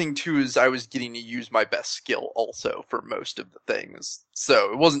part of the thing too is I was getting to use my best skill also for most of the things,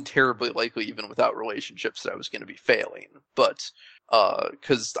 so it wasn't terribly likely even without relationships that I was going to be failing. But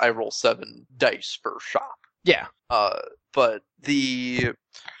because I roll 7 dice per shop. Yeah. But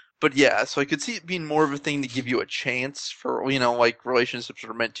yeah, so I could see it being more of a thing to give you a chance for, like relationships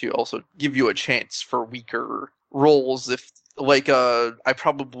are meant to also give you a chance for weaker rolls. If I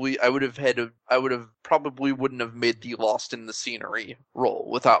probably wouldn't have made the lost in the scenery roll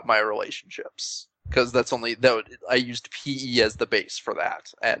without my relationships, because I used PE as the base for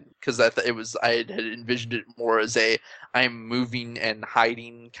that, and because I had envisioned it more as a I'm moving and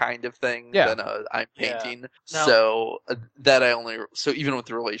hiding kind of thing than I'm painting. Yeah. So even with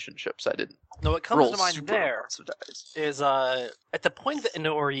the relationships, I didn't. No, what comes roll to mind super there amounts of dice. is at the point in the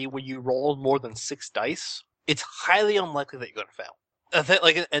ORE where you roll more than 6 dice, it's highly unlikely that you're going to fail.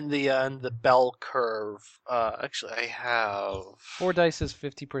 In the bell curve, actually, I have 4 dice is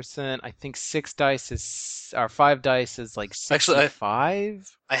 50%. I think 6 dice is, or 5 dice is like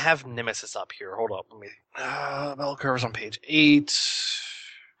 65. I have Nemesis up here. Hold up, let me. Bell curve's on page 8.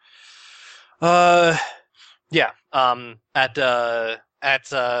 Yeah. At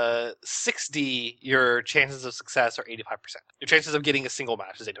 60, your chances of success are 85%. Your chances of getting a single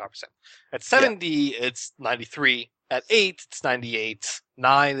match is 85%. At 70, it's 93. At 8, it's 98.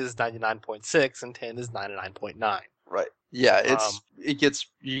 9 is 99.6, and 10 is 99.9. Right. Yeah, you get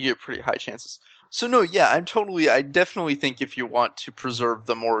pretty high chances. So no, yeah, I definitely think if you want to preserve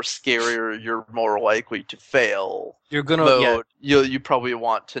the more scarier, you're more likely to fail. You're gonna mode, you probably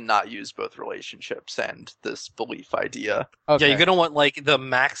want to not use both relationships and this belief idea. Okay. Yeah, you're gonna want the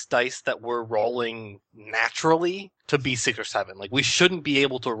max dice that we're rolling naturally to be 6 or 7. We shouldn't be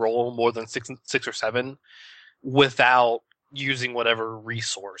able to roll more than 6 or 7 without using whatever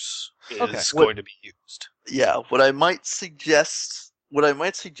resource is going to be used. Yeah, what I might suggest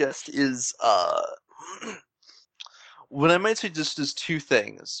is two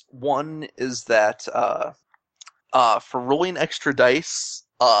things. One is that for rolling extra dice,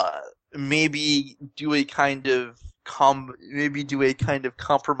 maybe do a kind of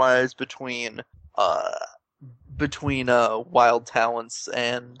compromise between wild talents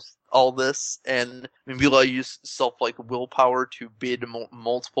and all this and maybe allow yourself like willpower to bid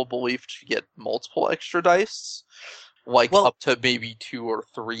multiple belief to get multiple extra dice, like Well, up to maybe 2 or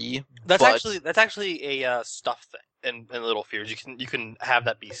 3. that's but actually a stuff thing in Little Fears. You can have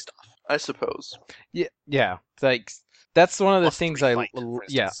that be stuff. I suppose. Yeah. Like that's one of the Plus things 3 fight, for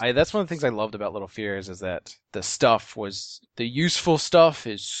instance. that's one of the things I loved about Little Fears is that the useful stuff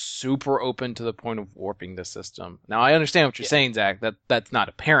is super open to the point of warping the system. Now I understand what you're Yeah. saying, Zach. That's not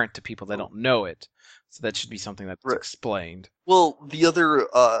apparent to people that don't know it. So that should be something that's Right. explained. Well, the other,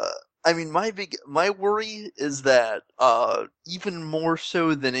 I mean, my worry is that, even more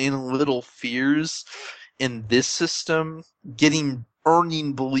so than in Little Fears, in this system,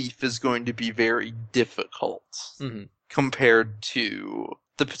 earning belief is going to be very difficult Hmm. compared to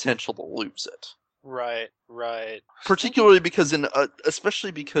the potential to lose it. Right. Particularly because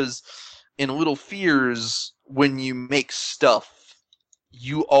especially because in Little Fears, when you make stuff,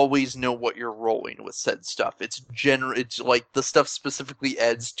 you always know what you're rolling with said stuff. It's like the stuff specifically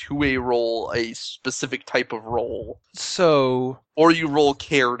adds to a roll a specific type of roll, So or you roll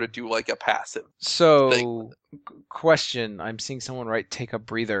care to do like a passive. question. I'm seeing someone take a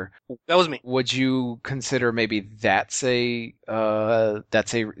breather. That was me. Would you consider maybe all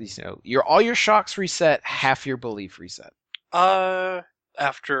your shocks reset, half your belief reset? After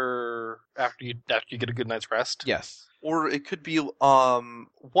you get a good night's rest. Yes. Or it could be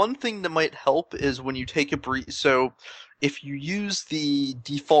one thing that might help is when you take a breathe. So if you use the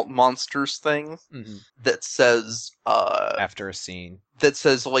default monsters thing Hmm. that says After a scene.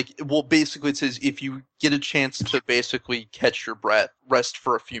 like, well, basically it says if you get a chance to basically catch your breath, rest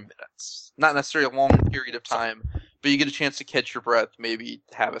for a few minutes. Not necessarily a long period of time, but you get a chance to catch your breath, maybe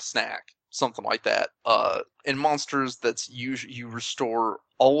have a snack, something like that. In monsters, that's usually you restore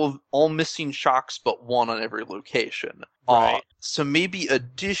all missing shocks but one on every location. Right. So maybe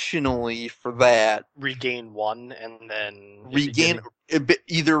additionally for that, Regain 1 and then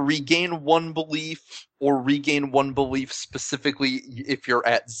either regain 1 belief or regain 1 belief specifically if you're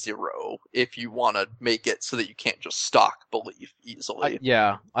at 0, if you want to make it so that you can't just stock belief easily.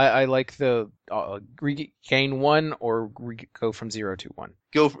 I like the regain 1 or go from 0 to 1.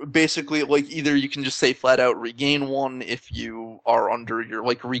 Basically, like, either you can just say flat out regain 1 if you are under your,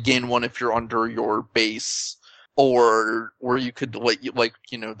 like, regain 1 if you're under your base, or you could, like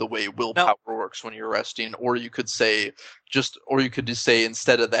the way willpower works when you're resting, or you could just say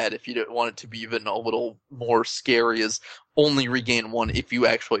instead of that, if you don't want it to be even a little more scary, is only regain 1 if you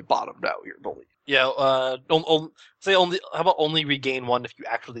actually bottomed out your belief. Yeah, say only. How about only regain 1 if you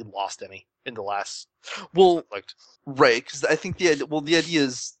actually lost any in the last conflict? Right, because I think the idea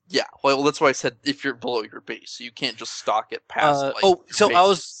is, well, that's why I said if you're below your base, so you can't just stock it past. I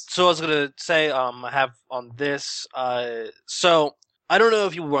was gonna say, I have on this. So I don't know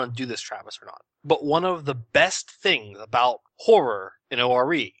if you want to do this, Travis, or not. But one of the best things about horror in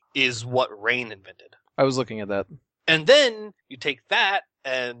ORE is what Rain invented. I was looking at that. And then you take that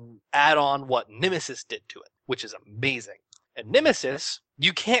and add on what Nemesis did to it, which is amazing. And Nemesis,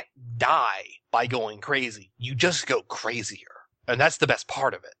 you can't die by going crazy. You just go crazier. And that's the best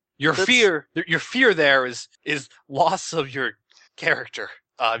part of it. Your fear there is loss of your character,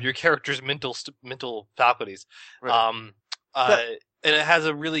 your character's mental faculties. Right. And it has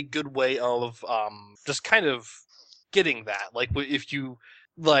a really good way of just kind of getting that. Like if you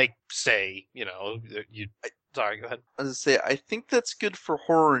say, sorry, go ahead. As I say, I think that's good for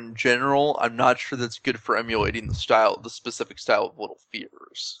horror in general. I'm not sure that's good for emulating the specific style of Little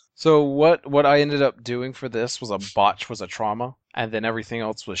Fears. So what I ended up doing for this was a botch was a trauma, and then everything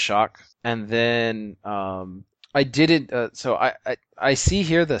else was shock. And then I didn't. So I see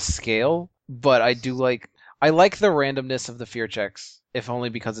here the scale, but I like the randomness of the fear checks, if only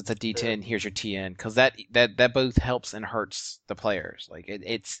because it's a D10. Here's your TN, because that both helps and hurts the players. Like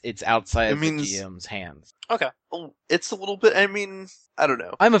it's outside of the GM's hands. Okay. Oh, it's a little bit. I mean, I don't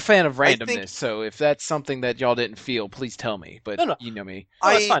know. I'm a fan of randomness, so if that's something that y'all didn't feel, please tell me. But No. you know me.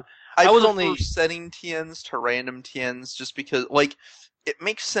 No, that's fine. I was prefer only setting TNs to random TNs just because, like, it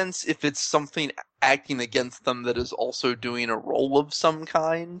makes sense if it's something acting against them that is also doing a roll of some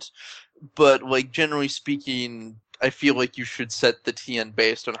kind. But, like, generally speaking, I feel like you should set the TN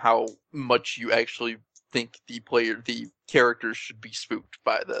based on how much you actually think the characters should be spooked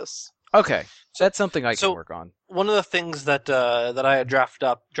by this. Okay, that's something I can work on. One of the things that I had drafted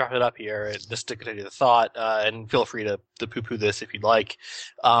up here, just to continue the thought, and feel free to poo-poo this if you'd like,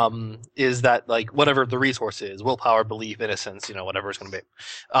 is that, like, whatever the resource is, willpower, belief, innocence, whatever it's going to be,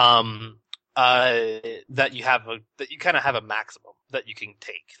 that you kind of have a maximum that you can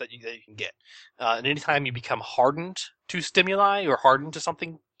take, that you can get, and anytime you become hardened to stimuli or hardened to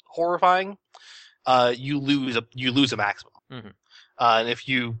something horrifying, you lose a maximum. Mhm. And if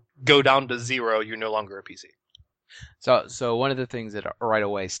you go down to 0, you're no longer a PC. So one of the things that right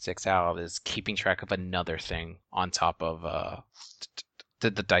away sticks out is keeping track of another thing on top of the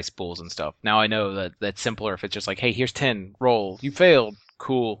dice pools and stuff. Now I know that that's simpler if it's just like, hey, here's 10, roll. You failed.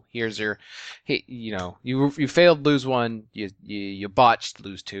 Cool. Here's your, hey, you failed, lose 1. You botched,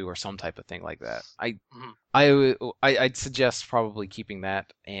 lose 2, or some type of thing like that. Mhm. I'd suggest probably keeping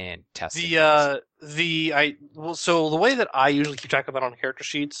that and testing. So the way that I usually keep track of that on character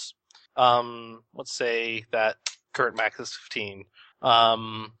sheets, let's say that current max is 15.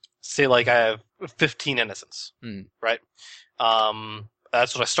 Say like I have 15 innocents, right?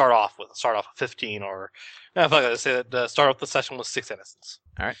 That's what I start off with. Start off with 15, or if I say that start off the session with 6 innocents.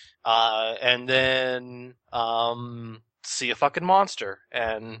 All right. And then see a fucking monster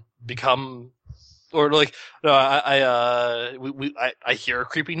and become, or like no, I hear a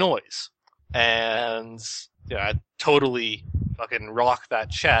creepy noise, and I totally fucking rock that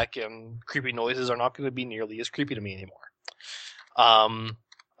check, and creepy noises are not going to be nearly as creepy to me anymore.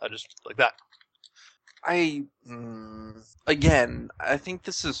 I just like that. Again, I think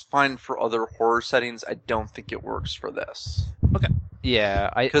this is fine for other horror settings. I don't think it works for this.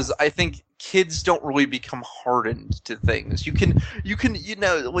 Yeah, Because I think kids don't really become hardened to things. You can,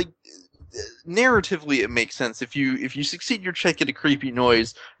 like, narratively it makes sense. If you succeed your check at a creepy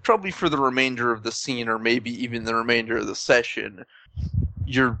noise, probably for the remainder of the scene, or maybe even the remainder of the session,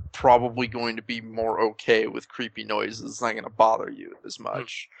 you're probably going to be more okay with creepy noises. It's not going to bother you as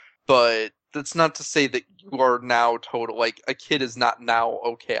much. But that's not to say that you are now total, like, a kid is not now,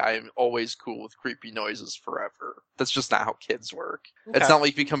 okay, I am always cool with creepy noises forever. That's just not how kids work. Okay. It's not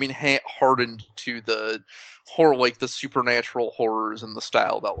like becoming hardened to the horror, like the supernatural horrors in the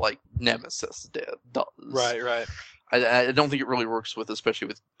style that, like, Nemesis does. Right. I don't think it really works with, especially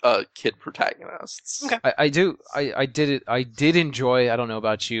with kid protagonists. Okay. I did enjoy, I don't know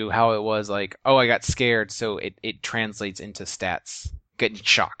about you, how it was like, oh, I got scared, so it translates into stats getting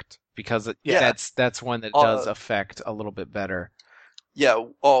shocked, because that's one that does affect a little bit better. Yeah,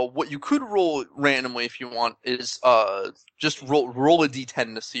 what you could roll randomly if you want is just roll a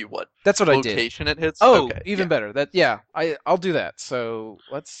d10 to see what That's what location I did. it hits. Oh, okay, even better. I'll do that. So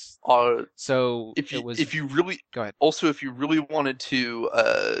let's. So if it was. if you really Go ahead. Also, if you really wanted to,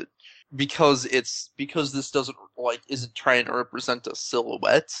 because this doesn't isn't trying to represent a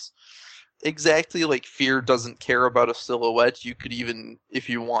silhouette exactly, like fear doesn't care about a silhouette. You could even, if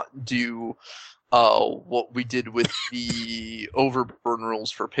you want, do what we did with the overburn rules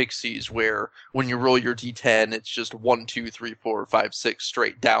for pixies, where when you roll your d10, it's just 1, 2, 3, 4, 5, 6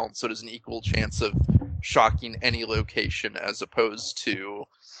 straight down, so there's an equal chance of shocking any location as opposed to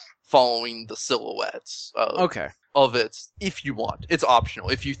following the silhouettes of it. If you want, it's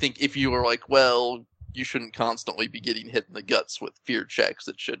optional. If you are like, well, you shouldn't constantly be getting hit in the guts with fear checks,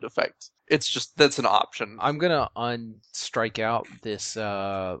 it should affect. It's just, that's an option. I'm gonna unstrike out this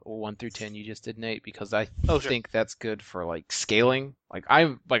 1 through 10 you just did, Nate, because I think that's good for like scaling. Like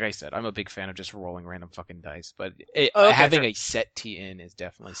I said, I'm a big fan of just rolling random fucking dice, but having a set TN is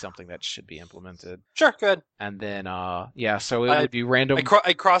definitely something that should be implemented. Sure, good. And then so it would be random.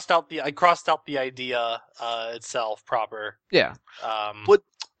 I crossed out the idea itself proper. Yeah. What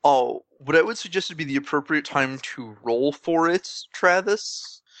I would suggest would be the appropriate time to roll for it,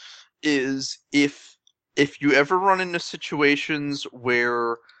 Travis, is if you ever run into situations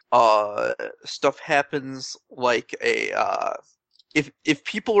where stuff happens, like if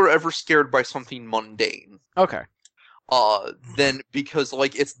people are ever scared by something mundane. Okay. Then, because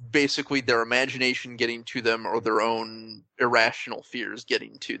like it's basically their imagination getting to them or their own irrational fears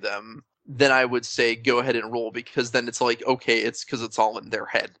getting to them, then I would say go ahead and roll, because then it's like, okay, it's because it's all in their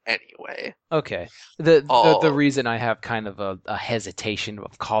head anyway. Okay. The reason I have kind of a hesitation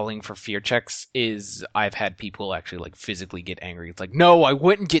of calling for fear checks is I've had people actually like physically get angry. It's like, no, I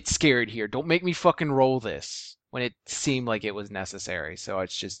wouldn't get scared here. Don't make me fucking roll this, when it seemed like it was necessary. So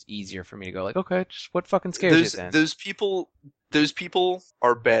it's just easier for me to go like, okay, just what fucking scares you then? Those people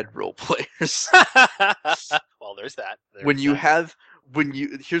are bad role players. Well, there's that.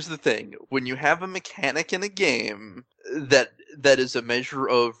 Here's the thing. When you have a mechanic in a game that is a measure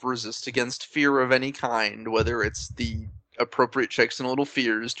of resist against fear of any kind, whether it's the appropriate checks and little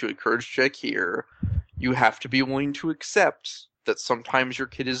fears to encourage check here, you have to be willing to accept that sometimes your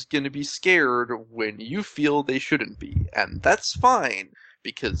kid is going to be scared when you feel they shouldn't be. And that's fine,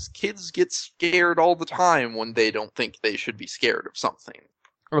 because kids get scared all the time when they don't think they should be scared of something.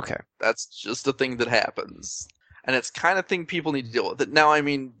 Okay. That's just a thing that happens. And it's kind of thing people need to deal with. Now, I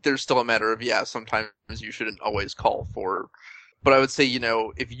mean, there's still a matter of, sometimes you shouldn't always call for But I would say,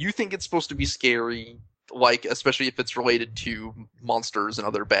 if you think it's supposed to be scary, like especially if it's related to monsters and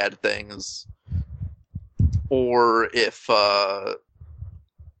other bad things, or if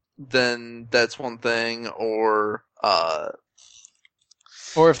then that's one thing, Or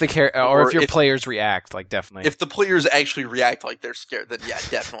if or if or your players react, like definitely. if the players actually react like they're scared, then yeah,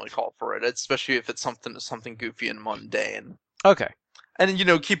 definitely call for it. Especially if it's something goofy and mundane. Okay.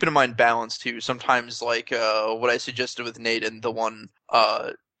 And keep in mind balance too. Sometimes like what I suggested with Nate and the one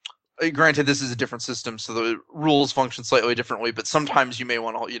granted this is a different system, so the rules function slightly differently, but sometimes you may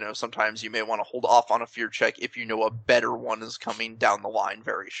want to hold off on a fear check if you know a better one is coming down the line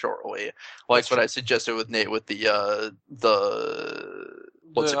very shortly. Like what I suggested with Nate with the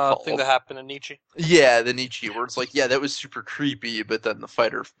what's it called? Thing that happened in Nietzsche. Yeah, the Nietzsche, where it's like, yeah, that was super creepy, but then the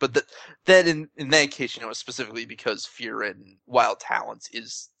fighter, but that in that case, specifically because fear in Wild Talents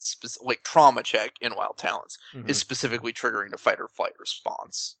is like trauma check in Wild Talents is specifically triggering a fight or flight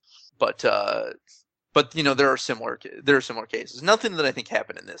response. But there are similar cases. Nothing that I think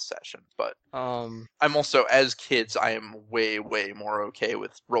happened in this session, but I'm also, as kids, I am way more okay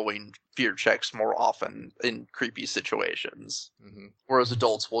with rolling fear checks more often in creepy situations. Whereas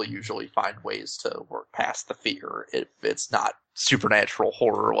adults will usually find ways to work past the fear if it's not supernatural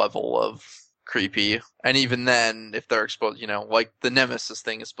horror level of creepy. And even then, if they're exposed, like the Nemesis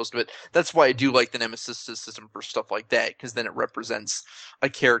thing is supposed to be. That's why I do like the Nemesis system for stuff like that, because then it represents a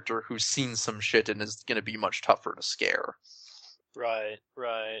character who's seen some shit and is going to be much tougher to scare. Right.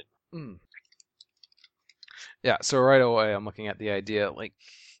 Yeah, so right away I'm looking at the idea, like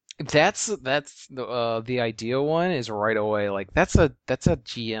that's the idea one is right away, like that's a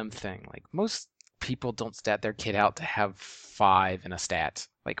GM thing. Like most people don't stat their kid out to have 5 in a stat.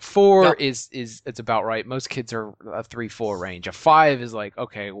 Like 4 is it's about right. Most kids are a 3-4 range. A 5 is like,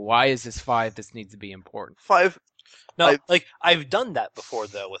 okay, why is this 5? This needs to be important. 5. No, I've done that before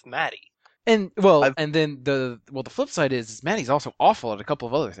though with Maddie. And then the flip side is Maddie's also awful at a couple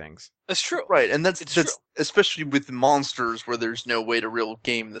of other things. That's true. Right, and that's true. Especially with monsters where there's no way to real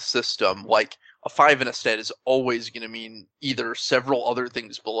game the system. Like a 5 in a stat is always going to mean either several other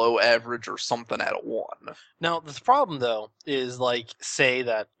things below average or something at a 1. Now the problem though is like say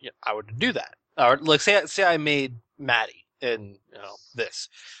that I would do that, or like say I made Maddie in this.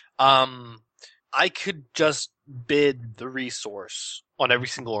 I could just bid the resource on every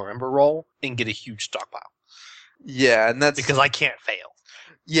single remember roll and get a huge stockpile. Yeah, and that's because I can't fail.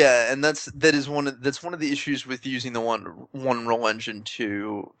 Yeah, and that's one of the issues with using the one roll engine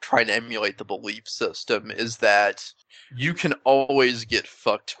to try to emulate the belief system is that you can always get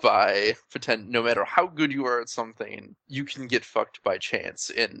fucked by no matter how good you are at something, you can get fucked by chance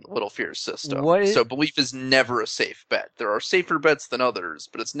in Little Fear's system. So belief is never a safe bet. There are safer bets than others,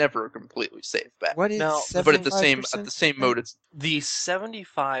 but it's never a completely safe bet. What is but at the same mode, it's the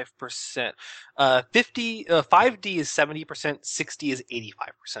 75%. 5D is 70%, 60 is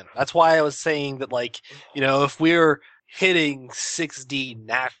 85%. That's why I was saying that, like, if we're hitting 6D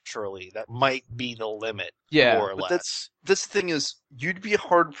naturally, that might be the limit. Yeah, more or but less. this thing is, you'd be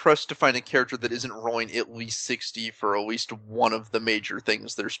hard pressed to find a character that isn't rolling at least 60 for at least one of the major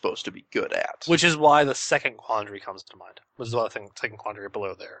things they're supposed to be good at. Which is why the second quandary comes to mind. Which is why the second quandary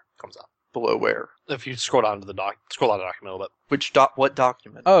below there comes up. Below where? If you scroll down to the document a little bit. What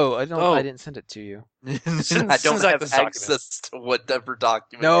document? Oh, I didn't send it to you. I don't have access to whatever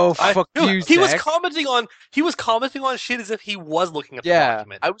document. No, fuck you, He was Zach. commenting on shit as if he was looking at the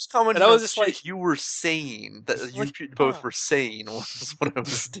document. I was commenting and I was on just shit like, you were saying that you both were saying was what I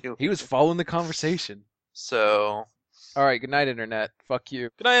was doing. He was following the conversation. So, all right, good night, internet. Fuck you.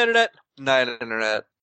 Good night, internet. Night, internet.